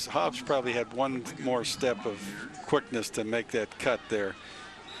Young is Hobbs probably had one more step of quickness to make that cut there.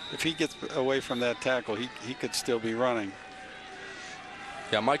 If he gets away from that tackle, he could still be running.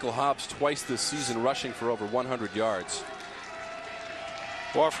 Yeah, Michael Hobbs twice this season rushing for over 100 yards.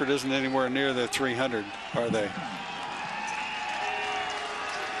 Wofford isn't anywhere near the 300, are they?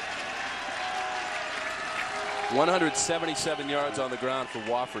 .177 yards on the ground for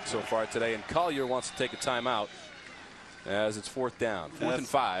Wofford so far today, and Collier wants to take a timeout as it's 4th down. 4th and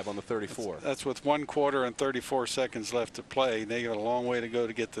 5 on the 34. That's with 1 quarter and 34 seconds left to play. They got a long way to go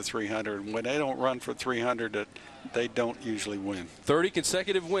to get to 300. And when they don't run for 300, they don't usually win. 30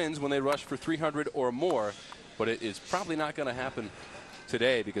 consecutive wins when they rush for 300 or more, but it is probably not going to happen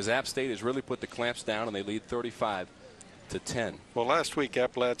today because App State has really put the clamps down and they lead 35-10. Well, last week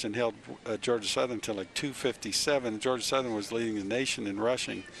Appalachian held Georgia Southern to like 257. Georgia Southern was leading the nation in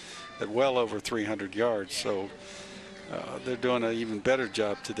rushing at well over 300 yards. So they're doing an even better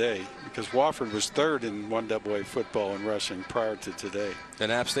job today because Wofford was 3rd in 1AA football in rushing prior to today. And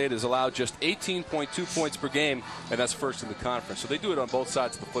App State has allowed just 18.2 points per game, and that's 1st in the conference. So they do it on both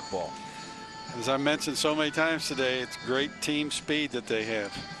sides of the football. As I mentioned so many times today, it's great team speed that they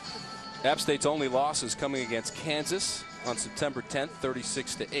have. App State's only loss is coming against Kansas on September 10th,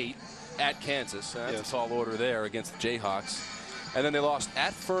 36-8 at Kansas. That's a tall order there against the Jayhawks. And then they lost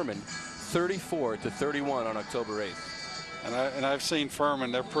at Furman 34-31 on October 8th. And I've seen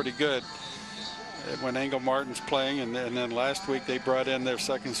Furman, they're pretty good when Engel Martin's playing, and then last week they brought in their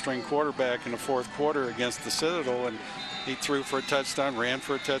 2nd-string quarterback in the 4th quarter against the Citadel, and he threw for a touchdown, ran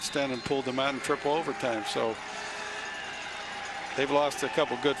for a touchdown, and pulled them out in triple overtime. So they've lost a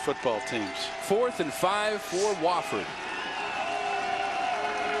couple good football teams. 4th and 5 for Wofford.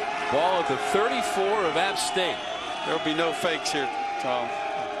 Ball at the 34 of App State. There'll be no fakes here, Tom.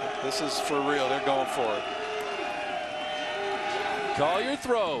 This is for real. They're going for it. Collier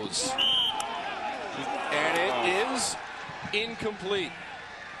throws. And it is incomplete.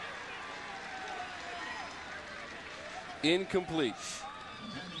 Incomplete.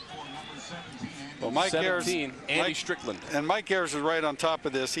 Well, Mike 17, Ayers, Andy Strickland. And Mike Ayers is right on top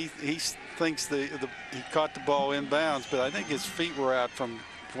of this. He thinks he caught the ball inbounds, but I think his feet were out from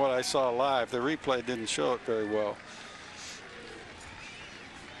what I saw live. The replay didn't show it very well.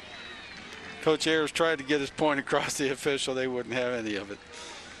 Coach Ayers tried to get his point across the official. They wouldn't have any of it.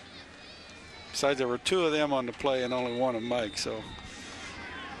 Besides, there were 2 of them on the play and only 1 of Mike. So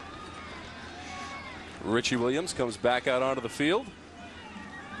Richie Williams comes back out onto the field.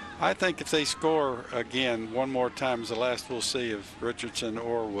 I think if they score again one more time is the last we'll see of Richardson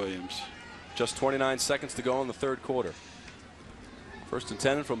or Williams. Just 29 seconds to go in the third quarter. First and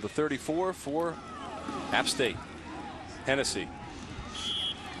 10 from the 34 for App State. Hennessy.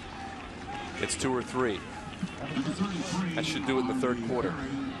 It's 2 or 3. That should do it in the third quarter.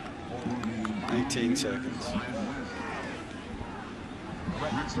 19 seconds.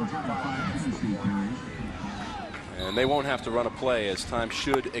 And they won't have to run a play as time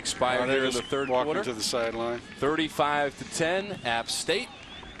should expire here in the third quarter. To the sideline. 35-10, App State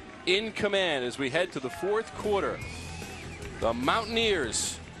in command as we head to the fourth quarter. The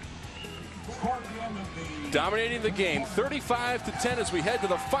Mountaineers dominating the game, 35-10 as we head to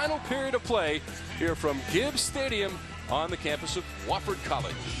the final period of play here from Gibbs Stadium on the campus of Wofford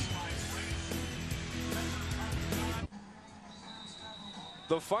College.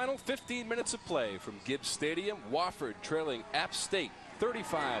 The final 15 minutes of play from Gibbs Stadium. Wofford trailing App State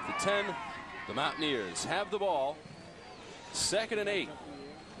 35-10. The Mountaineers have the ball. 2nd and 8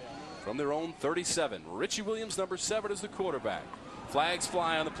 from their own 37. Richie Williams, number 7, is the quarterback. Flags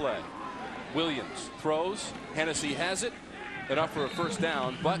fly on the play. Williams throws. Hennessy has it. Enough for a first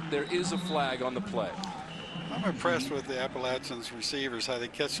down, but there is a flag on the play. I'm impressed with the Appalachians receivers, how they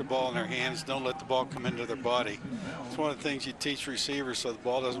catch the ball in their hands, don't let the ball come into their body. It's one of the things you teach receivers so the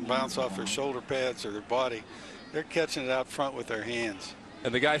ball doesn't bounce off their shoulder pads or their body. They're catching it out front with their hands.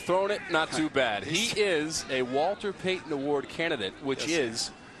 And the guy throwing it, not too bad. He is a Walter Payton Award candidate, which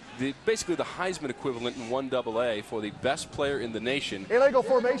is basically the Heisman equivalent in 1AA for the best player in the nation. Illegal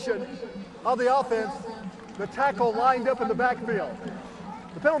formation of the offense. The tackle lined up in the backfield.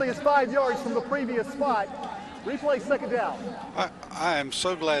 The penalty is 5 yards from the previous spot. Replay, 2nd down. I am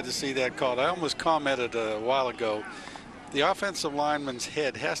so glad to see that called. I almost commented a while ago. The offensive lineman's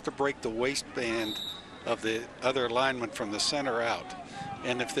head has to break the waistband of the other lineman from the center out.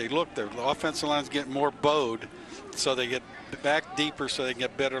 And if they look, the offensive line's getting more bowed, so they get back deeper so they can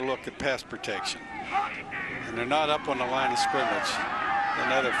get better look at pass protection. And they're not up on the line of scrimmage.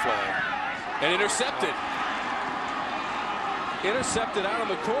 Another flag. And intercepted. Intercepted out of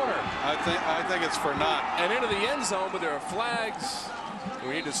the corner. I think it's for naught. And into the end zone, but there are flags.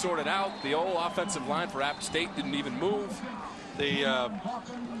 We need to sort it out. The old offensive line for App State didn't even move. The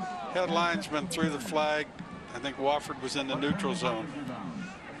head linesman threw the flag. I think Wofford was in the neutral zone.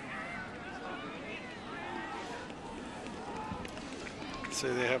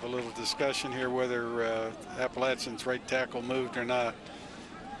 So they have a little discussion here whether Appalachian's right tackle moved or not.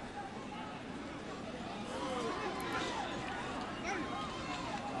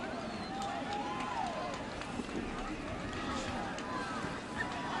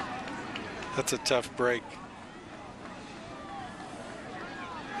 That's a tough break.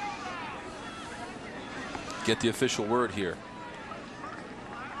 Get the official word here.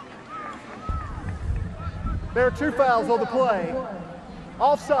 There are 2 fouls on the play.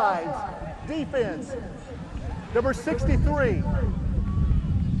 Offsides, defense, number 63.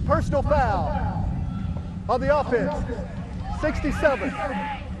 Personal foul on the offense, 67.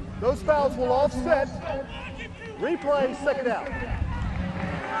 Those fouls will offset. Replay, 2nd down.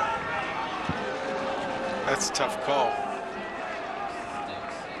 That's a tough call.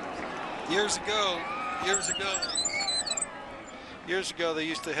 Years ago, they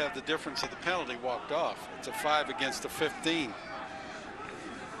used to have the difference of the penalty walked off. It's a 5 against a 15.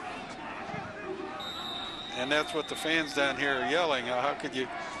 And that's what the fans down here are yelling. How could you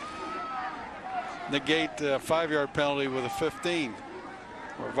negate a 5-yard penalty with a 15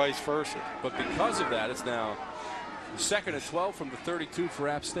 or vice versa? But because of that, it's now 2nd and 12 from the 32 for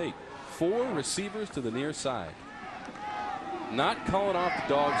App State. 4 receivers to the near side. Not calling off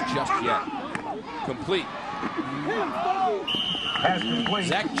the dogs just yet. Complete.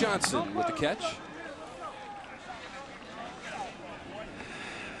 Zach Johnson with the catch.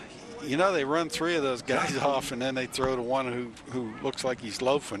 You know, they run 3 of those guys off, and then they throw to one who looks like he's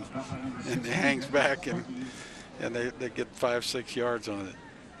loafing, and he hangs back, and they get 5-6 yards on it.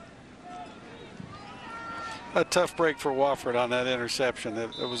 A tough break for Wofford on that interception.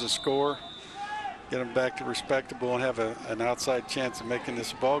 It was a score, get them back to respectable and have an outside chance of making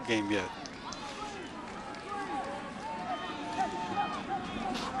this ball game yet.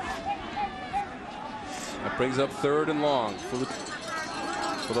 That brings up 3rd and long for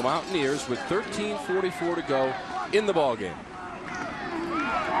the Mountaineers with 13:44 to go in the ball game.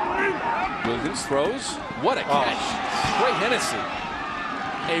 Williams throws. What a catch. Trey Hennessy.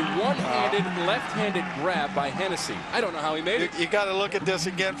 A one-handed, left-handed grab by Hennessy. I don't know how he made it. You got to look at this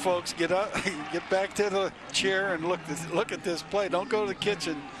again, folks. Get up, get back to the chair and look at this play. Don't go to the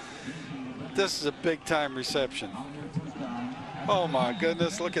kitchen. This is a big-time reception. Oh, my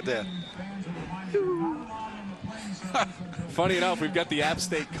goodness. Look at that. Funny enough, we've got the App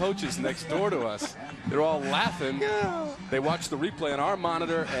State coaches next door to us. They're all laughing. They watch the replay on our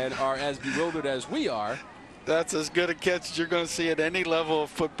monitor and are as bewildered as we are. That's as good a catch as you're going to see at any level of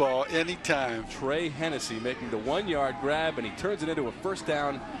football, anytime. Trey Hennessy making the 1-yard grab, and he turns it into a first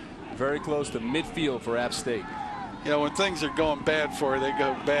down very close to midfield for App State. You know, when things are going bad for you, they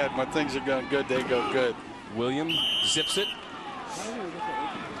go bad. When things are going good, they go good. Williams zips it.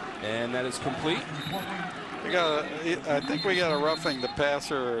 And that is complete. I think we got a roughing the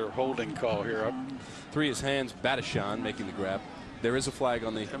passer or holding call here. 3 is hands. Batashon making the grab. There is a flag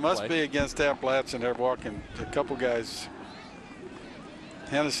on the It must play. be against Appalachian. They're walking. A couple guys.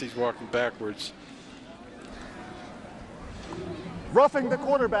 Hennessy's walking backwards. Roughing the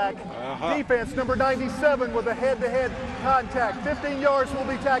quarterback. Defense number 97 with a head-to-head contact. 15 yards will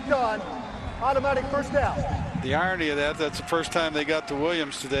be tacked on. Automatic first down. The irony of that's the first time they got to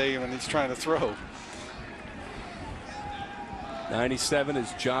Williams today when he's trying to throw. 97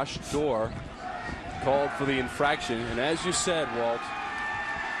 is Josh Dorr, called for the infraction. And as you said, Walt,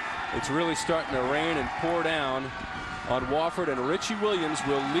 it's really starting to rain and pour down on Wofford, and Richie Williams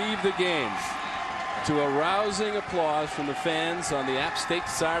will leave the game to a rousing applause from the fans on the App State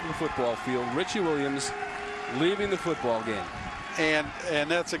side of the football field. Richie Williams leaving the football game.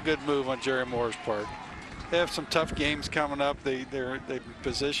 And that's a good move on Jerry Moore's part. They have some tough games coming up. They're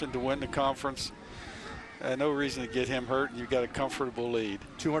positioned to win the conference. No reason to get him hurt, and you've got a comfortable lead.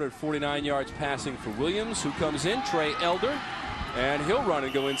 249 yards passing for Williams, who comes in. Trey Elder, and he'll run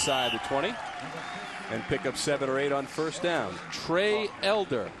and go inside the 20 and pick up 7 or 8 on first down. Trey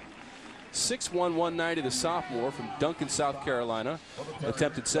Elder, 6'1", 190, the sophomore from Duncan, South Carolina.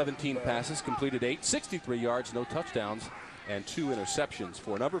 Attempted 17 passes, completed 8, 63 yards, no touchdowns, and 2 interceptions.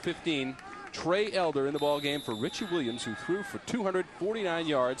 For number 15, Trey Elder in the ball game for Richie Williams, who threw for 249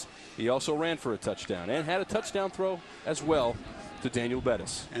 yards. He also ran for a touchdown and had a touchdown throw as well to Daniel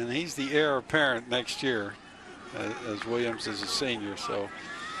Bettis. And he's the heir apparent next year, as Williams is a senior, so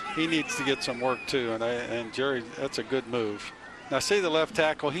he needs to get some work too. And Jerry, that's a good move. Now see the left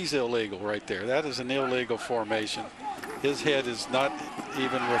tackle, he's illegal right there. That is an illegal formation. His head is not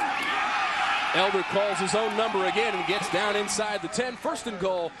even with. Elder calls his own number again and gets down inside the 10. First and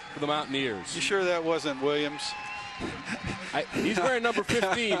goal for the Mountaineers. You sure that wasn't Williams? He's wearing number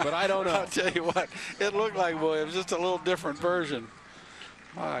 15, but I don't know. I'll tell you what, it looked like Williams, just a little different version.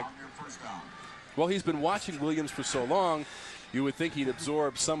 Well, he's been watching Williams for so long, you would think he'd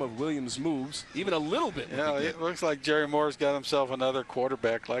absorb some of Williams' moves, even a little bit. Yeah, it looks like Jerry Moore's got himself another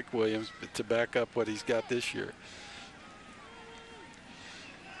quarterback like Williams to back up what he's got this year.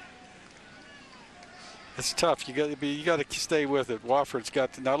 It's tough. You got to stay with it. Wofford's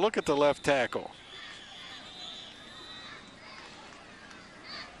got to. Now look at the left tackle.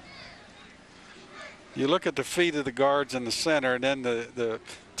 You look at the feet of the guards in the center, and then the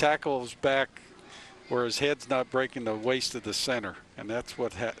tackle's back where his head's not breaking the waist of the center, and that's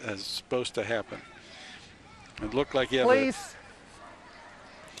what is supposed to happen. It looked like he had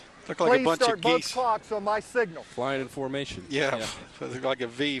looked like a bunch start of geese. both clocks on my signal. Flying in formation. Yeah. Like a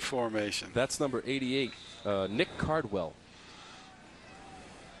V formation. That's number 88, Nick Cardwell.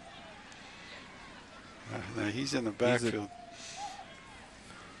 Now he's in the backfield.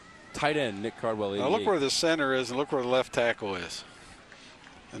 Tight end, Nick Cardwell, 88. Now look where the center is and look where the left tackle is.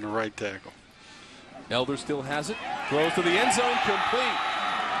 And the right tackle. Elder still has it. Throws to the end zone, complete.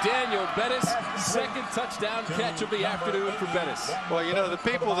 Daniel Bettis, second touchdown catch of the afternoon for Bettis. Well, you know, the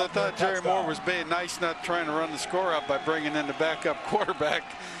people that thought Jerry Moore was being nice, not trying to run the score up by bringing in the backup quarterback,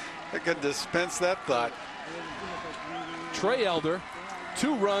 they could dispense that thought. Trey Elder,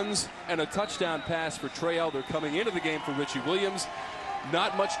 2 runs and a touchdown pass for Trey Elder coming into the game for Richie Williams.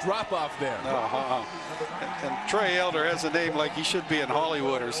 Not much drop-off there. And Trey Elder has a name like he should be in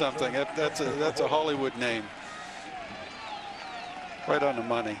Hollywood or something. That's a Hollywood name. Right on the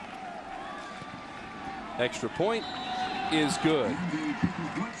money. Extra point is good.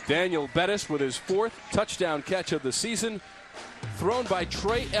 Daniel Bettis with his 4th touchdown catch of the season thrown by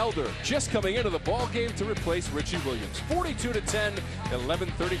Trey Elder, just coming into the ball game to replace Richie Williams. 42-10,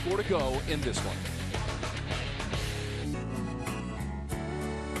 11:34 to go in this one.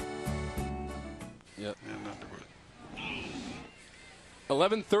 Yep.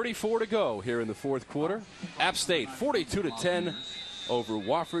 11:34 to go here in the fourth quarter. App State 42-10 over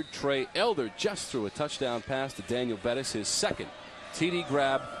Wofford. Trey Elder just threw a touchdown pass to Daniel Bettis, his second TD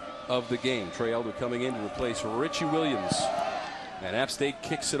grab of the game. Trey Elder coming in to replace Richie Williams. And App State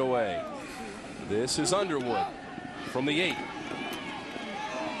kicks it away. This is Underwood from the 8.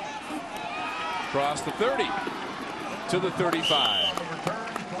 Across the 30 to the 35.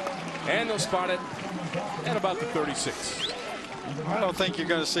 And they'll spot it at about the 36. I don't think you're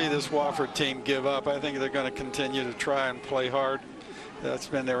going to see this Wofford team give up. I think they're going to continue to try and play hard. That's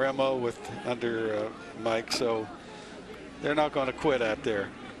been their MO under Mike, so they're not going to quit out there.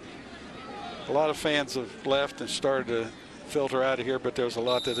 A lot of fans have left and started to filter out of here, but there's a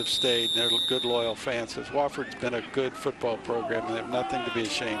lot that have stayed. They're good, loyal fans. Wofford's been a good football program, and they have nothing to be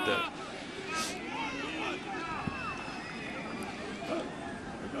ashamed of.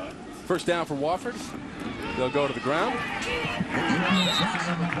 First down for Wofford. They'll go to the ground.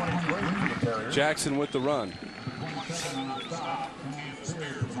 Jackson with the run.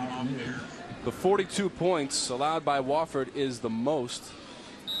 The 42 points allowed by Wofford is the most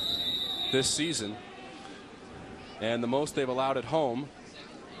this season, and the most they've allowed at home.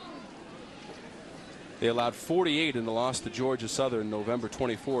 They allowed 48 in the loss to Georgia Southern November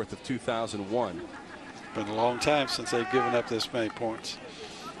 24th of 2001. It's been a long time since they've given up this many points.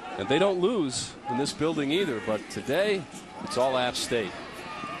 And they don't lose in this building either, but today it's all App State.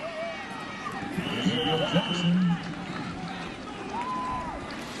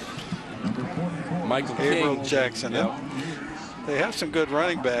 Michael King. Jackson. Yep. They have some good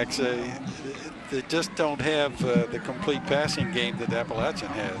running backs. They just don't have the complete passing game that Appalachian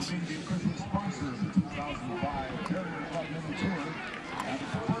has.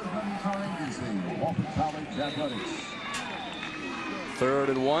 Third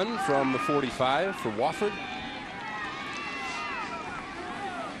and 1 from the 45 for Wofford.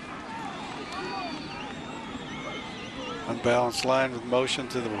 Unbalanced line with motion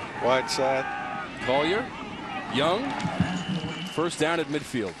to the wide side. Collier, Young, first down at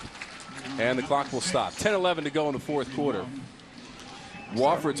midfield. And the clock will stop. 10-11 to go in the fourth quarter.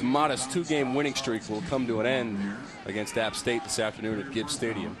 Wofford's modest 2-game winning streak will come to an end against App State this afternoon at Gibbs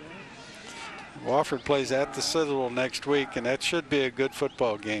Stadium. Wofford plays at the Citadel next week, and that should be a good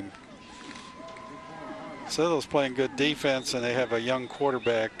football game. Citadel's playing good defense, and they have a young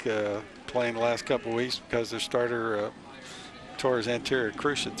quarterback playing the last couple of weeks because their starter tore his anterior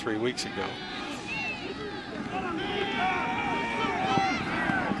cruciate 3 weeks ago.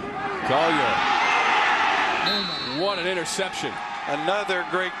 Collier. What an interception. Another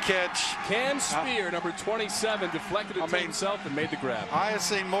great catch. Cam Spear, number 27, deflected it to himself and made the grab. I have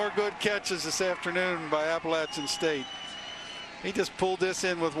seen more good catches this afternoon by Appalachian State. He just pulled this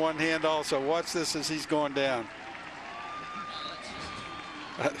in with one hand also. Watch this as he's going down.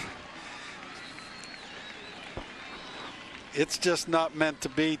 It's just not meant to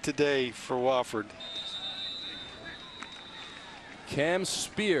be today for Wofford. Cam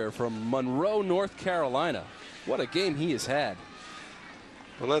Spear from Monroe, North Carolina. What a game he has had.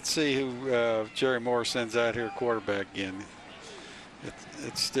 Well, let's see who Jerry Moore sends out here quarterback again.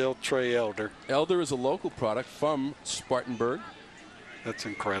 It's still Trey Elder. Elder is a local product from Spartanburg. That's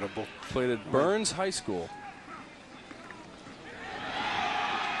incredible. Played at Burns High School.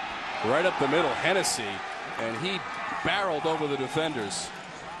 Right up the middle, Hennessy, and he barreled over the defenders.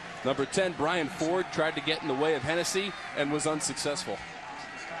 Number 10, Brian Ford, tried to get in the way of Hennessy and was unsuccessful.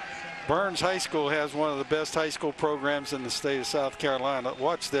 Burns High School has one of the best high school programs in the state of South Carolina.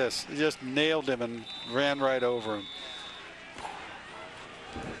 Watch this. He just nailed him and ran right over him.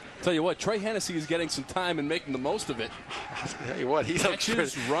 Tell you what, Trey Hennessy is getting some time and making the most of it. I'll tell you what, he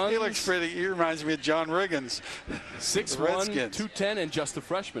looks pretty. He reminds me of John Riggins. 6'1", 210, and just a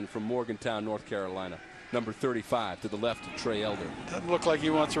freshman from Morgantown, North Carolina. Number 35 to the left of Trey Elder. Doesn't look like he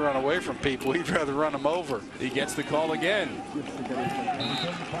wants to run away from people. He'd rather run them over. He gets the call again.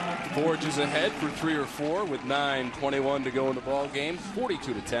 Forges ahead for 3 or 4 with 9:21 to go in the ball game.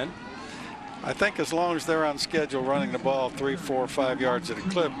 42-10. I think as long as they're on schedule running the ball 3, 4, 5 yards at a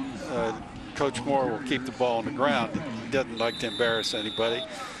clip, Coach Moore will keep the ball on the ground. He doesn't like to embarrass anybody.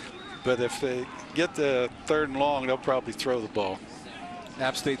 But if they get the 3rd and long, they'll probably throw the ball.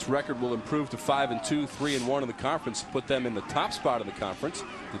 App State's record will improve to 5-2, 3-1 in the conference, put them in the top spot of the conference,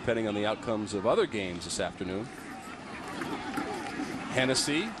 depending on the outcomes of other games this afternoon.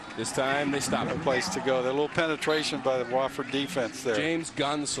 Hennessy This time they stop No him. place to go. The little penetration by the Wofford defense there. James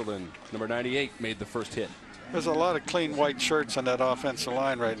Gonsolin, number 98, made the first hit. There's a lot of clean white shirts on that offensive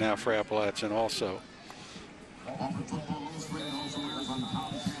line right now for Appalachian also.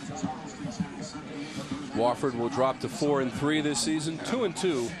 Wofford will drop to 4-3 this season,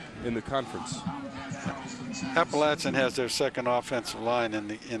 2-2 in the conference. Appalachian has their second offensive line in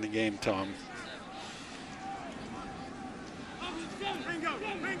the game, Tom.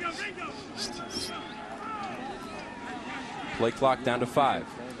 Play clock down to 5.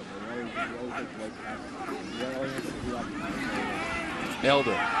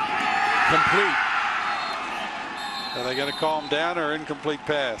 Elder, complete. Are they going to call him down or incomplete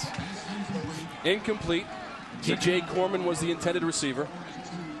pass? Incomplete. T.J. Corman was the intended receiver.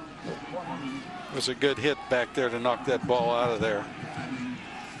 It was a good hit back there to knock that ball out of there.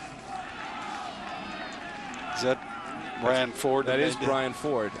 Is that Brian Ford? That is Brian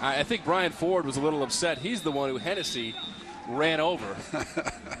Ford. I think Brian Ford was a little upset. He's the one who Hennessy ran over a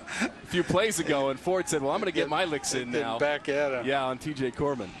few plays ago, and Ford said, well, I'm going to get my licks in now. Back at him. Yeah, on T.J.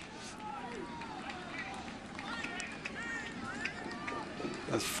 Corman.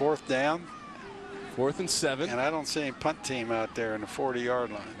 That's 4th down. 4th and 7. And I don't see any punt team out there in the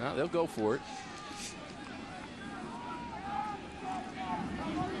 40-yard line. No, they'll go for it.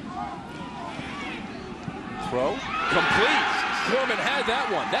 Throw. Complete. Corman had that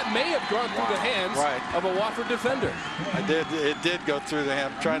one. That may have gone through the hands of a Wofford defender. It did go through the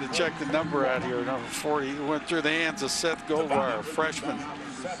hand. I'm trying to check the number out here. Number 40. It went through the hands of Seth Goldwire, freshman.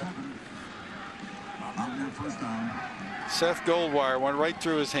 Seth Goldwire went right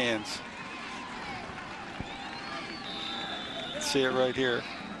through his hands. See it right here.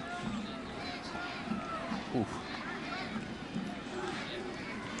 Oof.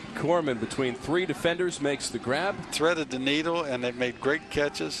 Corman between 3 defenders makes the grab. Threaded the needle, and they made great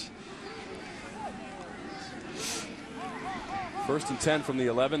catches. 1st and 10 from the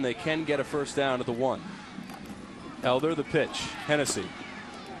 11. They can get a first down at the 1. Elder, the pitch. Hennessy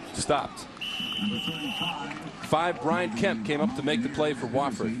stopped. 5, Brian Kemp came up to make the play for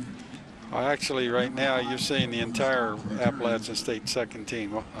Wofford. Actually, right now, you're seeing the entire Appalachian State second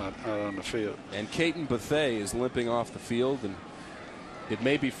team out on the field. And Caton Bethea is limping off the field, and it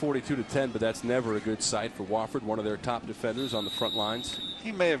may be 42-10, but that's never a good sight for Wofford, one of their top defenders on the front lines.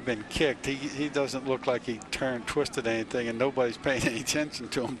 He may have been kicked. He doesn't look like he twisted anything, and nobody's paying any attention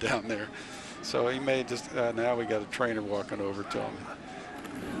to him down there. So he may just, now we got a trainer walking over to him.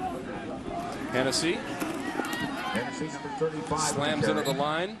 Hennessy slams into the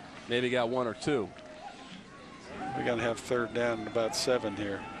line. Maybe got 1 or 2. We're going to have 3rd down and about 7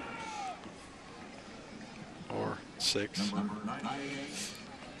 here. Or 6.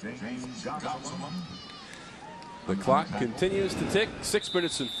 The clock continues to tick. 6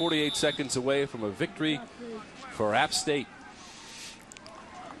 minutes and 48 seconds away from a victory for App State.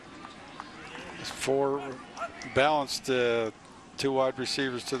 4 balanced 2 wide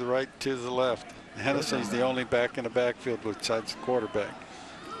receivers to the right, 2 to the left. Hennessy's the only back in the backfield besides the quarterback.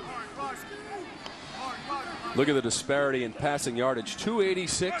 Look at the disparity in passing yardage.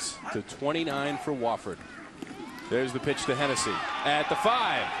 286 to 29 for Wofford. There's the pitch to Hennessy at the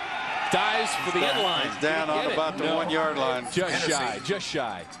 5. Dives for the end line. He's down on about the 1-yard line. Just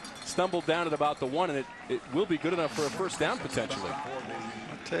shy. Stumbled down at about the 1, and it will be good enough for a first down potentially.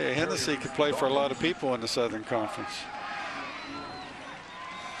 I'll tell you, Hennessy could play for a lot of people in the Southern Conference.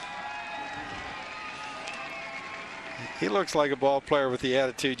 He looks like a ball player with the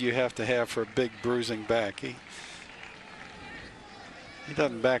attitude you have to have for a big bruising back. He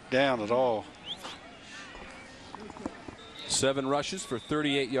doesn't back down at all. 7 rushes for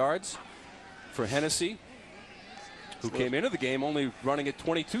 38 yards for Hennessy, who came into the game only running it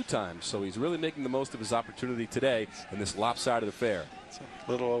 22 times. So he's really making the most of his opportunity today in this lopsided affair. It's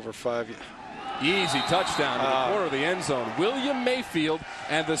a little over 5. Easy touchdown to the corner of the end zone. William Mayfield,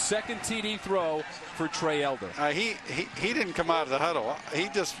 and the second TD throw for Trey Elder. He didn't come out of the huddle. He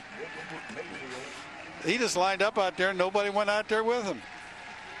just lined up out there, and nobody went out there with him.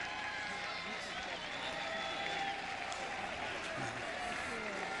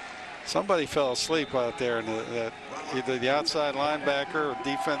 Somebody fell asleep out there in either the outside linebacker or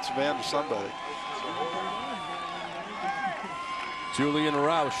defensive end or somebody. Julian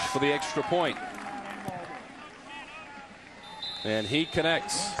Roush for the extra point. And he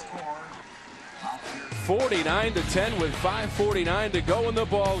connects. 49-10 with 5:49 to go in the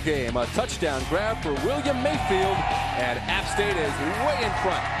ball game. A touchdown grab for William Mayfield, and App State is way in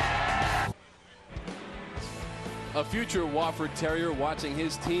front. A future Wofford Terrier watching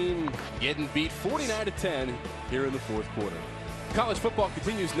his team getting beat 49-10 here in the 4th quarter. College football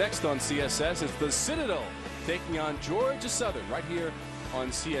continues next on CSS. It's the Citadel taking on Georgia Southern right here on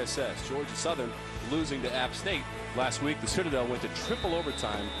CSS. Georgia Southern losing to App State last week. The Citadel went to triple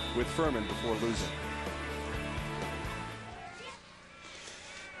overtime with Furman before losing.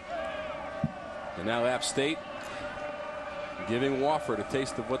 And now App State giving Wofford a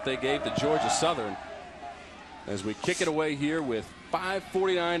taste of what they gave to Georgia Southern as we kick it away here with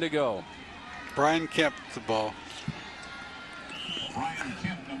 5:49 to go. Brian Kemp the ball.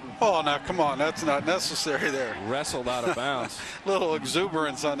 Oh, now come on, that's not necessary there. Wrestled out of bounds. Little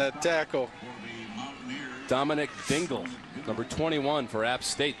exuberance on that tackle. Dominic Dingle, number 21 for App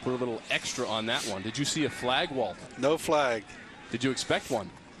State, put a little extra on that one. Did you see a flag, Walt? No flag. Did you expect one?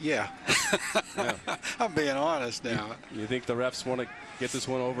 Yeah. Yeah. I'm being honest now. You think the refs want to get this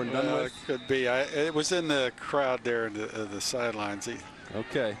one over and done with? It could be. It was in the crowd there in the sidelines. He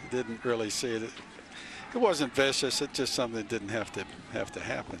didn't really see it. It wasn't vicious. It's just something that didn't have to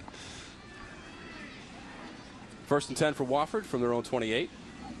happen. 1st and 10 for Wofford from their own 28.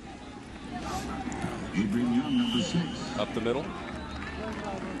 Adrian Young, number 6. Up the middle.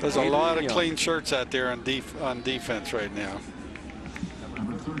 There's a lot of clean shirts out there on defense right now.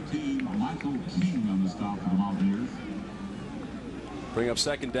 Number 13, Michael King on the stop for the Mountaineers. Bring up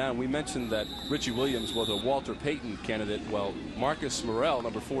 2nd down. We mentioned that Richie Williams was a Walter Payton candidate. Well, Marcus Morrell,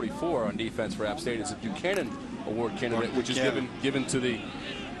 number 44 on defense for App State, is a Buchanan Award candidate, which is given to the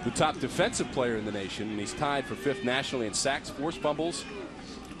top defensive player in the nation. And he's tied for 5th nationally in sacks, forced fumbles,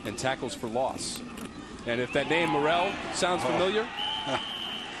 and tackles for loss. And if that name Morrell sounds familiar,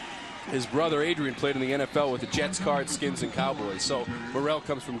 his brother Adrian played in the NFL with the Jets, Cards, Skins, and Cowboys. So Morrell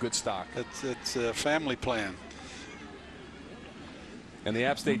comes from good stock. It's a family plan. And the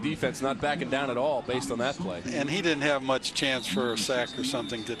App State defense not backing down at all based on that play. And he didn't have much chance for a sack or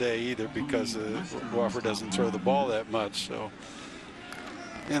something today either because Wofford doesn't throw the ball that much. So,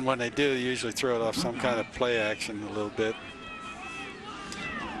 and when they do, they usually throw it off some kind of play action a little bit.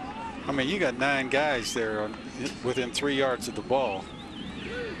 I mean, you got 9 guys there within 3 yards of the ball.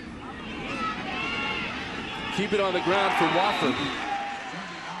 Keep it on the ground for Wofford.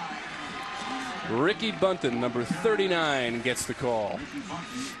 Ricky Bunton, number 39, gets the call.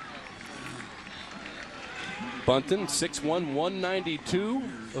 Bunton, 6'1", 192,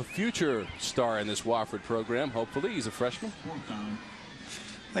 a future star in this Wofford program. Hopefully, he's a freshman.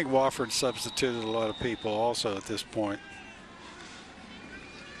 I think Wofford substituted a lot of people also at this point.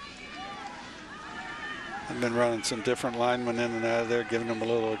 I've been running some different linemen in and out of there, giving them a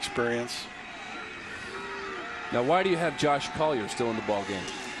little experience. Now, why do you have Josh Collier still in the ball game?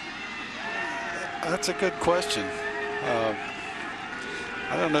 That's a good question.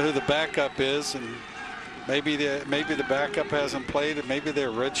 I don't know who the backup is, and maybe the backup hasn't played, and maybe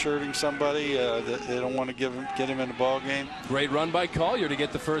they're redshirting somebody that they don't want to get him in the ball game. Great run by Collier to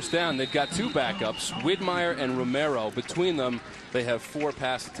get the 1st down. They've got 2 backups, Widmeyer and Romero. Between them, they have 4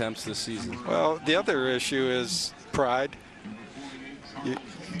 pass attempts this season. Well, the other issue is pride.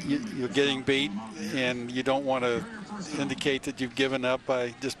 You're getting beat, and you don't want to indicate that you've given up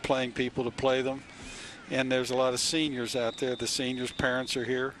by just playing people to play them. And there's a lot of seniors out there. The seniors' parents are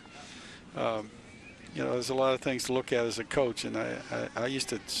here. You know, there's a lot of things to look at as a coach, and I used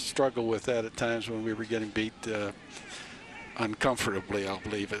to struggle with that at times when we were getting beat uncomfortably, I'll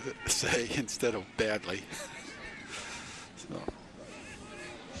believe it, say, instead of badly. So.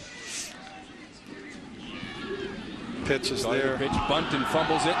 Pitch is there. Pitch. Bunton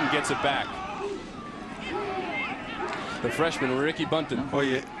fumbles it and gets it back. The freshman, Ricky Bunton. Oh,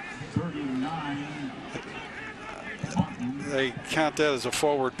 yeah. They count that as a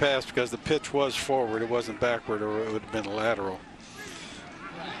forward pass because the pitch was forward. It wasn't backward, or it would have been a lateral.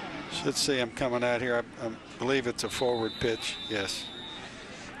 Should see him coming out here. I believe it's a forward pitch. Yes.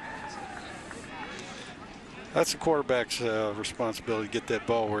 That's the quarterback's responsibility to get that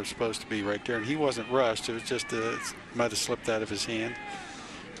ball where it's supposed to be right there. And he wasn't rushed. It was just it might have slipped out of his hand.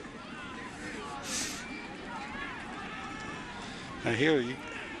 Now here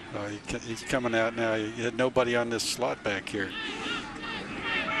he's coming out now. You had nobody on this slot back here.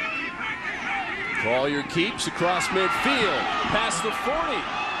 Collier keeps across midfield, past the 40.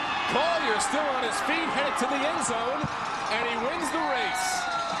 Collier still on his feet, headed to the end zone, and he wins the race.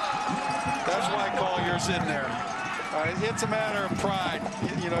 That's why Collier's in there. All right, it's a matter of pride.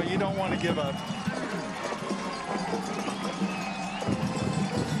 You know, you don't want to give up.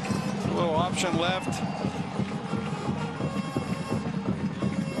 A little option left.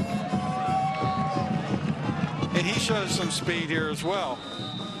 And he shows some speed here as well.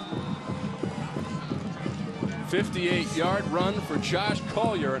 58-yard run for Josh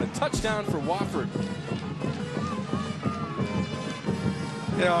Collier and a touchdown for Wofford.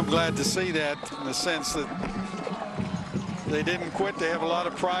 Yeah, I'm glad to see that in the sense that they didn't quit. They have a lot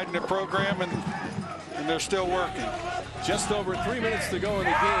of pride in their program, and they're still working. Just over 3 minutes to go in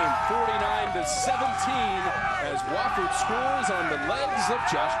the game, 49-17, as Wofford scores on the legs of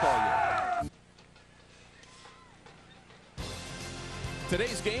Josh Collier.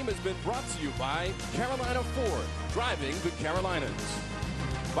 Today's game has been brought to you by Carolina Ford, driving the Carolinas.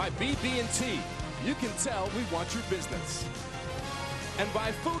 By BB&T, you can tell we want your business. And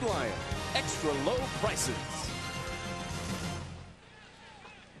by Food Lion, extra low prices.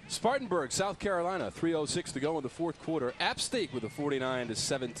 Spartanburg, South Carolina, 3:06 to go in the fourth quarter. App State with a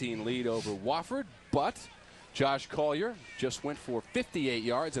 49-17 lead over Wofford, but Josh Collier just went for 58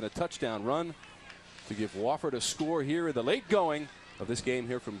 yards and a touchdown run to give Wofford a score here in the late going of this game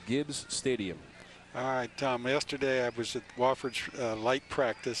here from Gibbs Stadium. All right, Tom, yesterday I was at Wofford's light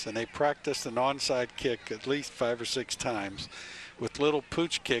practice, and they practiced an onside kick at least 5 or 6 times with little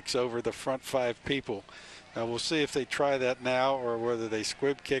pooch kicks over the front 5 people. Now we'll see if they try that now, or whether they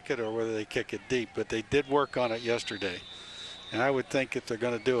squib kick it, or whether they kick it deep. But they did work on it yesterday. And I would think if they're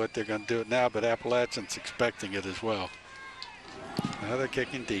going to do it, they're going to do it now. But Appalachian's expecting it as well. Now they're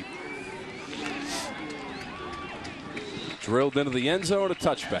kicking deep. Drilled into the end zone, a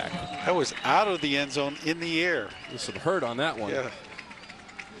touchback. That was out of the end zone in the air. There's some hurt on that one. Yeah.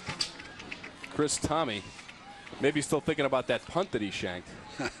 Chris Tommy, maybe still thinking about that punt that he shanked,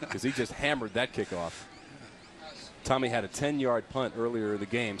 because he just hammered that kickoff. Tommy had a 10-yard punt earlier in the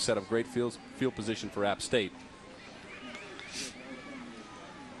game, set up great field position for App State.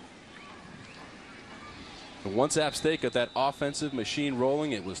 And once App State got that offensive machine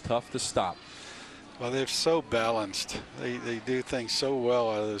rolling, it was tough to stop. Well, they're so balanced. They do things so well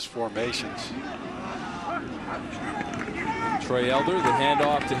out of those formations. Trey Elder, the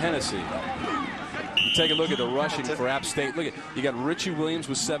handoff to Hennessy. You take a look at the rushing for App State. Look at, you got Richie Williams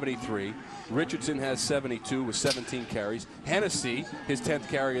with 73. Richardson has 72 with 17 carries. Hennessy, his 10th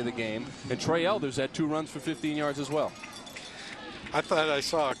carry of the game. And Trey Elder's had 2 runs for 15 yards as well. I thought I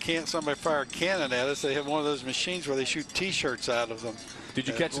saw somebody fire a cannon at us. They have one of those machines where they shoot T-shirts out of them. Did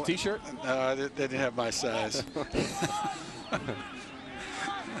you catch the T-shirt? No, they didn't have my size.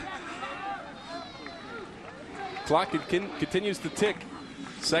 Clock continues to tick.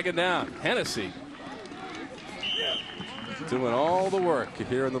 Second down. Hennessy doing all the work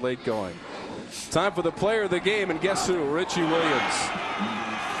here in the late going. Time for the player of the game, and guess who? Richie Williams.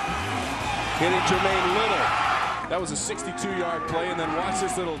 Hitting Jermaine Little. That was a 62-yard play, and then watch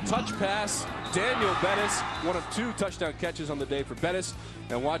this little touch pass. Daniel Bettis, one of 2 touchdown catches on the day for Bettis.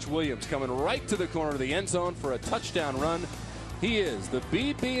 And watch Williams coming right to the corner of the end zone for a touchdown run. He is the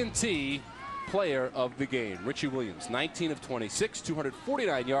BB&T player of the game. Richie Williams, 19 of 26,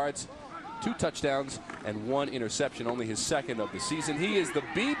 249 yards, 2 touchdowns, and 1 interception, only his 2nd of the season. He is the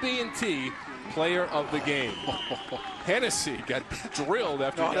BB&T player of the game. Hennessy got drilled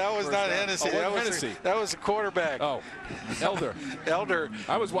after. No, that was not Hennessy. That was the quarterback. Oh, Elder. Elder.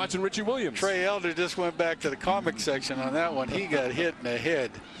 I was watching Richie Williams. Trey Elder just went back to the comic section on that one. He got hit in the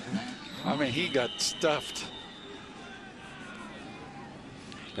head. I mean, he got stuffed.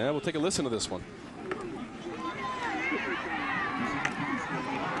 Yeah, we'll take a listen to this one.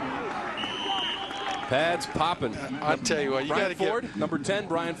 Pads popping. I'll tell you what, you got to Ford, number 10,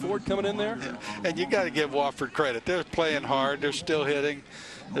 Brian Ford coming in there. Yeah. And you got to give Wofford credit. They're playing hard. They're still hitting.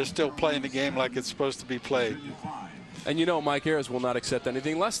 They're still playing the game like it's supposed to be played. And you know Mike Ayers will not accept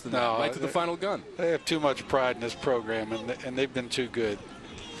anything less than that, right to the final gun. They have too much pride in this program, and they've been too good.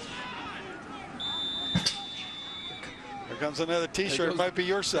 Here comes another T-shirt. It might be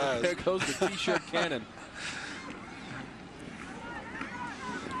your size. There goes the T-shirt cannon.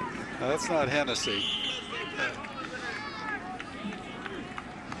 No, that's not Hennessy.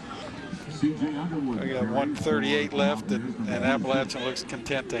 I got 1:38 left, and Appalachian looks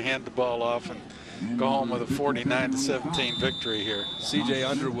content to hand the ball off and go home with a 49-17 victory here. C.J.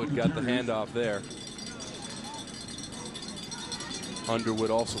 Underwood got the handoff there.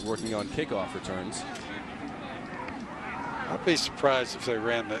 Underwood also working on kickoff returns. I'd be surprised if they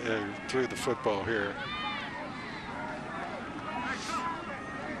ran through the football here.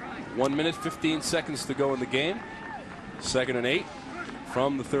 1 minute, 15 seconds to go in the game. 2nd and 8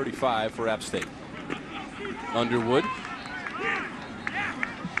 from the 35 for App State. Underwood.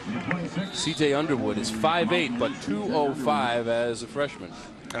 C.J. Underwood is 5'8", but 205 as a freshman.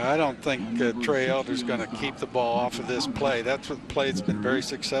 I don't think Trey Elder's going to keep the ball off of this play. That's what play that's been very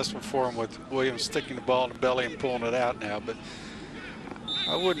successful for him, with Williams sticking the ball in the belly and pulling it out now. But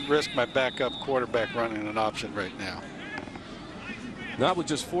I wouldn't risk my backup quarterback running an option right now. Not with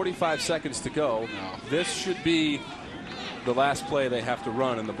just 45 seconds to go. No. This should be the last play they have to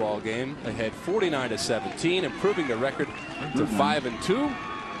run in the ball game. Ahead 49-17, improving their record to 5-2.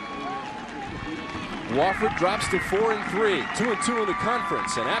 Wofford drops to 4-3, 2-2 in the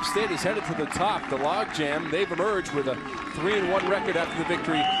conference, and App State is headed to the top. The logjam, they've emerged with a 3-1 record after the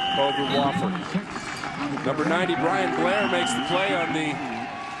victory over Wofford. Number 90, Brian Blair, makes the play on the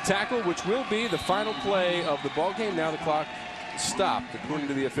tackle, which will be the final play of the ball game. Now the clock stopped, according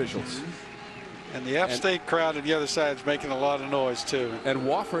to the officials. And the App State crowd on the other side is making a lot of noise, too. And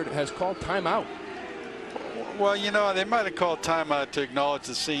Wofford has called timeout. Well, you know, they might have called timeout to acknowledge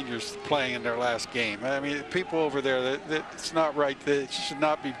the seniors playing in their last game. I mean, people over there, it's not right. They should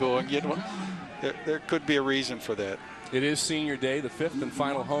not be booing. There could be a reason for that. It is senior day, the 5th and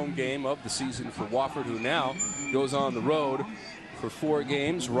final home game of the season for Wofford, who now goes on the road for 4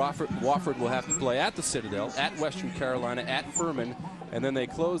 games. Wofford will have to play at the Citadel, at Western Carolina, at Furman, and then they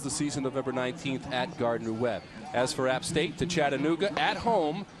close the season November 19th at Gardner-Webb. As for App State, to Chattanooga at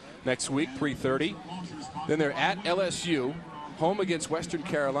home next week, 3:30. Then they're at LSU, home against Western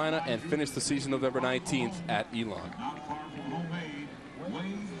Carolina, and finish the season November 19th at Elon.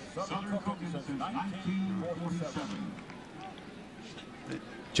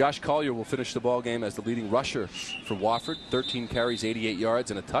 Josh Collier will finish the ball game as the leading rusher for Wofford. 13 carries, 88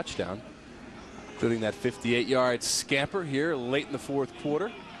 yards, and a touchdown, including that 58-yard scamper here late in the 4th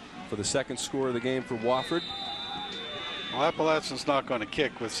quarter for the second score of the game for Wofford. Well, Appalachian's not going to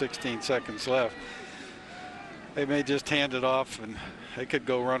kick with 16 seconds left. They may just hand it off, and they could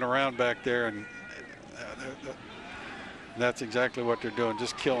go run around back there, and that's exactly what they're doing,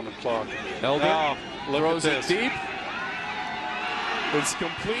 just killing the clock. Elder now, throws it deep. It's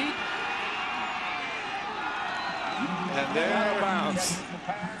complete. And there, out of bounds.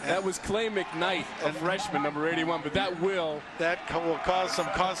 That was Clay McKnight, a freshman, number 81, but that will cause some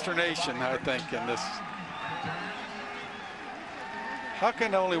consternation, I think, in this. How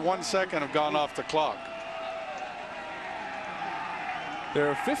can only 1 second have gone off the clock? There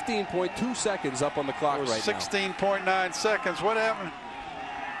are 15.2 seconds up on the clock right now. 16.9 seconds. What happened?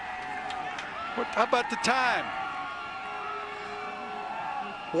 How about the time?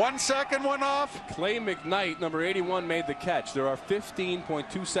 1 second went off. Clay McKnight, number 81, made the catch. There are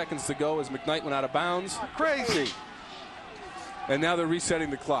 15.2 seconds to go as McKnight went out of bounds. Crazy. And now they're resetting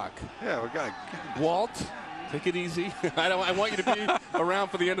the clock. Yeah, we got Walt, take it easy. I want you to be around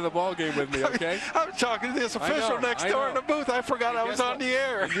for the end of the ball game with me, okay? I was talking to this official next door in the booth. I forgot I was on the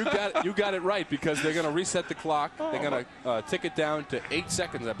air. You got it right, because they're going to reset the clock. They're going to tick it down to 8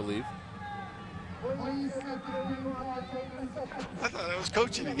 seconds, I believe. I thought I was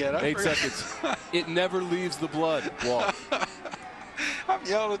coaching again. 8 seconds. It never leaves the blood, Walt. I'm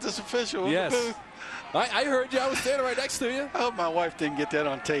yelling at this official in the booth. I heard you. I was standing right next to you. I hope my wife didn't get that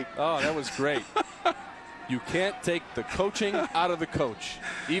on tape. Oh, that was great. You can't take the coaching out of the coach.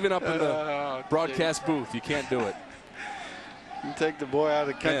 Even up in the broadcast booth, you can't do it. You can take the boy out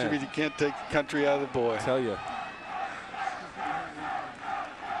of the country, but you can't take the country out of the boy. I tell you.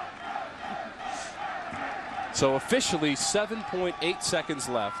 So officially 7.8 seconds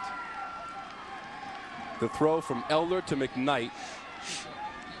left. The throw from Elder to McKnight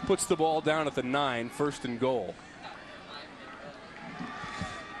puts the ball down at the 9, 1st and goal.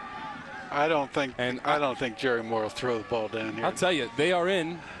 I don't think Jerry Moore will throw the ball down here. I'll tell you, they are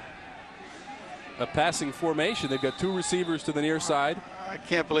in a passing formation. They've got 2 receivers to the near side. I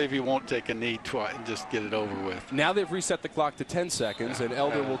can't believe he won't take a knee twice and just get it over with. Now they've reset the clock to 10 seconds, and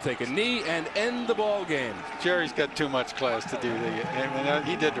Elder will take a knee and end the ball game. Jerry's got too much class to do that.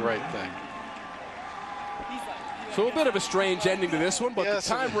 He did the right thing. So a bit of a strange ending to this one, but the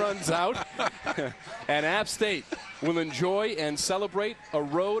time runs out. And App State will enjoy and celebrate a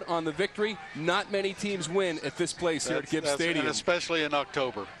road on the victory. Not many teams win at this place here at Gibbs Stadium. And especially in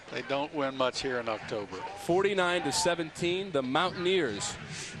October. They don't win much here in October. 49-17, the Mountaineers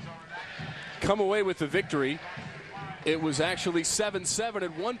come away with the victory. It was actually 7-7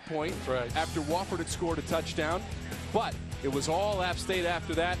 at one point after Wofford had scored a touchdown. But it was all App State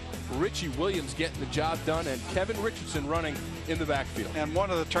after that. Richie Williams getting the job done, and Kevin Richardson running in the backfield. And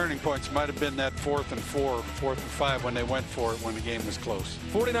one of the turning points might have been that 4th and 4, 4th and 5 when they went for it when the game was close.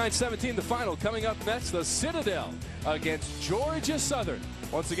 49-17, the final. Coming up next, the Citadel against Georgia Southern.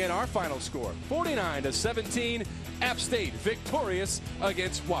 Once again, our final score, 49-17, App State victorious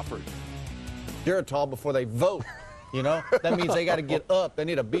against Wofford. Geritol before they vote, you know? That means they got to get up. They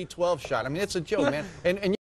need a B12 shot. I mean, it's a joke, man. And